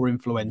or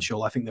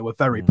influential. I think they were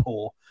very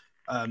poor.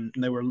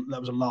 That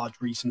was a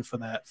large reason for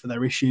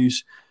their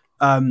issues.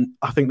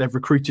 I think they've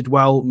recruited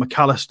well.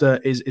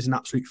 McAllister is an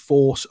absolute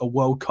force, a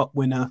World Cup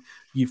winner.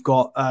 You've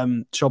got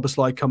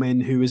Szoboszlai come in,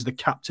 who is the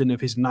captain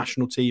of his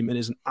national team and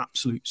is an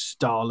absolute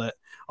starlet.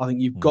 I think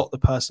you've got the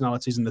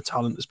personalities and the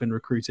talent that's been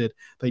recruited.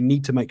 They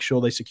need to make sure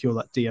they secure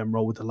that DM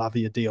role with the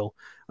Lavia deal.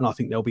 And I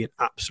think there'll be an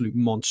absolute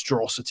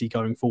monstrosity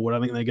going forward.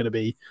 I think they're going to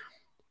be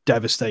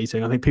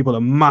devastating. I think people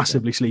are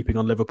massively sleeping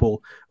on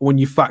Liverpool. When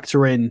you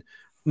factor in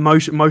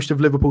most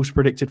of Liverpool's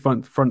predicted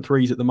front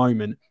threes at the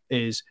moment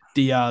is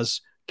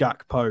Diaz,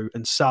 Gakpo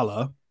and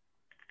Salah.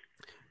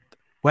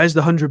 Where's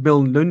the 100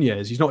 million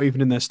Nunez? He's not even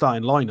in their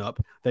starting lineup.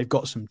 They've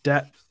got some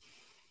depth.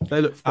 They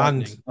look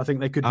frightening. I think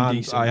they could be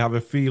decent. I have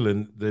a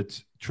feeling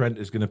that Trent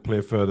is going to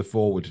play further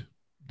forward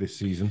this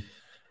season.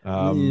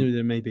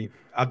 Maybe.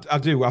 I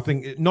do. I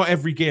think not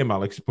every game,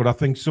 Alex, but I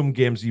think some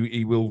games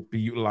he will be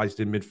utilised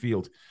in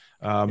midfield.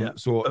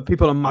 But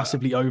people are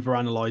massively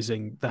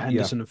overanalyzing the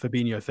Henderson and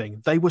Fabinho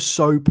thing. They were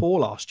so poor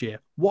last year.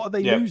 What are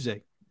they losing?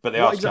 But they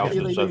are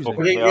exactly they were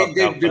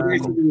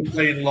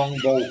playing long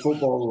ball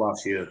football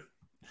last year.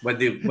 When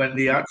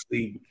they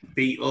actually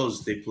beat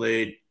us, they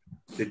played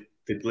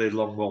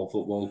long ball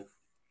football.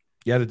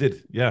 Yeah, they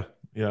did. Yeah.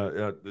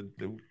 The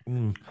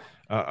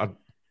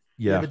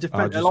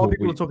defense. A lot of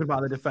people are talking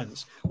about the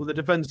defense. Well, the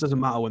defense doesn't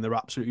matter when they're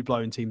absolutely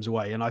blowing teams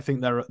away, and I think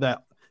they're.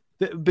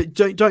 But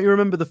don't you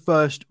remember the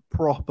first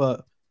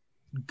proper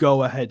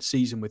go-ahead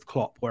season with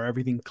Klopp where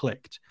everything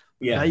clicked?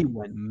 Yeah. They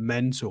went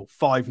mental.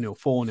 5-0,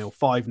 4-0,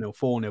 5-0,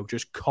 4-0,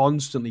 just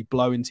constantly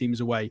blowing teams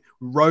away.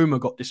 Roma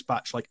got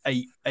dispatched like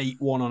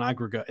 8-1 on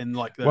aggregate in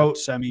like the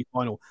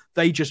semi-final.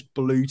 They just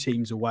blew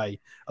teams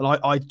away. And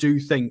I do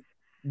think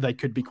they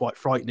could be quite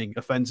frightening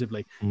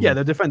offensively. Yeah,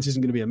 their defense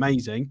isn't going to be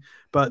amazing,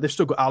 but they've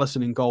still got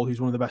Alisson in goal, who's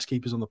one of the best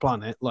keepers on the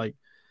planet. Like,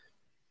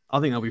 I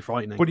think they'll be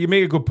frightening. But you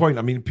make a good point.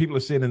 I mean, people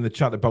are saying in the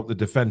chat about the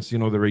defense,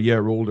 they're a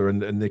year older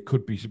and they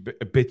could be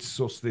a bit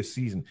sus this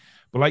season.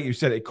 But like you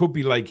said, it could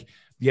be like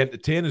the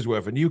entertainers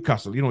were for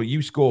Newcastle.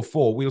 You score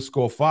 4, we'll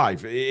score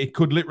 5. It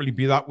could literally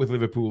be that with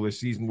Liverpool this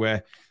season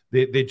where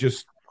they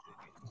just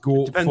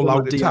go full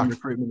out attack.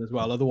 Recruitment as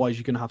well. Otherwise,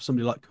 you can have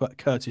somebody like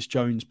Curtis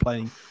Jones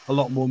playing a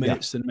lot more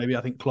minutes than maybe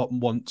I think Klopp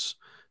wants.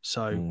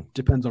 So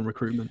depends on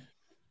recruitment.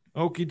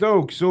 Okie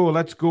doke. So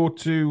let's go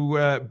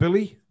to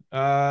Billy.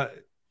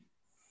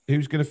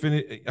 Who's going to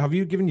finish? Have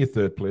you given your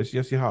third place?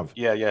 Yes, you have.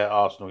 Yeah,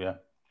 Arsenal.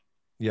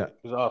 Yeah.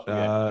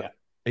 Arsenal,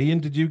 Ian,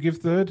 did you give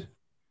third?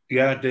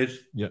 Yeah, I did.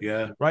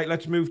 Yeah. Right,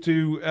 let's move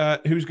to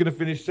who's going to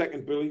finish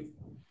second, Billy?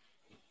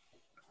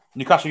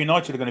 Newcastle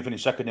United are going to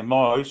finish second in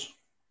my eyes.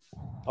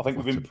 I think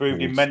we've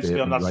improved immensely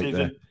on that season.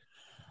 There.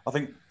 I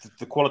think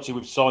the quality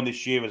we've signed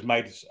this year has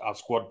made our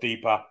squad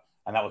deeper,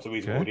 and that was the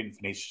reason why we didn't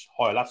finish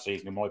higher last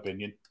season, in my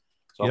opinion.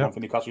 So I'm going for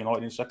Newcastle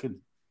United in second.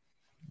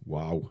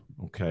 Wow.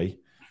 Okay.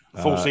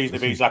 Full season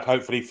of Isak,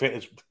 hopefully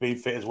being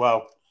fit as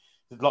well.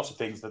 There's lots of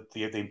things that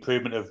the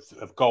improvement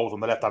of goals on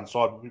the left hand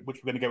side, which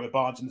we're going to get with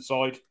Barnes on the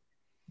side.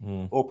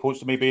 All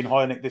points to me being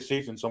higher this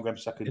season, so I'm going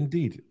for second.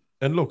 Indeed.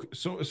 And look,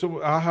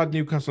 so I had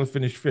Newcastle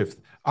finish 5th.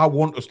 I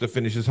want us to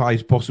finish as high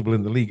as possible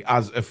in the league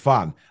as a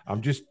fan.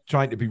 I'm just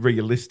trying to be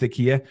realistic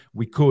here.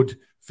 We could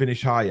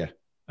finish higher.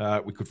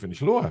 We could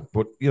finish lower.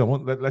 But,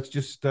 let's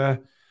just... I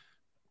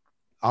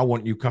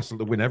want Newcastle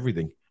to win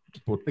everything.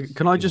 But,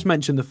 can I just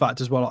mention the fact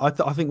as well?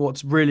 I think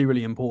what's really,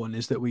 really important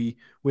is that we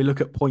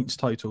look at points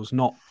totals,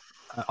 not...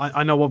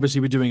 I know obviously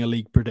we're doing a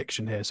league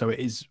prediction here, so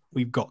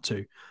we've got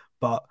to.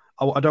 But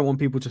I don't want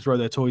people to throw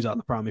their toys out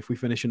the pram if we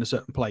finish in a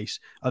certain place.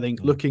 I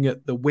think looking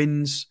at the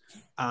wins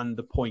and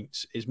the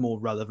points is more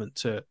relevant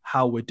to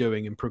how we're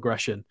doing in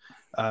progression.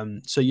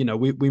 So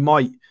we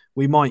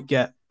might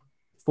get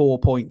 4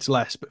 points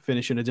less but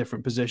finish in a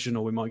different position,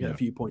 or we might get a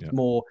few points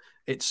more.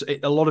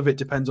 A lot of it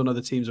depends on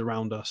other teams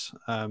around us.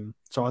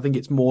 So I think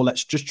it's more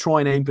let's just try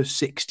and aim for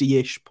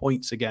 60-ish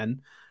points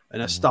again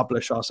and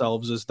establish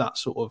ourselves as that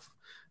sort of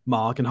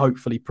mark and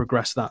hopefully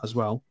progress that as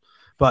well.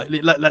 But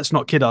let's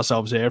not kid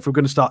ourselves here. If we're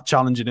going to start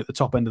challenging at the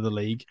top end of the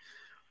league,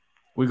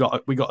 we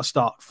got to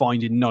start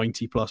finding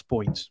 90+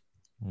 points.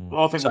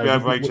 I think we'll be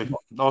over 80. I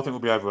think we'll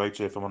be over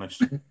 80, if I'm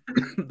honest.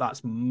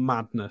 That's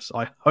madness.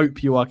 I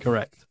hope you are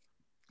correct.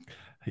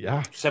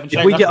 Yeah.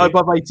 If we get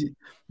above 80,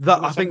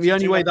 Wasn't I think the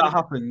only 72 way that last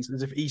happens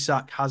is if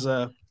Isak has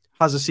a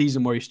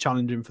season where he's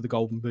challenging for the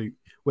Golden Boot,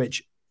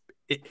 which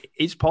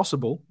is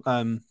possible.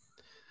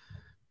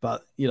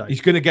 But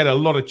he's going to get a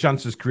lot of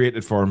chances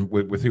created for him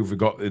with who we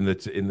got in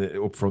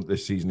the up front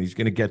this season. He's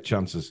going to get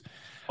chances.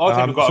 I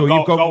think we've got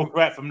a goal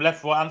threat from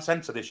left, right, and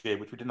centre this year,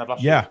 which we didn't have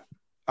last year. Yeah,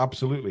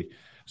 absolutely.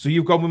 So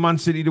you've gone with Man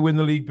City to win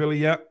the league, Billy?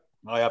 Yeah,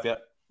 I have. Yeah,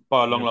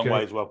 by a long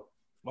way as well.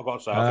 I've got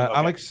to say, I think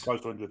Alex,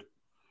 close to 100.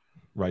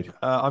 Right.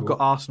 I've got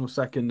Arsenal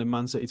second and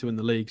Man City to win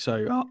the league.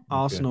 So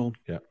Arsenal,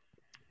 yeah,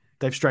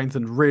 they've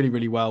strengthened really,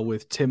 really well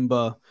with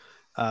Timber,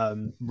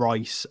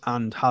 Rice,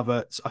 and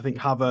Havertz. I think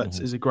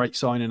Havertz is a great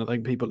signing. I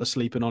think people are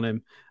sleeping on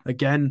him.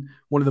 Again,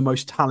 one of the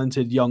most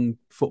talented young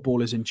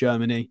footballers in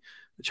Germany,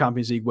 the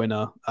Champions League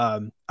winner,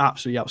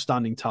 absolutely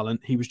outstanding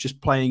talent. He was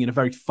just playing in a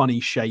very funny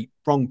shape,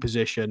 wrong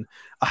position.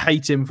 I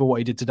hate him for what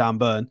he did to Dan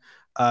Burn.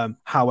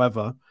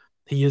 However,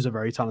 he is a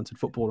very talented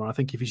footballer, and I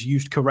think if he's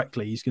used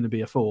correctly, he's going to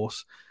be a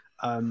force.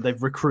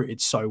 They've recruited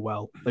so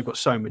well. They've got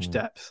so much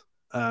depth.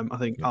 I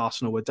think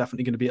Arsenal are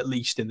definitely going to be at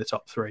least in the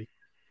top 3.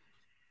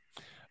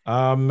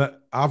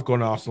 I've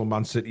gone Arsenal,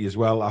 Man City as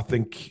well. I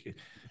think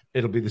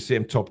it'll be the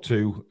same top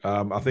 2.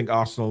 I think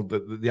Arsenal,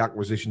 the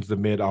acquisitions they've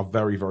made are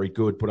very, very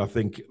good. But I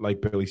think,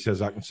 like Billy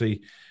says, I can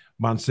see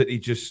Man City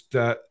just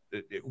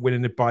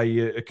winning it by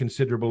a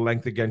considerable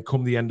length again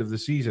come the end of the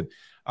season.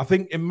 I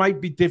think it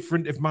might be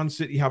different if Man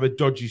City have a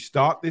dodgy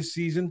start this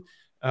season.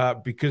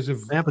 Because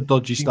they have a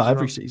dodgy start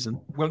every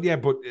season. Well, yeah,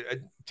 but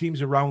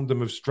teams around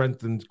them have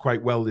strengthened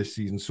quite well this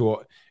season,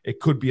 so it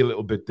could be a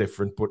little bit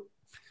different. But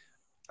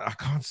I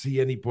can't see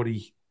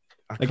anybody.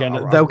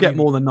 Again, they'll get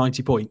more than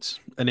 90 points,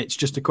 and it's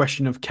just a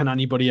question of can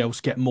anybody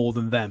else get more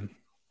than them.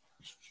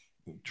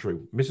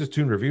 True. Mrs.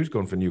 Toon Review's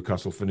gone for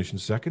Newcastle finishing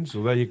second,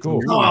 so there you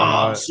go.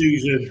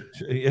 Susan.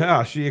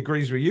 Yeah, she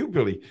agrees with you,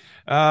 Billy.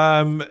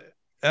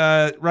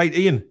 Right,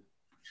 Ian.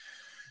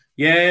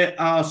 Yeah,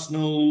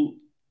 Arsenal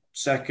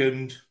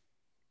second,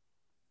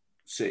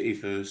 City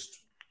first.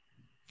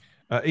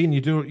 Ian, you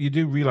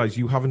do realise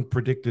you haven't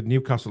predicted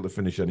Newcastle to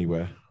finish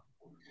anywhere.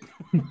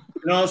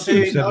 No, you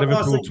said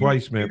Liverpool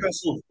twice, mate.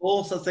 Newcastle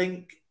fourth, I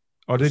think.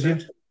 Oh, did you?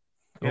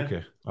 Yeah.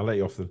 Okay, I'll let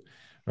you off then.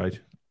 Right.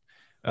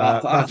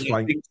 That's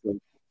fine.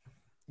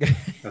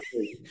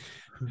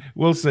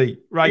 We'll see.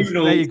 Right,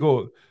 there you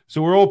go.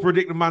 So we're all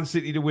predicting Man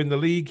City to win the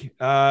league.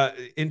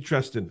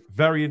 Interesting,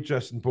 very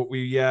interesting. But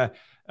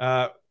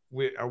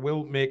I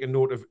will make a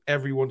note of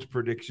everyone's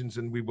predictions,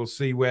 and we will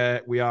see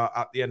where we are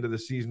at the end of the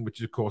season,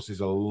 which of course is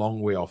a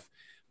long way off.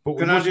 But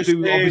we must do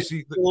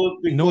obviously.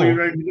 No, you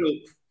round it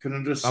up, can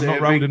I just say? I'm not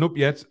rounding up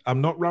yet.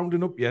 I'm not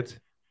rounding up yet.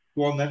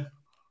 Go on then.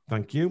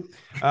 Thank you.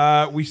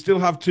 We still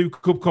have 2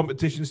 cup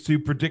competitions to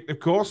predict, of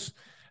course.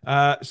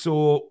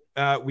 So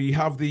we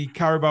have the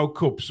Carabao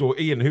Cup. So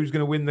Ian, who's going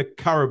to win the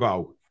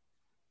Carabao?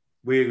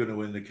 We're going to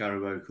win the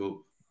Carabao Cup.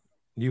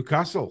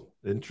 Newcastle.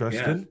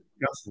 Interesting. Yeah,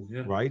 Newcastle,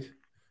 yeah. Right.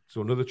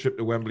 So another trip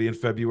to Wembley in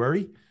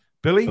February.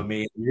 Billy? For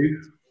me and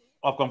you.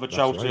 I've gone for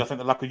Chelsea. Right. I think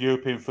the lack of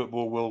European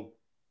football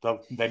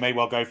they may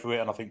well go for it,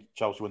 and I think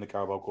Chelsea win the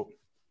Carabao Cup.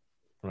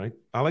 Right.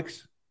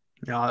 Alex?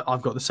 Yeah,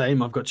 I've got the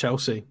same. I've got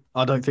Chelsea.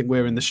 I don't think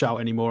we're in the shout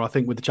anymore. I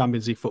think with the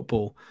Champions League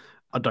football,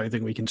 I don't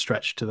think we can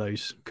stretch to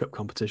those cup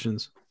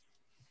competitions.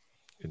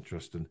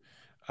 Interesting.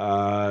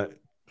 I've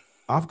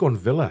gone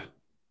Villa.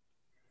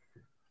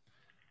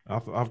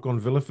 I've gone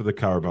Villa for the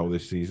Carabao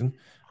this season.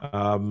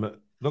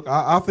 Look,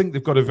 I think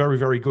they've got a very,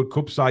 very good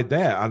cup side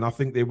there, and I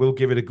think they will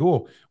give it a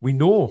go. We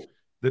know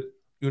that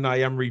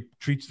Unai Emery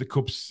treats the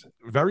cups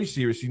very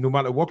seriously, no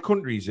matter what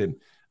country he's in,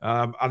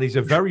 and he's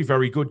a very,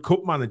 very good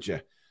cup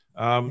manager.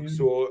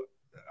 So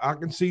I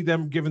can see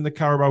them giving the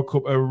Carabao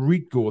Cup a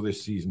re-go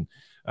this season.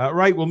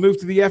 Right, we'll move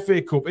to the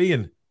FA Cup.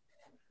 Ian?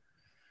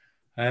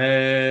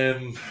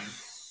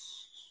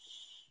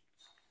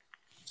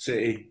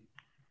 City.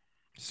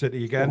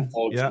 City again?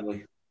 Yeah.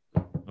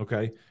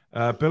 Okay.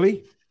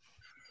 Billy?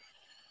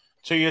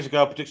 2 years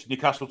ago, I predicted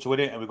Newcastle to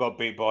win it, and we got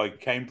beat by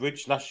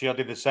Cambridge. Last year, I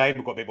did the same.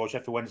 We got beat by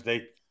Sheffield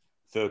Wednesday.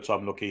 Third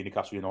time lucky,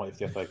 Newcastle United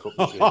for the FA Cup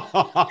this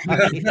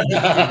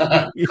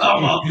year.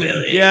 Come on,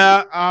 Billy.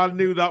 Yeah, I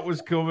knew that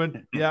was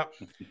coming. Yeah.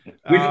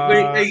 We're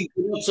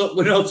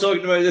not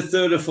talking about the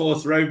third or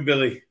fourth round,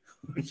 Billy.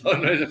 We're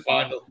talking about the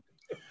final.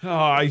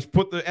 Oh, he's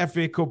put the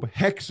FA Cup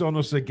hex on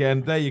us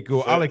again. There you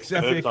go. Alex,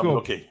 FA Cup.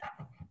 Lucky.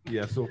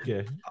 Yes,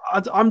 okay.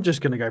 I'm just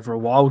going to go for a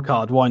wild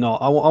card. Why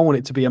not? I want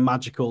it to be a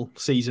magical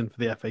season for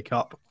the FA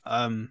Cup.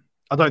 I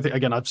don't think,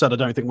 again, I've said I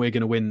don't think we're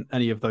going to win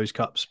any of those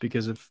cups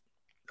because of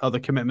other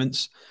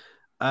commitments.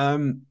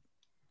 I'm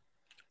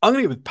going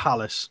to go with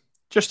Palace,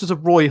 just as a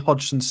Roy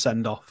Hodgson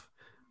send-off.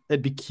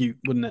 It'd be cute,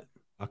 wouldn't it?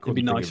 It'd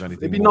be nice.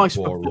 It'd be nice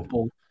for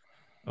football.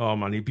 Oh,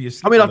 man, he'd be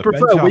I mean, I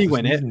prefer we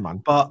win it,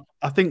 but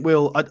I think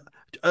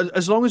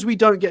as long as we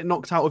don't get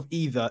knocked out of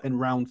either in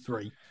round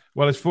 3.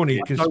 Well, it's funny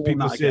because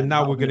people are saying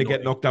now we're going to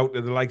get knocked out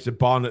to the likes of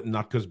Barnet and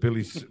that because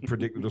Billy's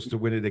predicted us to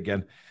win it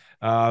again.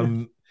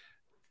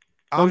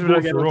 I'm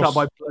going for us.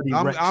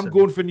 I'm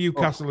going for Oh.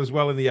 Newcastle as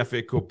well in the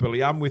FA Cup,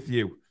 Billy. I'm with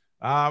you.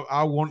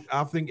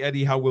 I think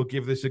Eddie Howe will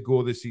give this a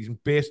go this season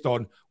based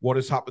on what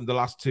has happened the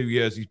last 2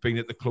 years. He's been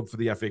at the club for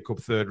the FA Cup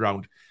third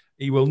round.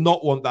 He will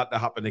not want that to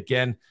happen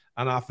again,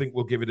 and I think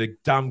we'll give it a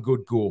damn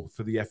good go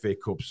for the FA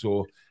Cup.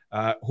 So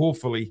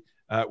hopefully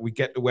we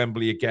get to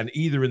Wembley again,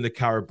 either in the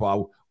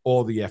Carabao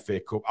or the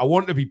FA Cup. I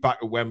want to be back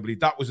at Wembley.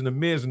 That was an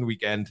amazing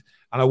weekend,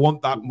 and I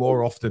want that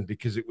more often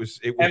because it was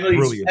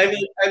brilliant.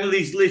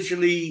 Emily's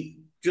literally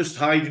just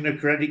hiding her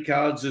credit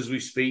cards as we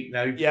speak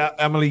now. Yeah,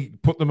 Emily,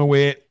 put them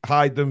away,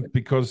 hide them,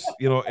 because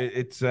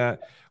it's a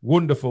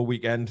wonderful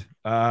weekend.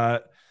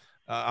 I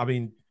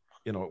mean,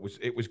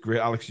 it was great.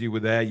 Alex, you were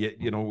there.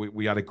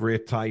 We had a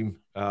great time.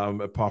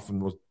 Apart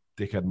from those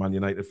dickhead Man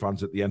United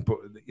fans at the end, but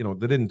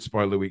they didn't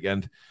spoil the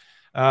weekend.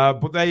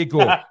 But there you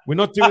go. We're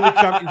not doing the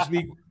Champions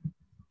League.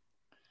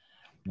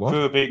 What?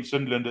 We're beating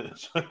Sunderland at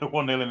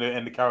 1-0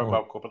 in the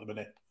Carabao Cup at the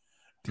minute.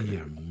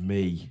 Dear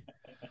me.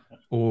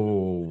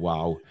 Oh,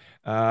 wow.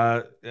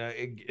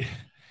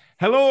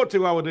 Hello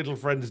to our little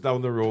friends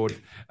down the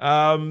road.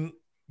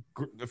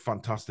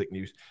 Fantastic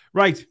news.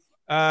 Right.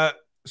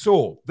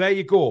 So there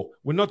you go.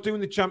 We're not doing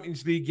the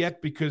Champions League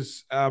yet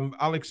because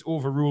Alex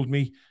overruled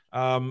me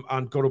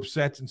and got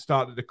upset and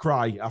started to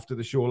cry after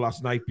the show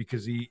last night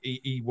because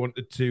he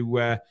wanted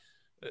to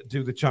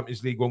do the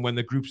Champions League one when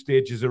the group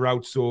stages are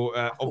out. So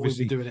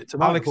obviously doing it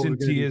tonight. Alex in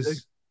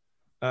tears.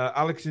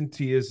 Alex in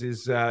tears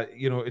is,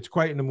 it's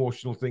quite an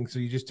emotional thing. So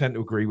you just tend to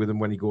agree with him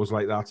when he goes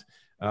like that.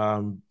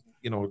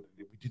 We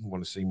didn't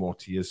want to see more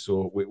tears.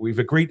 So we've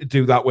agreed to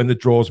do that when the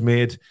draw's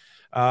made.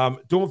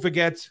 Don't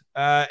forget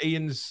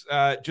Ian's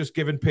Just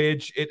Given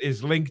page. It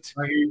is linked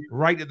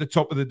right at the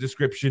top of the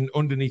description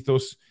underneath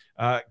us.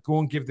 Go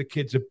and give the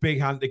kids a big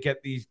hand to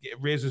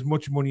raise as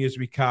much money as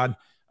we can.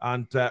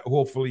 And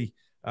hopefully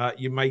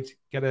you might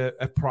get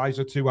a prize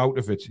or two out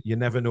of it. You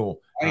never know.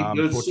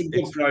 There's some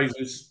good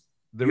prizes.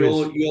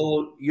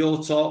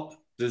 Your top.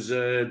 There's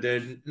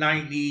the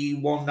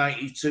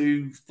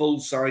 91-92 full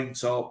sign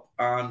top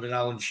and an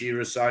Alan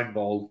Shearer sign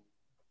ball.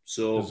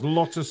 So there's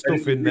lots of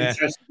stuff in there.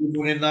 Interested in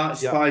winning that?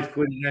 It's £5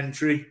 an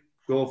entry.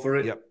 Go for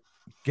it. Yep.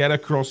 Get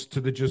across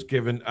to the Just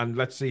Given and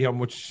let's see how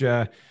much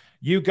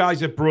you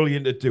guys are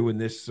brilliant at doing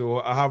this.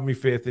 So I have my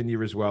faith in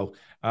you as well.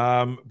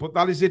 But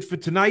that is it for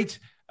tonight.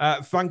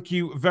 Thank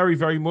you very,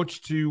 very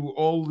much to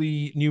all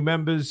the new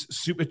members,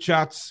 super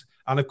chats,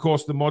 and of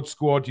course the mod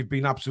squad. You've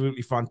been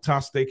absolutely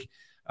fantastic.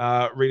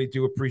 Really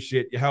do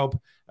appreciate your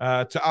help.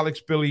 To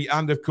Alex, Billy,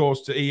 and of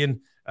course to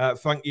Ian,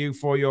 thank you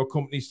for your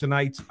companies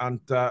tonight.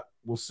 And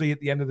we'll see at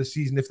the end of the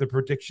season if the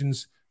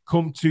predictions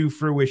come to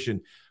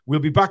fruition. We'll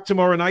be back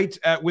tomorrow night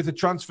with a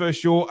transfer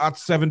show at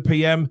 7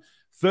 p.m.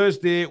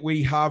 Thursday,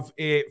 we have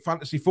a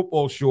fantasy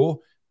football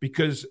show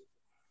because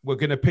we're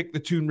going to pick the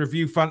Toon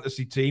Review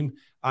fantasy team,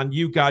 and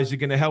you guys are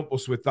going to help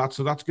us with that.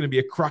 So that's going to be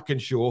a cracking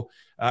show.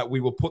 We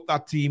will put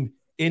that team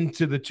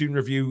into the Toon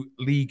Review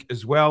League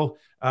as well.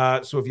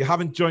 So if you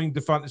haven't joined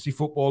the fantasy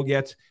football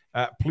yet,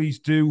 please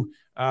do.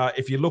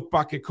 If you look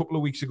back a couple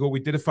of weeks ago, we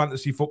did a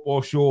fantasy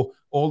football show.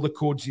 All the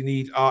codes you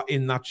need are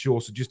in that show.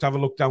 So just have a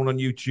look down on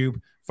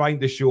YouTube, find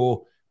the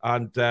show,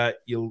 and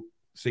you'll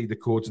see the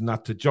codes and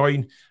that to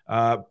join.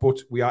 But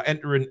we are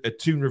entering a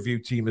Toon Review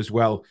team as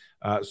well.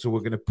 So we're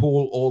going to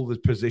poll all the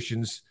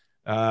positions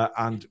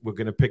and we're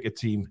going to pick a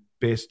team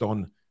based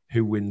on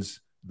who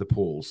wins the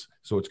polls.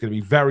 So it's going to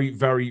be very,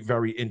 very,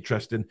 very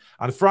interesting.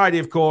 And Friday,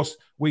 of course,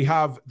 we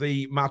have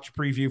the match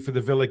preview for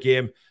the Villa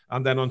game.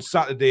 And then on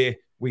Saturday,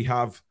 we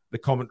have the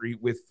commentary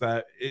with...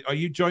 are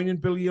you joining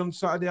Billy on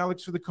Saturday,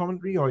 Alex, for the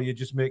commentary? Or are you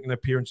just making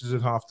appearances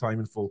at half-time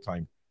and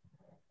full-time?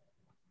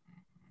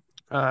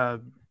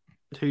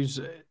 Who's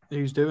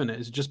doing it?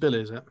 Is it just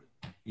Billy, is it?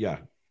 Yeah.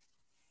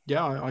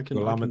 Yeah, I can.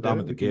 Well, I'm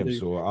at the game,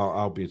 so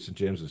I'll be at St.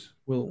 James's.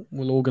 We'll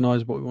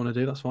organise what we want to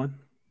do. That's fine.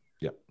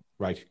 Yeah,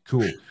 right,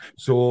 cool.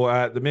 So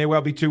there may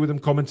well be two of them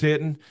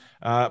commentating,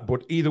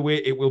 but either way,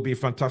 it will be a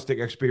fantastic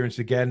experience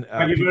again.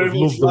 Thank you very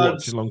much,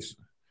 lads.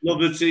 Love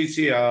the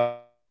TTR.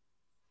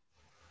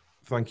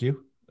 Thank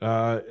you.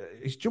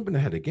 He's jumping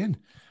ahead again.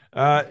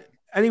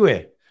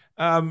 Anyway,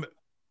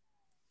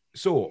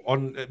 so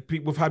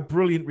we've had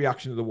brilliant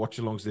reaction to the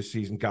watch-alongs this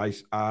season,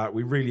 guys.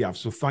 We really have.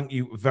 So thank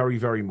you very,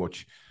 very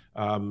much.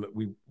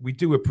 We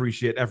do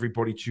appreciate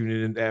everybody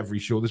tuning in to every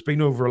show. There's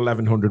been over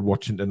 1,100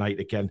 watching tonight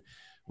again,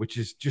 which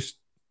is just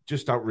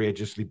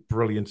outrageously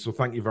brilliant. So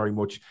thank you very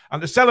much.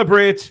 And to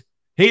celebrate,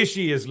 here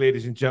she is,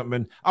 ladies and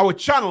gentlemen, our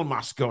channel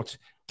mascot,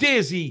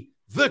 Daisy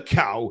the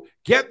cow.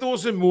 Get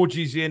those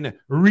emojis in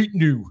right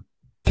now.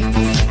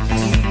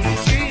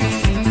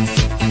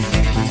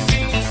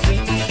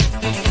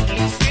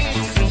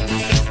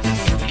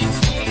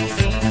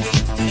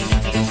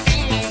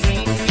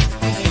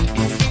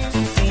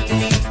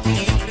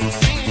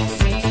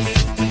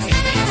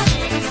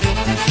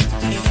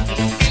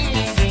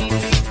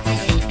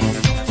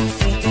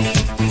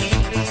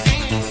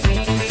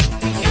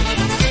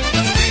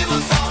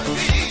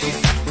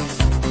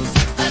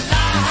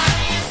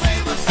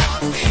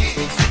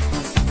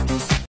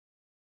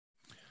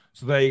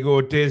 So there you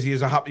go. Daisy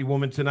is a happy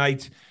woman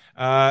tonight.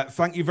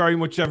 Thank you very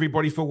much,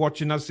 everybody, for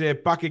watching. I say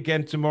back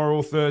again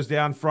tomorrow, Thursday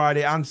and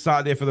Friday and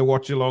Saturday for the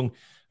watch along.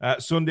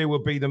 Sunday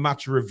will be the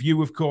match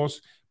review, of course,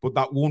 but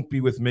that won't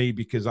be with me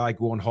because I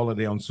go on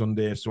holiday on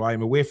Sunday. So I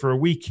am away for a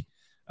week.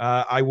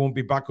 I won't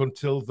be back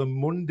until the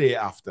Monday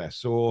after.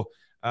 So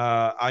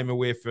I'm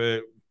away for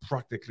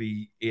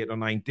practically 8 or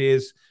 9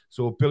 days.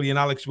 So Billy and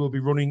Alex will be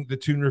running the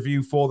Toon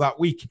review for that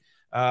week.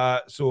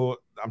 So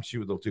I'm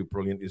sure they'll do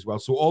brilliant as well.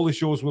 So all the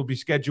shows will be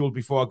scheduled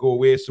before I go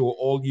away. So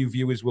all you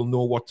viewers will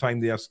know what time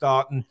they are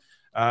starting.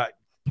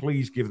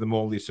 Please give them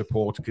all the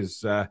support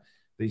because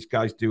these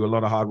guys do a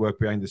lot of hard work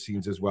behind the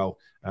scenes as well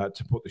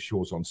to put the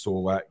shows on.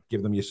 So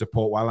give them your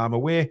support while I'm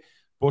away.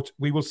 But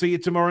we will see you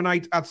tomorrow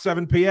night at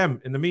 7 p.m.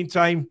 In the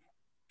meantime,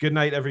 good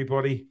night,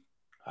 everybody.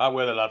 How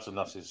well the lads and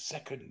lasses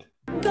second.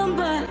 Come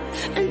back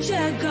and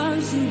check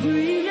out some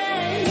green.